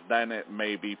Falcons. Then it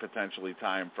may be potentially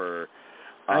time for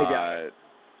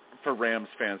Rams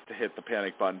fans to hit the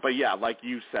panic button. But yeah, like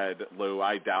you said, Lou,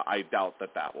 I doubt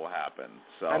that will happen.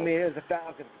 So it's the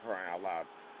Falcons for crying out loud.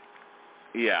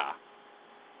 Yeah.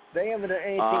 They haven't done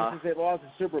anything since they lost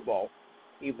the Super Bowl,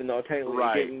 even though technically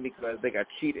they didn't because they got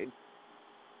cheated.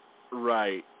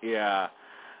 Right. Yeah.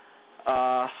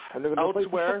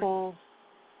 Elsewhere,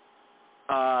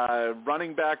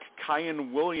 running back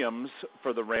Kyan Williams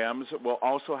for the Rams will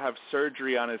also have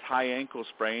surgery on his high ankle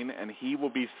sprain, and he will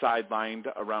be sidelined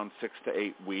around 6 to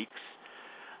 8 weeks.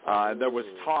 There was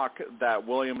talk that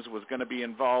Williams was going to be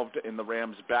involved in the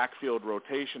Rams' backfield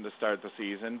rotation to start the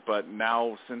season, but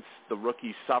now since the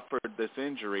rookie suffered this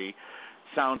injury,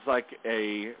 sounds like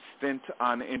a stint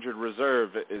on injured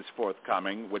reserve is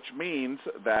forthcoming, which means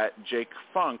that Jake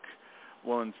Funk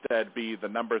will instead be the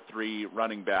number 3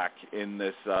 running back in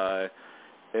this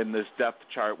depth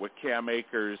chart, with Cam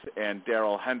Akers and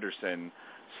Darrell Henderson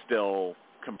still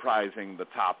comprising the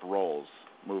top roles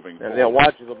moving forward. And their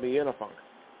watches will be in a Funk.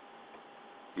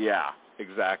 Yeah,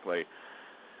 exactly.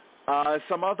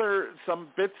 Some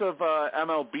bits of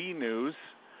MLB news.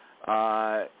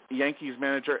 Yankees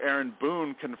manager Aaron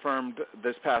Boone confirmed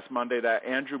this past Monday that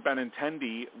Andrew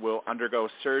Benintendi will undergo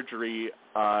surgery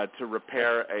to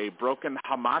repair a broken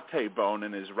hamate bone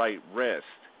in his right wrist.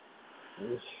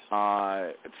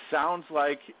 It sounds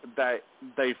like that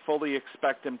they fully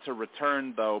expect him to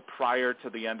return, though, prior to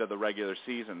the end of the regular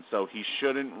season, so he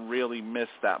shouldn't really miss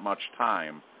that much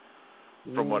time,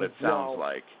 from what it sounds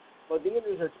like. But the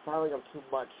injuries are piling up too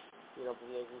much, for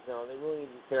the Yankees now. They really need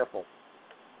to be careful.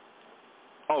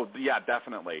 Oh, yeah,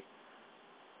 definitely.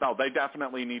 No, they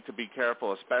definitely need to be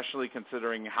careful, especially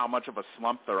considering how much of a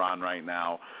slump they're on right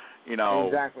now.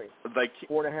 Exactly.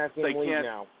 4.5 game lead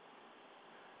now.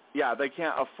 Yeah, they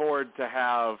can't afford to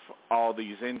have all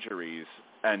these injuries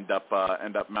end up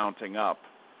mounting up.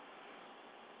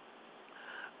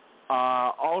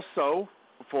 Also,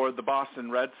 for the Boston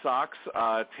Red Sox,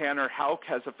 Tanner Houck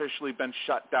has officially been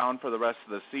shut down for the rest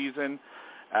of the season,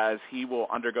 as he will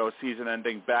undergo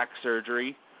season-ending back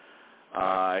surgery.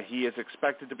 He is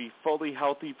expected to be fully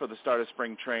healthy for the start of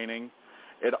spring training.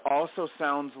 It also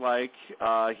sounds like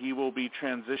he will be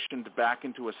transitioned back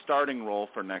into a starting role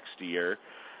for next year.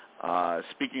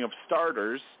 Speaking of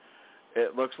starters,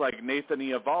 it looks like Nathan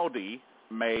Eovaldi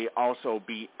may also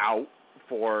be out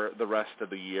for the rest of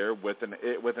the year with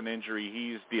an injury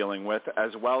he's dealing with,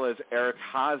 as well as Eric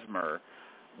Hosmer,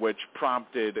 which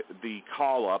prompted the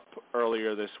call-up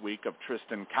earlier this week of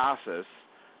Tristan Casas,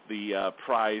 the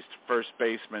prized first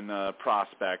baseman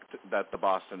prospect that the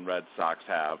Boston Red Sox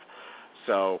have.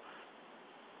 So,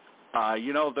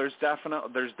 there's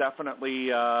definitely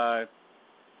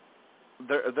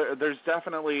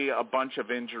a bunch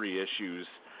of injury issues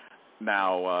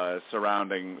now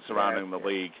surrounding the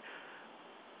league.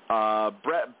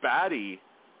 Brett Batty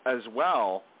as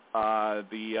well,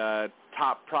 the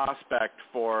top prospect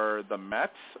for the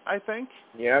Mets, I think.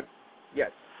 Yep.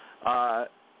 Yes.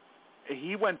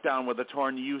 He went down with a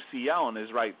torn UCL in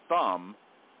his right thumb.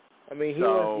 He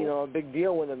was, a big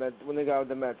deal when they got with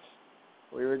the Mets.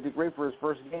 We were great for his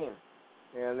first game,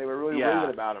 and they were really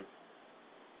raving about him.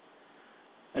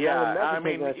 And now the Mets are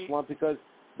taking a slump because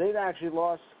they've actually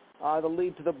lost the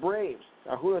lead to the Braves.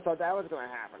 Now, who would have thought that was going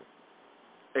to happen?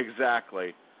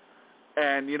 Exactly.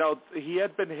 And, he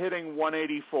had been hitting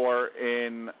 184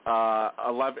 in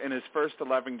his first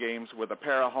 11 games with a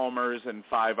pair of homers and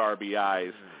 5 RBIs.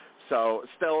 Mm-hmm. So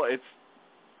still, it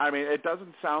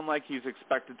doesn't sound like he's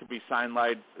expected to be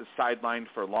sidelined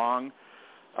for long,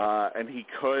 and he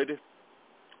could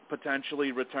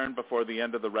potentially return before the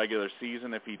end of the regular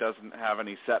season if he doesn't have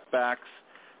any setbacks.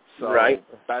 So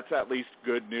that's at least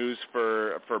good news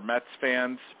for Mets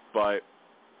fans, but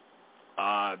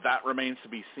that remains to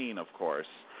be seen, of course.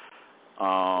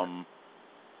 The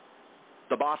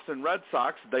Boston Red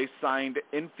Sox, they signed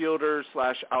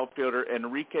infielder/outfielder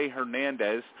Enrique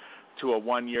Hernandez to a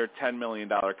 1-year, $10 million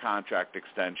contract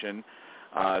extension.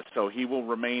 So he will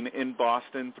remain in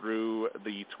Boston through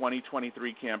the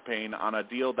 2023 campaign on a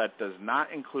deal that does not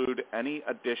include any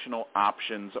additional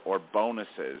options or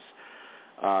bonuses.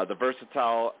 The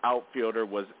versatile outfielder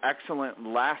was excellent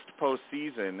last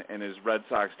postseason in his Red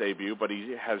Sox debut, but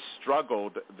he has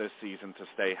struggled this season to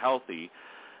stay healthy,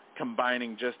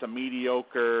 combining just a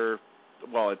mediocre,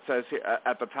 well, it says here,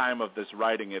 at the time of this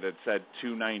writing it had said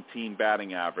 .219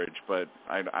 batting average, but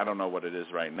I don't know what it is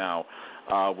right now,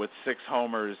 with 6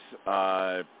 homers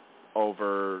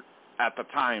over, at the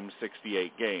time,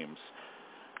 68 games.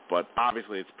 But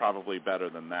obviously it's probably better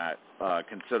than that,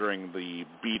 considering the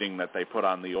beating that they put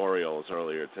on the Orioles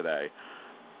earlier today.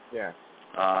 Yeah.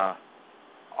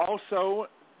 Also,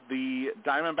 the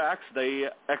Diamondbacks, they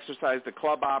exercised a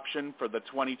club option for the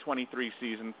 2023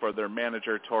 season for their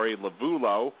manager, Torey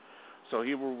Lovullo, so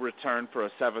he will return for a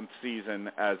 7th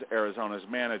season as Arizona's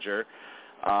manager.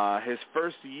 His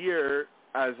first year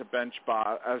as a bench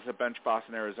boss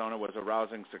in Arizona was a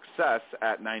rousing success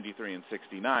at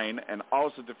 93-69, and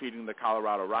also defeating the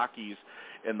Colorado Rockies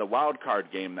in the wild card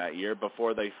game that year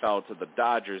before they fell to the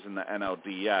Dodgers in the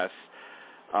NLDS.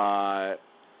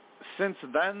 Since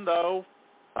then, though,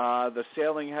 the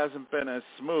sailing hasn't been as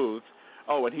smooth.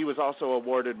 Oh, and he was also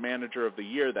awarded Manager of the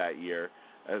Year that year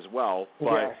as well.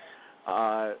 But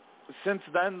yes. Since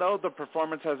then, though, the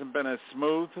performance hasn't been as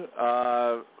smooth,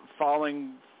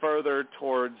 falling further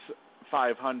towards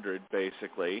 500,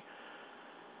 basically.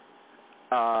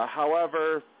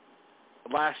 However,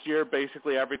 last year,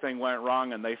 basically everything went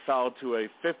wrong, and they fell to a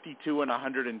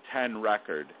 52-110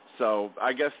 record. So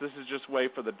I guess this is just a way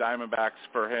for the Diamondbacks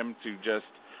for him to just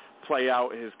play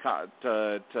out his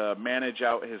to manage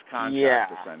out his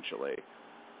contract, essentially.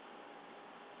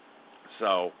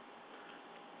 So,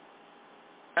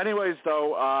 anyways,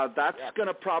 though, that's going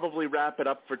to probably wrap it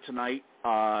up for tonight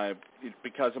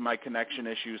because of my connection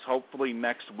issues. Hopefully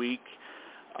next week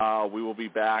we will be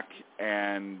back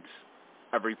and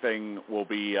everything will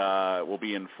be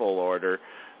in full order.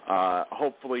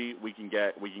 Hopefully we can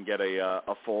get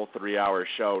a full 3-hour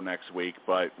show next week,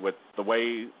 but with the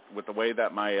way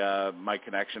that my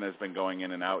connection has been going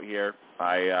in and out here,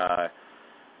 I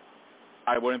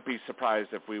wouldn't be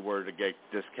surprised if we were to get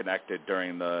disconnected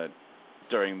during the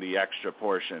extra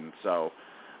portion. So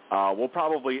we'll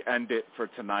probably end it for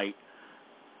tonight.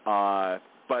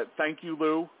 But thank you,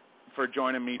 Lou, for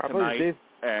joining me tonight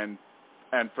and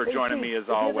for joining me as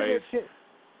always.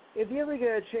 If you ever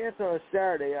get a chance on a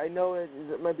Saturday, I know it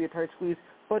might be a tight squeeze,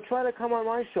 but try to come on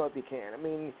my show if you can. I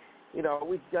mean, you know,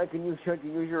 I can use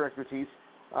your expertise.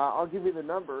 I'll give you the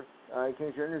number in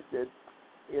case you're interested.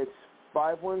 It's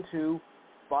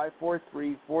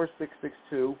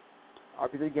 512-543-4662. I'll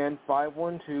repeat it again,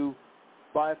 512-543-4662,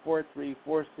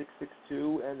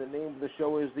 and the name of the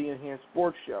show is The Enhanced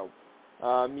Sports Show.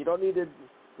 You don't need to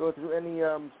go through any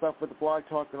stuff with the blog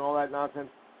talk and all that nonsense.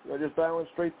 You know, just dial in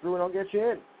straight through and I'll get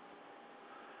you in.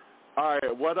 All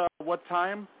right, what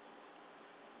time?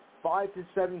 5 to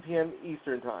 7 p.m.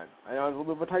 Eastern time. I know it's a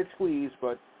little bit of a tight squeeze,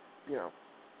 but you know.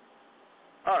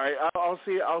 All right, I'll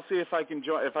see if I can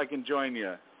join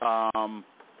you.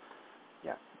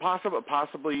 Yeah.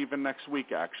 Possibly even next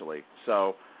week, actually.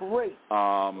 So. Great.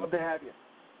 Love to have you.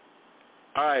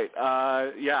 All right.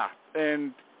 Yeah,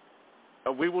 and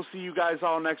we will see you guys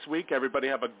all next week. Everybody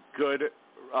have a good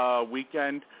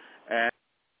weekend.